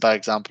 maybe that's a bad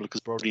example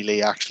because Brody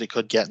Lee actually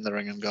could get in the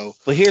ring and go.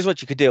 But here's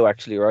what you could do,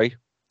 actually, right?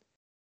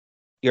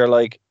 You're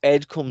like,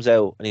 Edge comes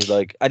out and he's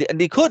like, and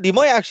he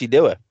might actually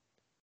do it.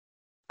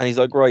 And he's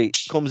like, right,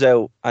 comes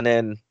out, and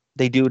then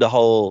they do the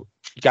whole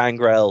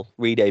Gangrel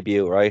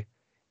re-debut, right?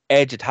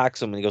 Edge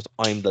attacks him and he goes,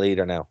 I'm the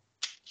leader now.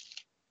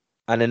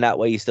 And in that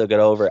way, you still get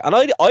over it. And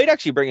I'd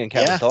actually bring in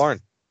Kevin Thorne.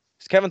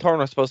 Because Kevin Thorne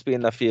was supposed to be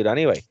in that feud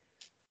anyway.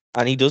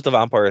 And he does the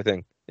vampire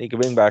thing. He could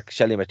bring back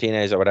Shelly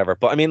Martinez or whatever.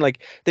 But I mean,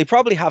 like, they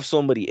probably have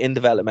somebody in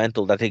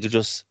developmental that they could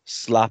just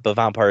slap a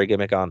vampire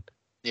gimmick on.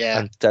 Yeah.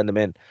 And send them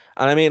in.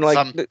 And I mean, like...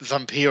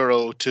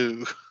 Vampiro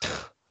too.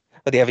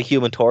 But they have a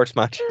Human Torch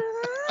match.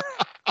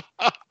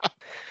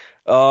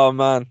 Oh,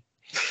 man.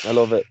 I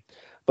love it.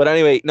 But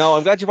anyway, no,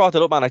 I'm glad you brought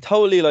it up, man. I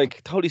totally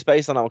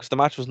spaced on that one because the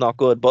match was not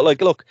good. But,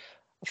 like, look,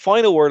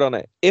 final word on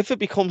it. If it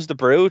becomes the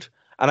Brood,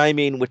 and I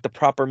mean with the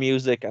proper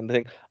music and the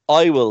thing,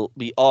 I will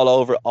be all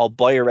over it. I'll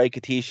buy a rake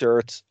of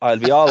t-shirts. I'll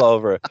be all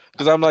over it.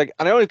 Because I'm like,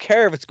 and I don't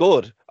care if it's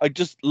good. I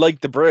just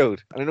like the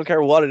Brood. And I don't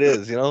care what it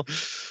is, you know?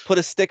 Put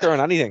a sticker on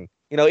anything.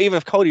 You know, even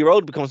if Cody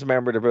Rhodes becomes a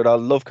member of the Brood, I'll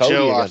love Cody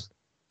again.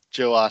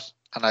 Joe what?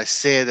 And I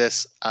say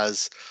this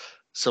as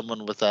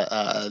someone with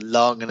a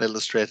long and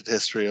illustrated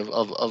history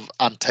of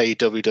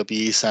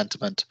anti-WWE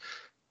sentiment.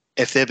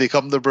 If they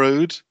become the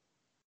Brood,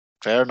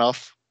 fair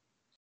enough.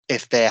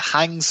 If they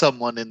hang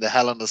someone in the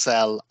Hell in a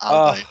Cell,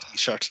 I'll buy a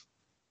t-shirt.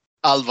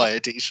 I'll buy a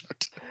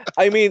t-shirt.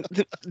 I mean,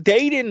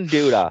 they didn't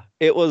do that.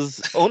 It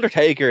was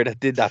Undertaker that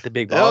did that, the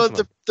Big Boss.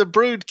 No, the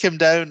Brood came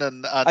down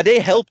and they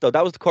helped, though.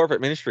 That was the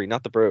corporate ministry,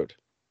 not the Brood.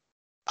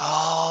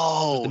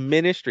 Oh, it was the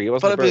ministry. It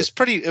wasn't.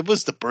 But it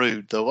was the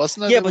Brood, though,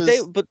 wasn't it? Yeah,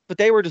 but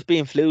they were just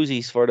being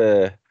floozies for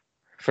the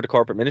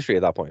corporate ministry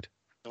at that point.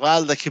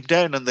 Well, they came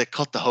down and they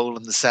cut the hole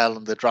in the cell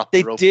and they dropped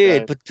the rope. They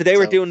did, but they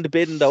were doing the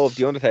bidding though of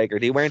the Undertaker.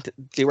 They weren't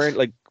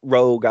like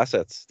rogue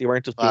assets. They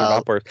weren't just being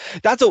vampires.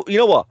 You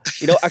know what?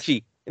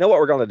 Actually, you know what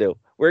we're gonna do?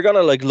 We're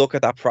gonna like look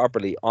at that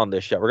properly on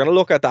this show. We're gonna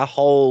look at that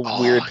whole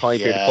weird time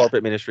period of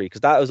corporate ministry,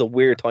 because that was a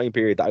weird time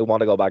period that I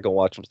want to go back and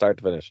watch from start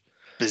to finish.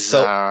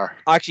 Bizarre.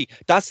 So, actually,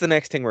 that's the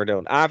next thing we're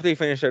doing. After we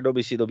finish our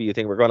WCW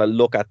thing, we're gonna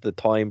look at the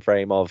time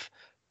frame of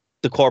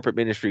the corporate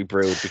ministry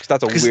Brood, because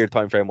that's a weird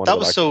time frame. That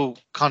was so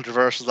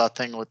controversial, that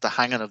thing with the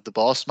hanging of the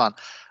boss man.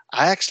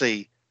 I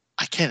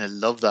kind of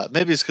love that.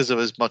 Maybe it's because I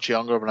was much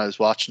younger when I was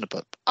watching it,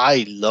 but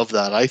I love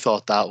that. I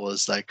thought that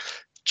was like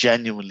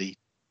genuinely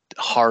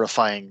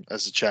horrifying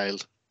as a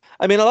child.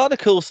 I mean, a lot of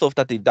the cool stuff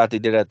that they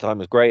did at the time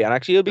was great, and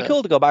actually it'll be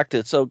cool to go back to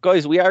it. So,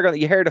 guys, we are gonna.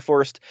 You heard it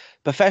first.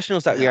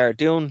 Professionals that we are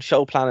doing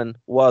show planning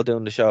while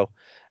doing the show.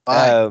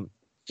 Yeah.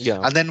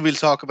 And then we'll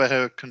talk about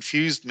how it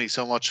confused me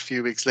so much a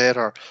few weeks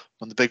later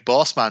when the big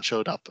boss man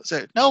showed up. I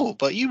said, "No,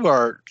 but you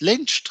were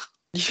lynched.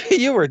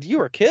 you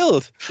were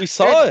killed. We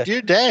saw it.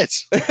 You're dead."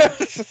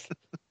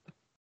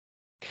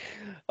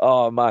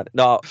 Oh man,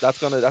 no, that's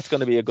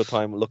gonna be a good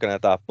time looking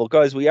at that. But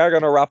guys, we are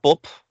gonna wrap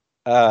up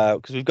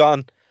because we've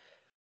gone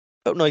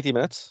about 90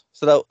 minutes,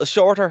 so that was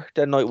shorter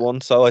than night one.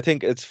 So I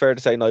think it's fair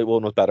to say night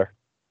one was better.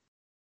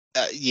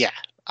 Yeah,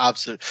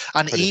 absolutely.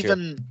 And Pretty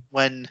even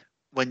when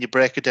you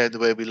break it down the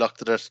way we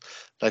looked at it,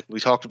 like we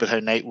talked about how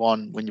night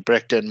one, when you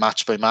break down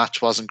match by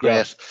match, wasn't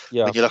great.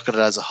 Yeah. When you look at it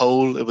as a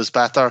whole, it was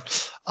better.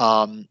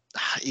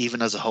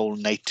 Even as a whole,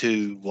 night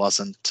two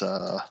wasn't.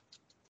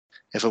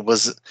 If it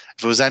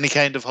was any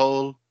kind of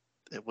whole,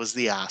 it was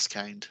the ass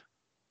kind.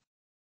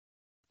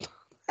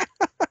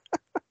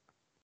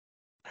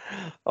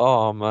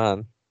 Oh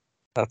man,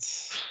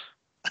 that's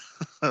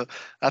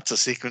a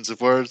sequence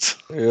of words.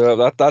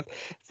 Yeah, that's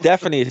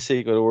definitely a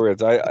sequence of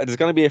words. There's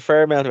going to be a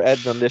fair amount of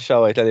editing on this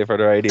show, I tell you, for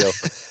the radio.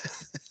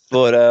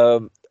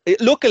 But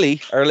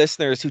luckily, our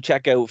listeners who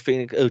check out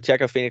Phoenix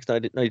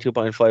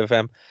 92.5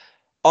 FM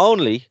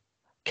only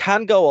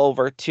can go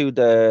over to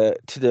the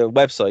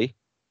website,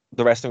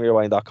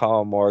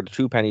 thewrestlingrewind.com, or the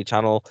True Penny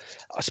channel,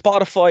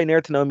 Spotify,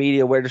 Near to No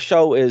Media, where the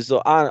show is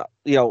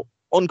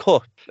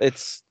uncut.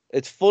 It's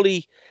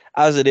fully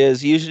as it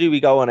is. Usually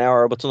we go an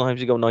hour, but sometimes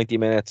we go 90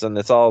 minutes, and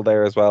it's all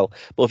there as well.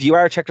 But if you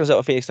are checking us out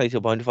on Phoenix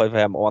 92.5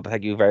 FM, I want to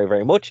thank you very,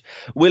 very much.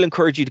 We'll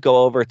encourage you to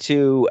go over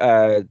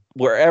to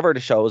wherever the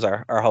shows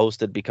are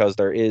hosted, because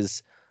there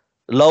is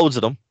loads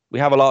of them. We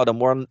have a lot of them.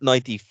 We're on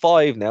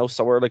 95 now,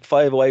 so we're like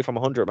 5 away from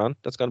 100, man.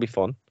 That's going to be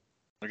fun.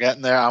 We're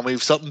getting there, and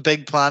we've something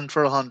big planned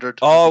for 100.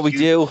 Oh, we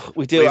do.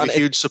 We have a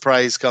huge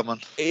surprise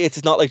coming.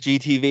 It's not like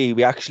GTV.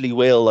 We actually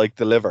will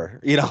deliver.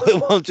 It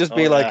won't just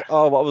be what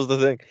was the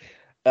thing?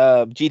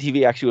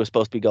 GTV actually was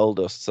supposed to be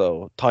Goldust,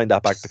 so tying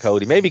that back to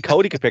Cody. Maybe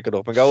Cody could pick it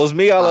up and go, "It was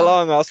me all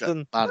along,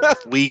 Austin." Man,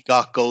 if we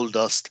got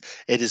Goldust,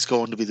 it is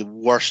going to be the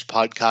worst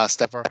podcast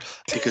ever,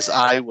 because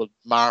I will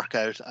mark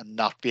out and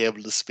not be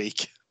able to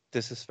speak.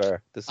 This is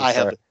fair. I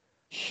have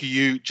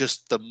huge,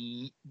 just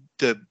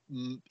the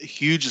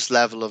hugest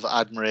level of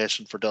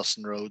admiration for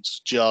Dustin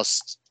Rhodes.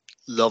 Just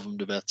love him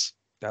to bits.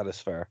 That is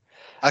fair.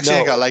 Actually, I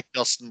think I like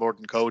Dustin more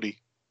than Cody.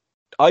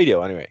 I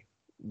do anyway,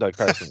 like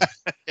personally.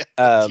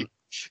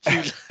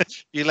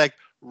 You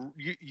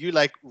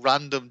like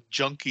random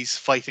junkies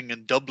fighting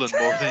in Dublin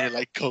more than you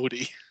like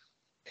Cody.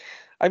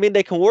 I mean,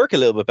 they can work a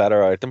little bit better,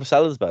 right?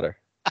 Themselves better.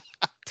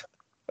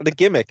 The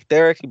gimmick,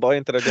 they're actually buying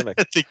into their gimmick.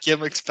 The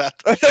gimmick's better.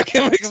 The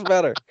gimmick's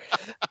better.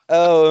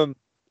 Well,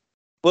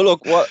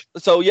 look,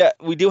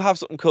 we do have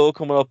something cool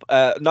coming up.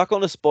 Not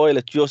going to spoil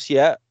it just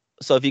yet.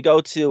 So if you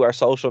go to our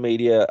social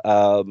media,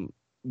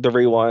 the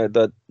rewind,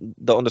 the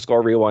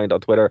 _ rewind on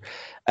Twitter,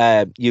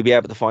 you'll be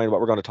able to find what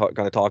we're going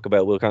to talk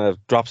about. We'll kind of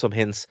drop some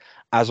hints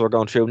as we're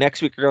going through.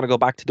 Next week we're going to go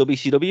back to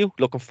WCW.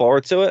 Looking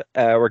forward to it.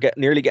 We're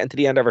nearly getting to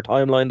the end of our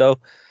timeline though,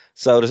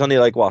 so there's only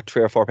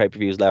 3 or 4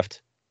 pay-per-views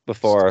left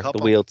before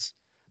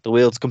the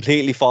wheels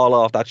completely fall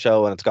off that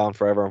show, and it's gone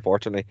forever,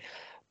 unfortunately.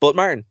 But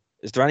Martin,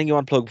 is there anything you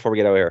want to plug before we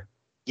get out of here?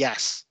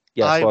 Yes,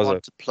 I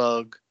want to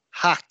plug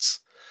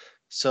hats.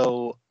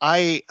 So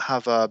I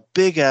have a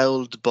big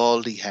old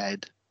baldy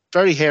head,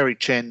 very hairy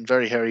chin,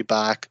 very hairy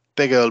back,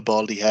 big old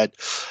baldy head.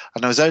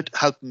 And I was out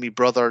helping my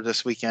brother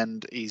this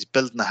weekend. He's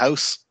building a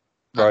house.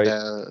 Right.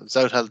 And, I was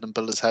out helping him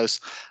build his house.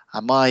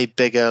 And my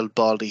big old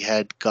baldy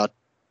head got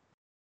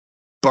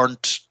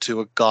burnt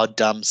to a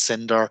goddamn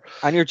cinder.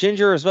 And you're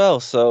ginger as well,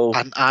 so...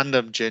 And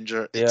I'm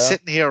ginger. Yeah. It's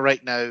sitting here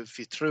right now. If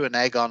you threw an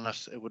egg on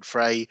it, it would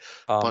fry.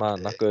 Oh,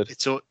 man, not good.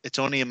 It's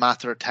only a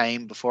matter of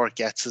time before it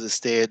gets to the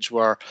stage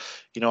where,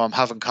 I'm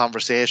having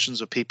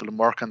conversations with people in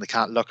work and they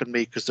can't look at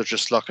me because they're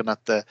just looking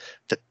at the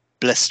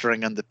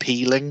blistering and the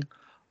peeling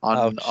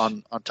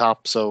on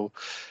top. So,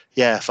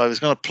 yeah, if I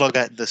was going to plug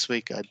it this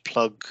week, I'd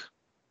plug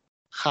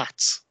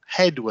hats,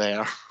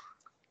 headwear.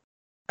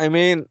 I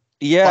mean,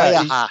 yeah.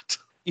 Buy a hat.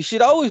 You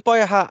should always buy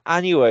a hat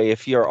anyway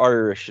if you're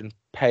Irish and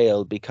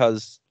pale,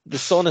 because the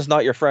sun is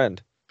not your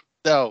friend.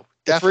 No,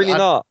 it's really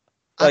not.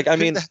 Like, I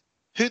mean,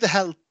 who the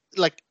hell?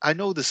 Like, I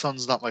know the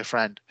sun's not my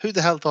friend. Who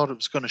the hell thought it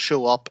was going to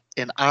show up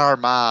in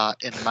Armagh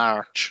in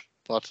March?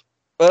 But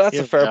that's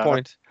a fair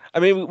point. I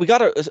mean, we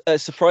got a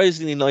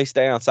surprisingly nice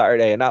day on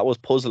Saturday, and that was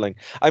puzzling.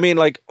 I mean,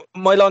 like,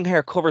 my long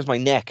hair covers my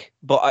neck,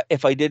 but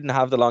if I didn't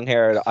have the long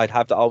hair, I'd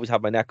have to always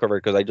have my neck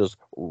covered because I just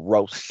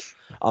roast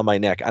on my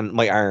neck and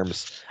my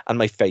arms and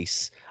my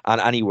face and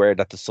anywhere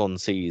that the sun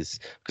sees,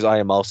 because I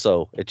am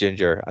also a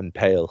ginger and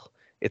pale.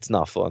 It's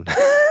not fun.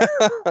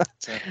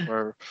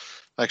 We're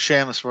like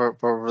Seamus.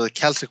 We're the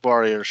Celtic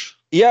warriors.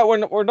 Yeah,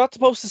 we're not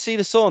supposed to see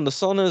the sun. The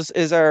sun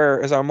is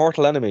our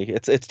mortal enemy.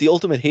 It's the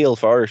ultimate heal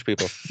for Irish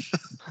people.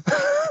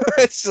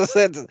 It's just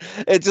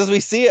we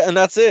see it and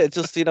that's it. It's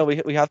just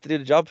we have to do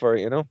the job for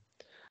it.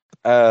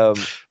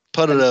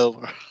 Put it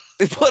over.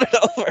 Put it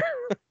over.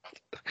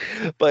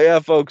 But yeah,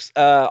 folks,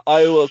 I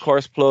will, of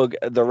course, plug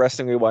the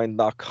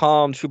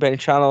WrestlingRewind.com, True Penny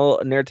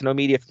Channel, Nerd to Know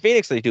Media,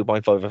 Phoenix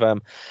 92.5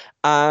 FM.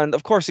 And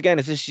of course, again,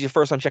 if this is your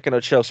first time checking out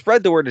the show,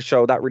 spread the word of the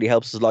show. That really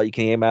helps us a lot. You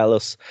can email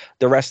us,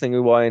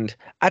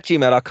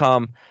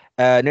 thewrestlingrewind@gmail.com,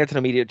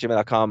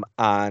 nerdtoknowmedia@gmail.com.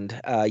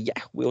 And yeah,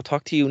 we'll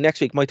talk to you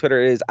next week. My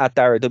Twitter is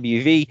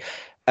 @DaraWV.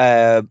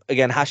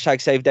 Again, hashtag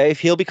Save Dave.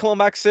 He'll be coming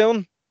back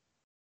soon.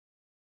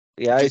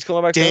 Yeah, he's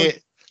coming back soon.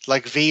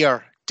 Like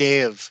VR,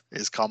 Dave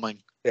is coming.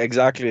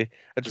 Exactly.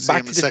 It's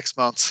back in 6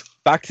 months.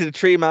 Back to the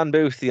 3-man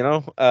booth, you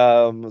know.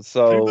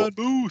 So 3-man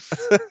booth.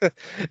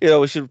 You know,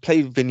 we should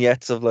play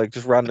vignettes of like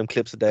just random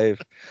clips of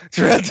Dave,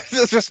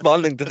 just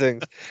responding to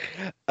things.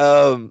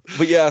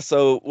 But yeah,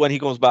 so when he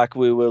comes back,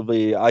 we will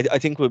be. I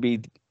think we'll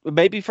be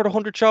maybe for the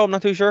 100th show. I'm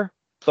not too sure,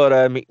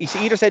 but he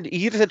either said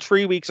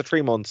 3 weeks or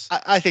 3 months.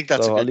 I think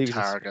that's So a I'll good leave it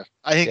target.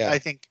 Yeah. I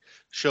think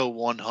show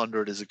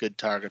 100 is a good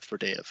target for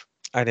Dave.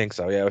 I think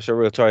so. Yeah, sure.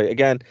 We'll try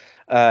again.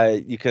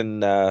 You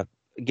can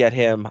get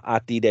him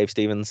at Dave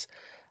Stevens,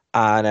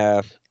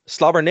 and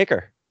Slobber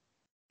Knicker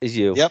is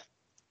you. Yep.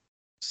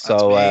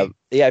 So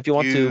yeah, if you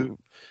want to,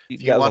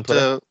 if you want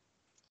to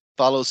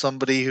follow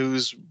somebody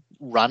who's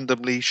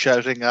randomly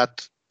shouting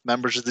at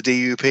members of the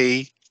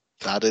DUP,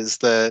 that is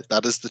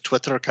the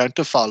Twitter account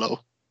to follow.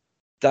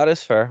 That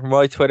is fair.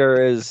 My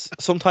Twitter is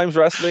sometimes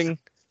wrestling,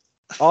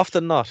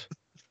 often not,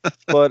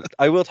 but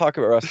I will talk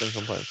about wrestling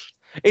sometimes.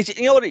 It's,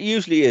 you know what it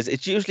usually is?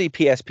 It's usually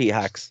PSP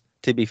hacks,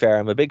 to be fair.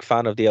 I'm a big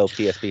fan of the old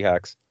PSP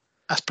hacks.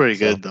 That's pretty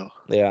good, though.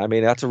 Yeah, I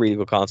mean, that's a really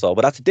good console,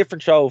 but that's a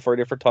different show for a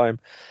different time.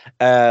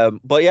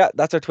 But yeah,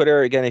 that's our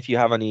Twitter. Again, if you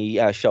have any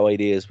show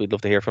ideas, we'd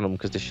love to hear from them,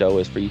 because the show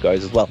is for you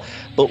guys as well.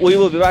 But we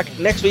will be back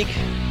next week.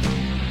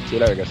 See you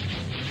later, guys.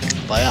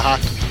 Buy a hat.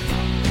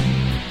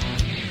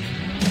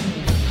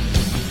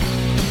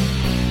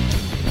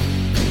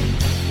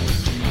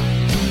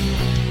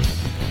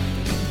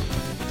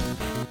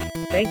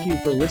 Thank you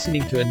for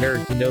listening to a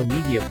Nerd to Know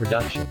Media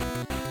production.